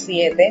capítulo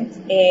 7.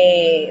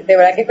 De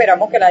verdad que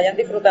esperamos que la hayan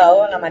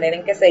disfrutado de la manera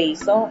en que se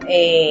hizo.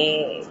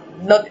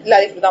 La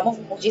disfrutamos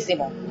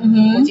muchísimo,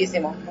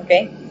 muchísimo, ¿ok?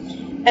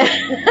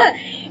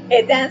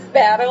 El dance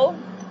battle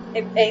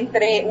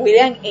entre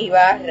William e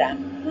Ibarra.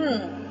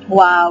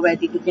 Wow,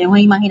 Betty, tú tienes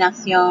una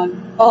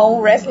imaginación.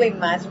 Un wrestling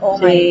match,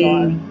 my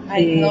God.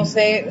 Ay, no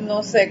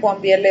sé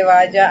cuán bien le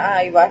vaya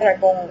a Ibarra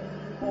con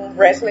un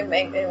wrestling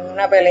en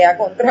una pelea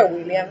contra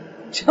William.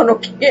 Yo no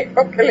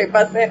quiero que le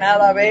pase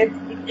nada a Betty.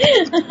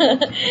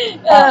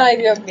 Ay,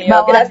 Dios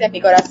mío, gracias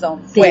mi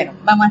corazón. Sí, bueno,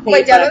 vamos a seguir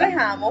pues ya lo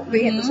dejamos,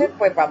 entonces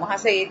pues vamos a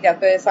seguir, ya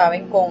ustedes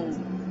saben, con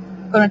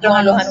los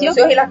anuncios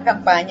y las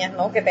campañas,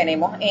 ¿no?, que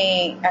tenemos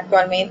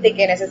actualmente y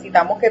que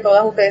necesitamos que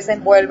todas ustedes se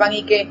envuelvan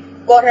y que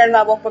corran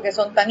la voz porque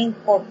son tan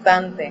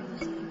importantes.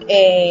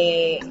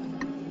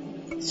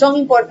 Son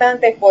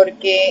importantes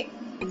porque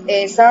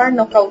Ezar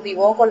nos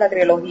cautivó con la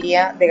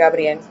trilogía de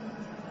Gabriel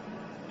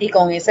y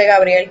con ese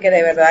Gabriel que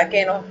de verdad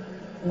que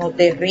nos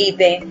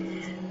derrite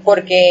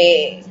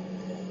porque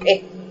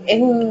es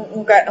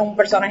un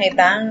personaje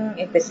tan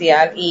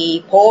especial,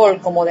 y Paul,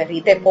 como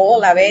derrite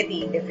Paul a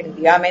Betty,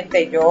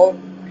 definitivamente yo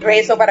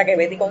rezo para que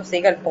Betty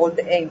consiga el Paul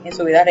en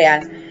su vida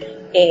real,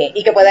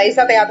 y que pueda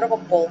irse a teatro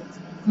con Paul.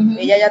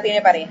 Ella ya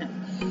tiene pareja,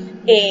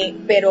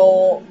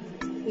 pero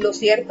lo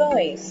cierto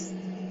es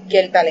que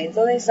el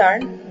talento de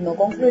Ezar no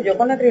concluyó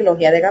con la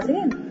trilogía de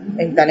Gabriel.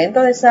 El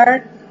talento de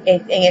Ezar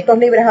en estos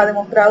libros ha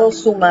demostrado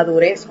su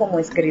madurez como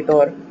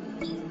escritor,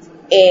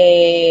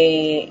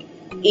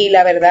 y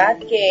la verdad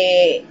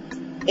que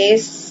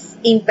es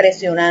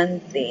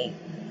impresionante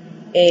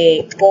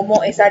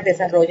cómo Ezar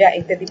desarrolla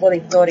este tipo de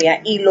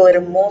historia y lo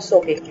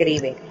hermoso que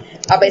escribe,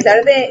 a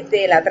pesar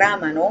de la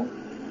trama, ¿no?,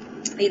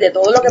 y de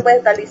todo lo que puede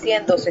estar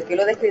diciendo. Su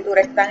estilo de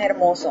escritura es tan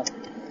hermoso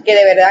que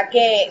de verdad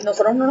que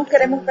nosotros no nos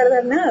queremos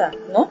perder nada,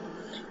 ¿no?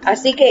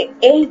 Así que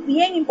es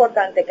bien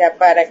importante que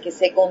para que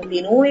se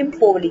continúen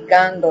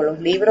publicando los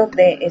libros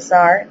de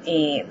Ezar,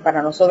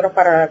 para nosotros,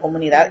 para la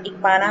comunidad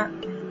hispana,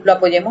 lo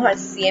apoyemos al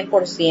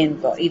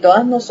 100%. Y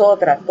todas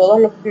nosotras, todos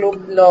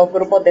los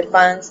grupos de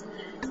fans,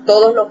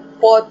 todos los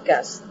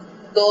podcasts,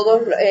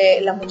 todas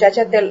las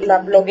muchachas de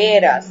las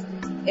blogueras,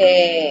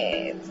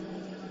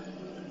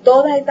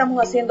 todas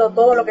estamos haciendo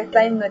todo lo que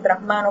está en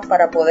nuestras manos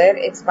para poder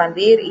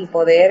expandir y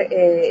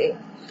poder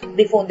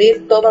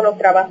difundir todos los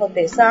trabajos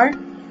de Ezar,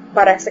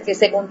 para que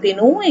se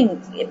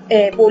continúen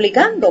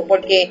publicando,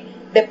 porque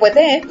después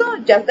de esto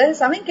ya ustedes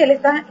saben que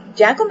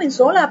ya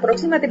comenzó la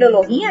próxima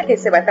trilogía que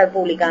se va a estar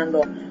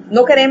publicando.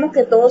 No queremos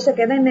que todo se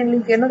quede en el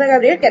infierno de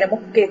Gabriel, queremos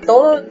que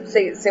todo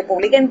se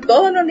publiquen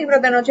todos los libros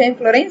de Noche en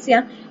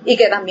Florencia y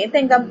que también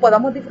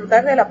podamos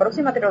disfrutar de la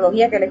próxima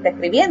trilogía que él está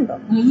escribiendo.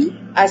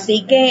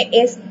 Así que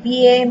es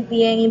bien,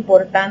 bien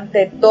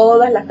importante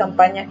todas las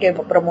campañas que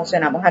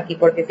promocionamos aquí,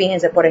 porque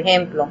fíjense, por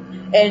ejemplo,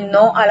 el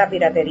no a la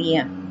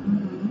piratería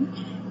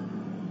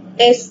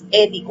es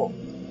ético,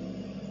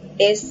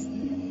 es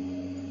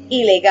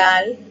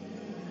ilegal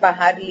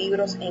bajar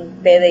libros en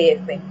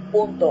PDF.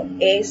 Punto.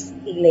 Es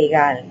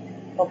ilegal.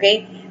 ¿Ok?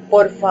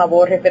 Por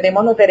favor,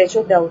 respetemos los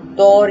derechos de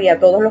autor y a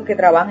todos los que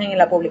trabajan en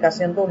la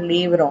publicación de un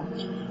libro.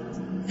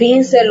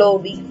 Fíjense lo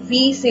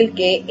difícil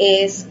que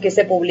es que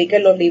se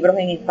publiquen los libros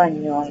en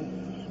español.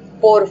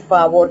 Por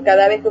favor,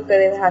 cada vez que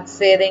ustedes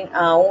acceden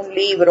a un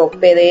libro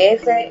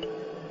PDF,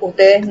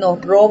 ustedes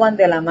nos roban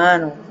de la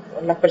mano,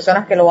 las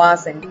personas que lo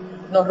hacen,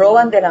 nos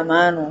roban de la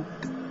mano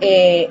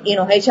y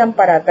nos echan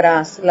para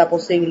atrás la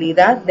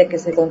posibilidad de que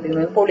se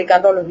continúen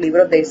publicando los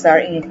libros de SAR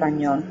en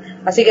español.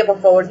 Así que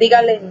por favor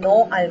díganle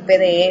no al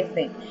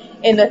PDF.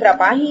 En nuestra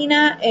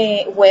página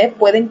web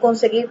pueden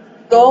conseguir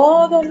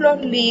todos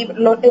los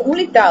libros, un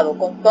listado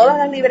con todas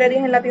las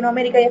librerías en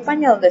Latinoamérica y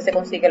España donde se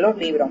consiguen los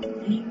libros.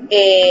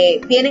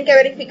 Tienen que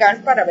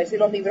verificar para ver si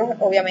los libros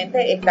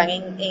obviamente están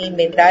en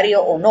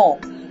inventario o no.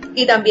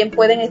 Y también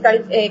pueden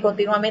estar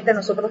continuamente,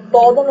 nosotros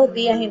todos los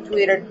días en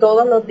Twitter,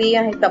 todos los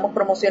días estamos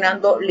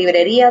promocionando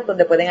librerías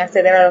donde pueden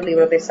acceder a los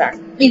libros de SAR.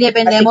 Y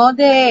dependemos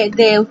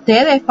de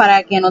ustedes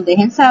para que nos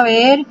dejen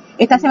saber.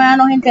 Esta semana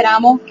nos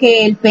enteramos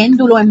que el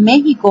péndulo en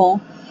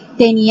México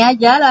tenía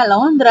ya la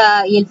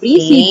Alondra y el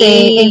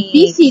Príncipe en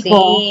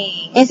físico.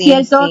 Es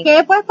cierto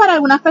que pues para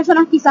algunas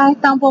personas quizás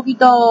está un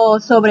poquito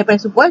sobre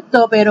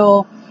presupuesto,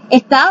 pero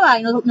estaba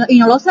y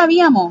no lo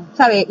sabíamos,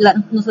 ¿sabes?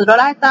 Nosotros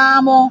la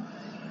estábamos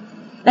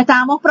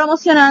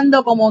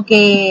promocionando como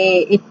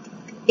que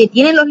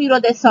tienen los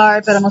libros de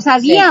SAR, pero no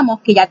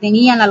sabíamos que ya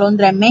tenían la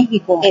Alondra en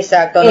México.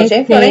 Exacto, Noche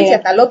en Florencia,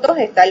 están los dos,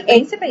 está el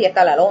Príncipe y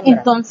está la Alondra.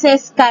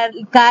 Entonces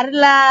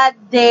Carla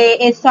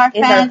de SAR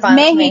Fans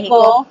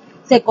México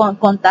se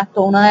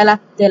contactó una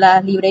de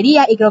las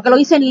librerías y creo que lo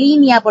hizo en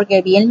línea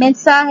porque vi el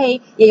mensaje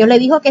y ellos le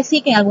dijo que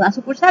sí, que en algunas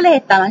sucursales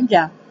estaban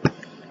ya.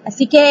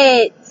 Así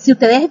que si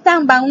ustedes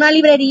van a una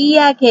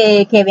librería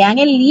que vean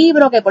el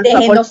libro, que por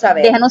favor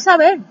déjenos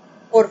saber.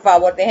 Por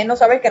favor, déjenos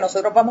saber que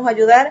nosotros vamos a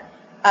ayudar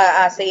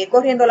a seguir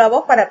corriendo la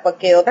voz para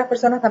que otras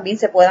personas también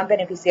se puedan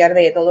beneficiar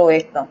de todo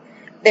esto.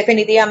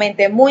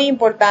 Definitivamente muy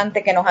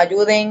importante que nos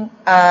ayuden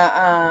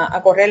a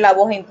correr la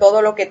voz en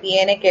todo lo que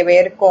tiene que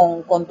ver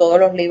con todos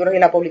los libros y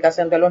la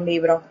publicación de los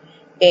libros.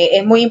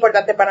 Es muy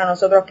importante para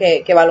nosotros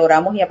que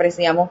valoramos y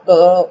apreciamos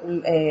todo,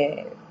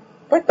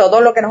 pues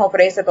todo lo que nos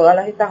ofrece,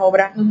 todas estas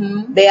obras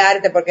de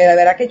arte, porque de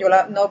verdad que yo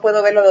no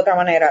puedo verlo de otra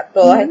manera.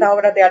 Todas estas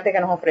obras de arte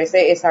que nos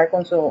ofrece SAR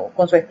con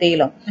su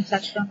estilo.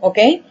 Exacto. ¿Ok?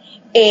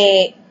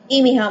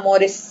 Y mis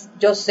amores,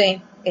 yo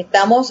sé,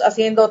 estamos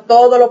haciendo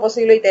todo lo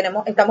posible y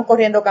estamos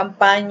corriendo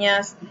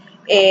campañas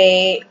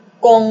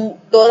con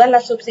todas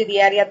las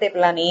subsidiarias de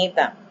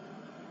Planeta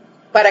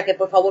para que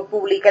por favor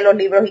publiquen los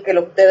libros y que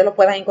ustedes los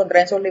puedan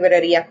encontrar en sus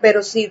librerías.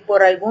 Pero si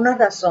por alguna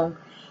razón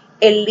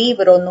el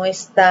libro no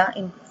está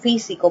en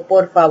físico,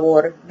 por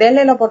favor,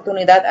 denle la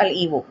oportunidad al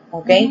ebook,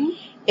 ¿ok?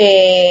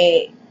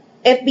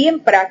 Es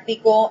bien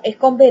práctico, es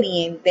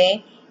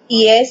conveniente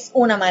y es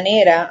una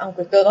manera,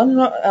 aunque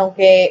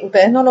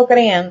ustedes no lo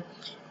crean,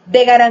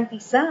 de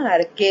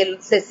garantizar que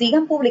se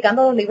sigan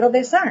publicando los libros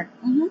de SAR.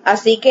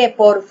 Así que,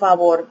 por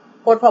favor,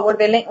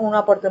 denle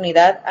una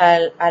oportunidad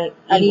al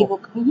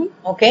ebook,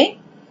 ¿ok?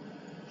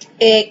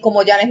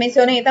 Como ya les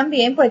mencioné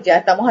también, pues ya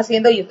estamos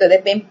haciendo y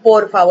ustedes ven,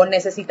 por favor,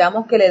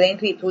 necesitamos que le den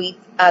retweet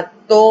a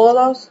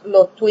todos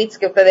los tweets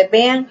que ustedes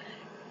vean,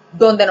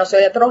 donde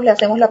nosotros le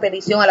hacemos la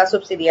petición a las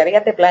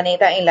subsidiarias de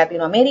Planeta en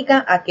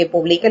Latinoamérica a que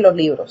publiquen los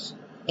libros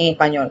en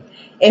español.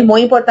 Es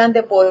muy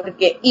importante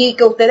y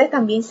que ustedes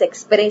también se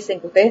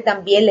expresen, que ustedes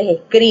también les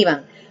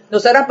escriban.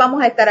 Nosotros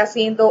vamos a estar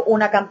haciendo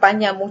una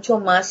campaña mucho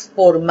más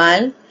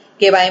formal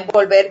que va a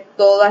envolver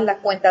todas las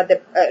cuentas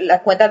de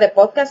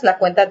podcast, las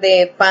cuentas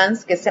de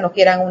fans que se nos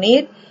quieran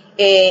unir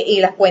y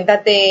las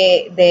cuentas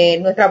de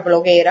nuestras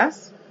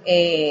blogueras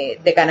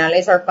de canal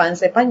SAR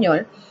Fans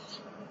Español,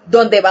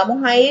 donde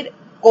vamos a ir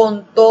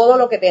con todo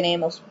lo que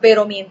tenemos.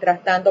 Pero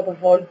mientras tanto, por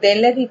favor,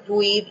 denle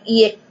retweet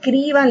y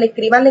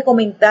escríbanle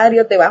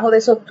comentarios debajo de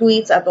esos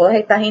tweets a toda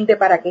esta gente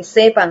para que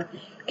sepan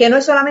que no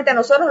es solamente a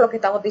nosotros los que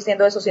estamos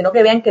diciendo eso, sino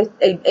que vean que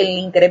el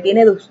interés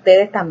viene de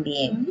ustedes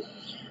también.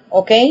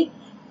 ¿Ok?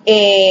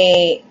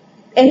 Es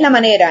la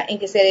manera en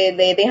que se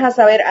le deja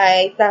saber a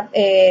estas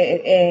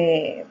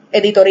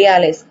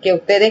editoriales que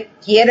ustedes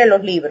quieren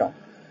los libros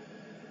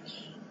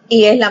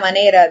y es la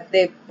manera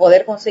de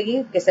poder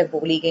conseguir que se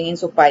publiquen en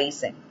sus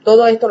países.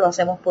 Todo esto lo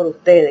hacemos por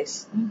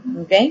ustedes,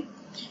 ¿ok?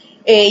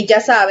 Ya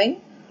saben,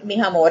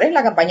 mis amores,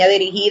 la campaña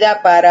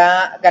dirigida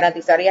para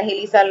garantizar y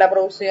agilizar la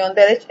producción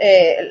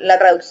la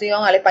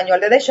traducción al español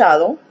de The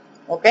Shadow,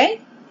 ¿ok?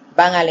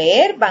 Van a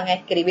leer, van a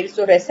escribir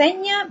su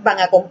reseña, van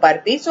a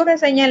compartir su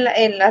reseña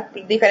en las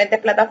diferentes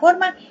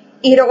plataformas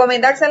y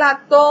recomendársela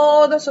a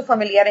todos sus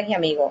familiares y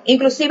amigos,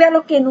 inclusive a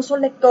los que no son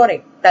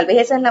lectores. Tal vez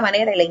esa es la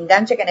manera, el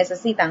enganche que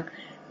necesitan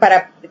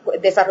para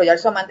desarrollar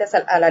su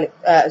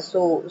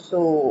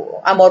su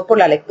amor por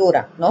la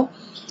lectura, ¿no?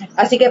 Exacto.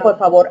 Así que por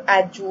favor,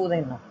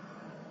 ayúdenos.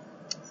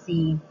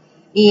 Sí.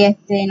 Y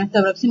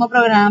nuestro próximo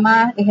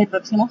programa es el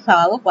próximo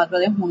sábado, 4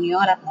 de junio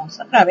a las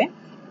 11 otra vez.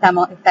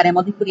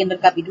 Estaremos discutiendo el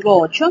capítulo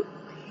 8.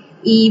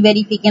 Y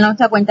verifiquen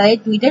nuestra cuenta de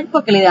Twitter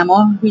porque le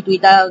damos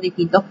retweet a los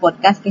distintos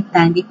podcasts que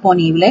están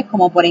disponibles,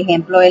 como por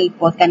ejemplo el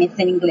podcast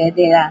en inglés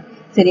de la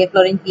serie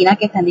florentina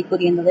que están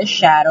discutiendo The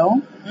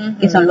Shadow,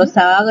 que son los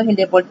sábados, el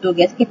de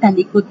portugués que están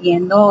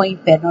discutiendo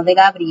Inferno de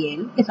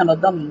Gabriel, que son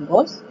los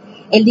domingos,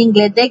 el de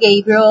inglés de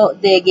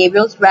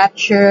Gabriel's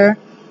Rapture,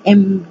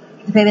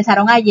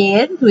 regresaron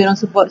ayer, tuvieron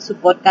su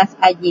podcast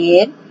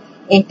ayer,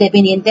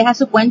 pendientes a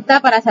su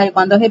cuenta para saber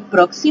cuándo es el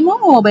próximo,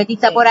 o Betty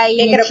está por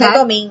ahí en el creo chat. Que es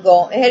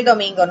el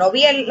domingo, no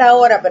vi la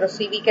hora, pero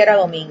sí vi que era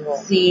domingo.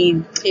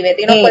 Sí. Si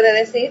Betty nos puede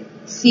decir.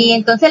 Sí,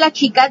 entonces las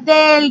chicas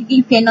del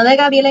Infierno de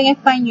Gabriel en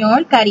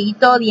español,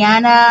 Carito,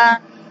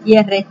 Diana y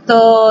el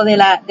resto de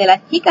las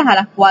chicas a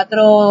las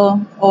 4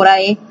 horas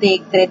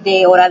 3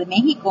 de hora de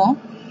México.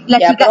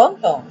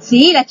 Pronto.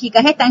 Sí, las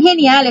chicas están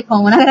geniales,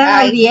 con una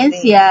gran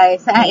audiencia.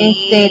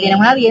 Sí. Tienen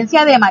una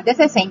audiencia de más de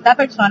 60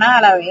 personas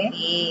a la vez.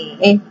 Sí.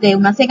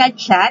 Uno hace el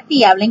chat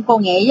y hablen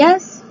con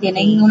ellas.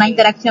 Tienen una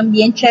interacción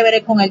bien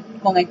chévere con el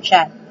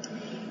chat.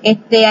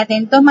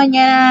 Atentos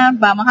mañana,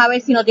 vamos a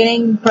ver si no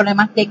tienen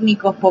problemas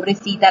técnicos,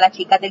 pobrecita, las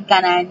chicas del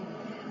canal,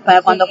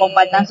 para cuando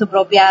compartan su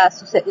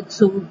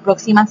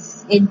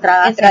próximas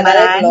entradas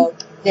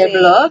del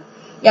blog.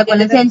 Y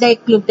acuérdense del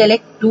club de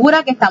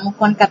lectura, que estamos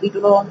con el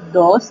capítulo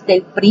 2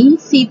 del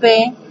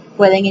Príncipe.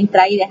 Pueden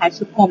entrar y dejar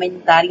sus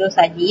comentarios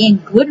allí en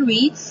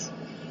Goodreads.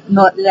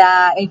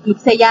 El club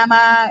se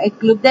llama el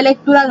Club de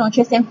Lectura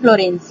Noches en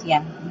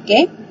Florencia. ¿Ok?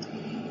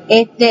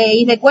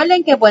 Y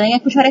recuerden que pueden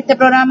escuchar este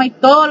programa y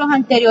todos los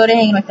anteriores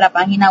en nuestra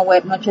página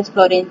web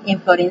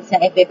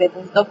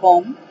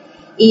nochesenflorenciapp.com.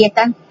 Y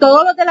están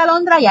todos los de la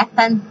Alondra, ya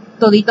están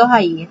toditos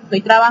ahí.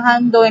 Estoy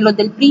trabajando en los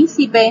del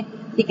Príncipe.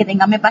 Así que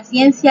ténganme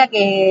paciencia,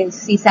 que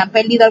si se han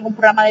perdido algún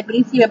programa de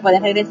Príncipe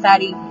pueden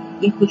regresar y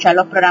escuchar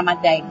los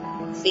programas de ahí.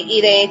 Sí, y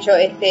de hecho,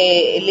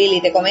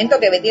 Lili, te comento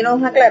que Betty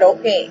nos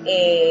aclaró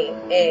que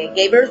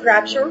Gabriel's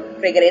Rapture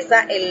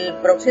regresa el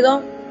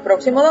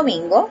próximo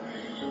domingo,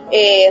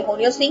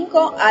 junio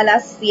 5 a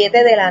las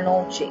 7 de la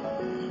noche.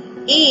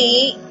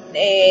 Y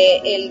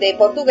el de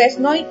Portugués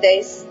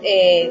Noites,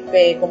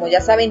 que como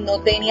ya saben no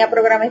tenía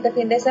programa este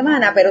fin de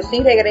semana, pero sí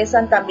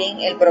regresan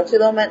también el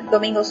próximo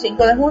domingo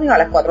 5 de junio a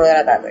las 4 de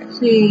la tarde.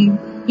 Sí,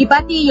 y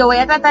Pati, yo voy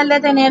a tratar de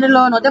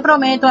tenerlo, no te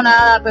prometo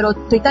nada, pero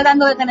estoy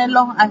tratando de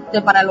tenerlos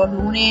para los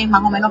lunes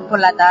más o menos por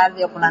la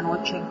tarde o por la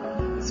noche.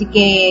 Así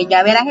que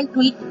ya verás el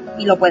tweet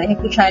y lo puedes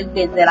escuchar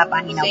desde la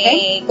página,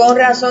 sí, ¿ok? Con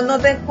razón no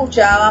te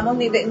escuchábamos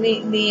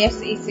ni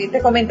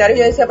hiciste comentarios.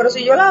 Yo decía, pero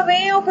si yo la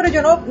veo, pero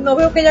yo no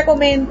veo que ella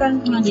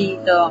comentan.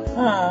 Maldito.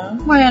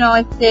 Bueno,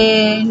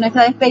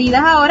 nuestra despedida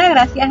es ahora,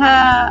 gracias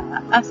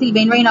a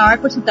Sylvain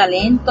Reynard por su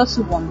talento,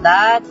 su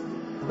bondad,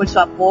 por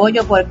su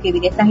apoyo, por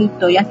escribir estas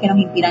historias que nos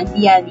inspiran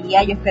día a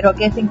día. Yo espero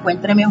que se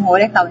encuentre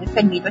mejor. He estado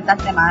enfermito esta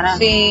semana.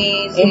 Sí,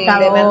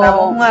 le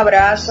mandamos un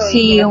abrazo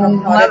y un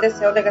mejores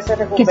deseos de que se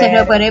recupere. Que se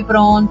recupere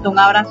pronto, un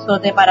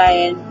abrazote para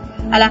él.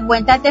 A las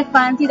cuentas de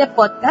fans y de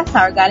podcast,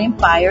 Sargal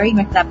Empire y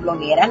nuestra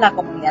bloguera, la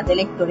comunidad de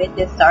lectores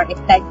de Star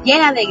está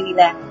llena de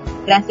alegría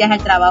gracias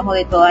al trabajo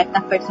de todas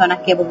estas personas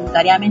que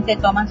voluntariamente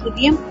toman su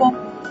tiempo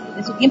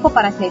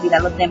para servir a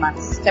los demás.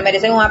 Se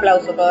merecen un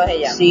aplauso todas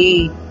ellas.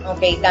 Sí.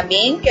 Ok,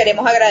 también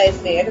queremos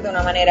agradecer de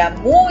una manera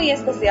muy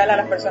especial a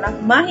las personas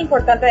más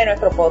importantes de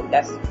nuestro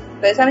podcast.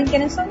 ¿Ustedes saben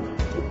quiénes son?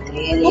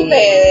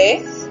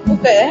 Ustedes,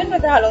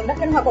 nuestras alumnas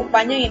que nos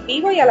acompañan en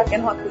vivo y a las que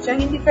nos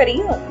escuchan en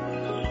diferido.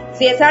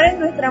 Si esa es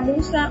nuestra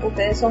musa,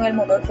 ustedes son el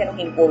motor que nos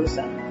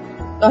impulsa.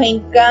 Nos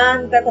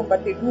encanta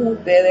compartir con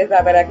ustedes,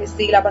 la verdad que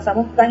sí, la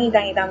pasamos tan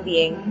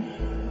bien.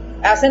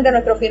 Hacen de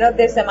nuestros fines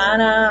de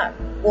semana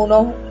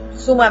unos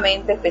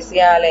sumamente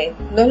especiales.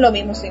 No es lo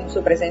mismo sin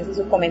su presencia y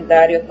sus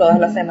comentarios todas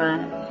las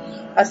semanas.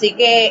 Así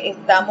que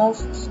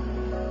estamos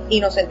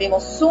y nos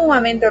sentimos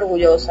sumamente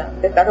orgullosas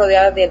de estar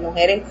rodeadas de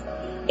mujeres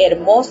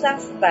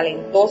hermosas,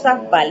 talentosas,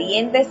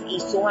 valientes y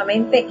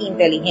sumamente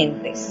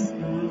inteligentes.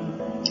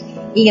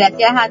 Y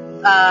gracias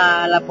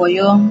al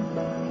apoyo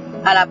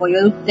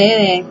de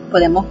ustedes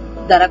podemos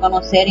dar a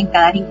conocer en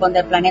cada rincón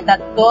del planeta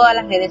todas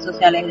las redes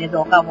sociales de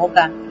boca a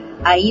boca,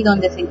 ahí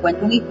donde se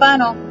encuentra un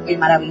hispano, el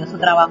maravilloso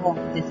trabajo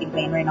de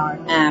Sylvain Reynard.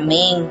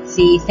 Amén.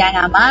 Sí, sean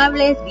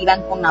amables,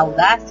 vivan con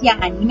audacia,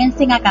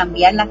 anímense a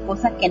cambiar las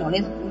cosas que no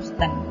les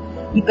gustan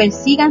y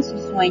persigan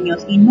sus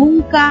sueños y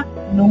nunca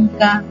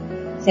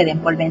se den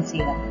por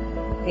vencidas.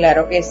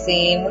 Claro que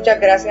sí. Muchas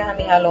gracias a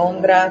mis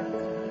alondras.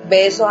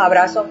 Besos,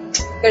 abrazos.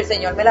 Que el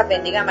Señor me las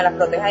bendiga, me las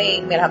proteja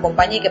y me las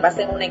acompañe y que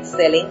pasen una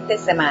excelente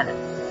semana.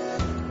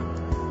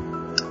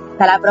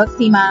 Hasta la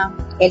próxima.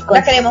 El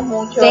queremos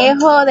mucho.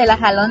 Consejo de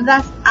las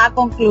alondras ha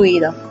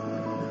concluido.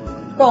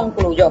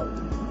 Concluyó.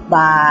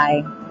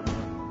 Bye.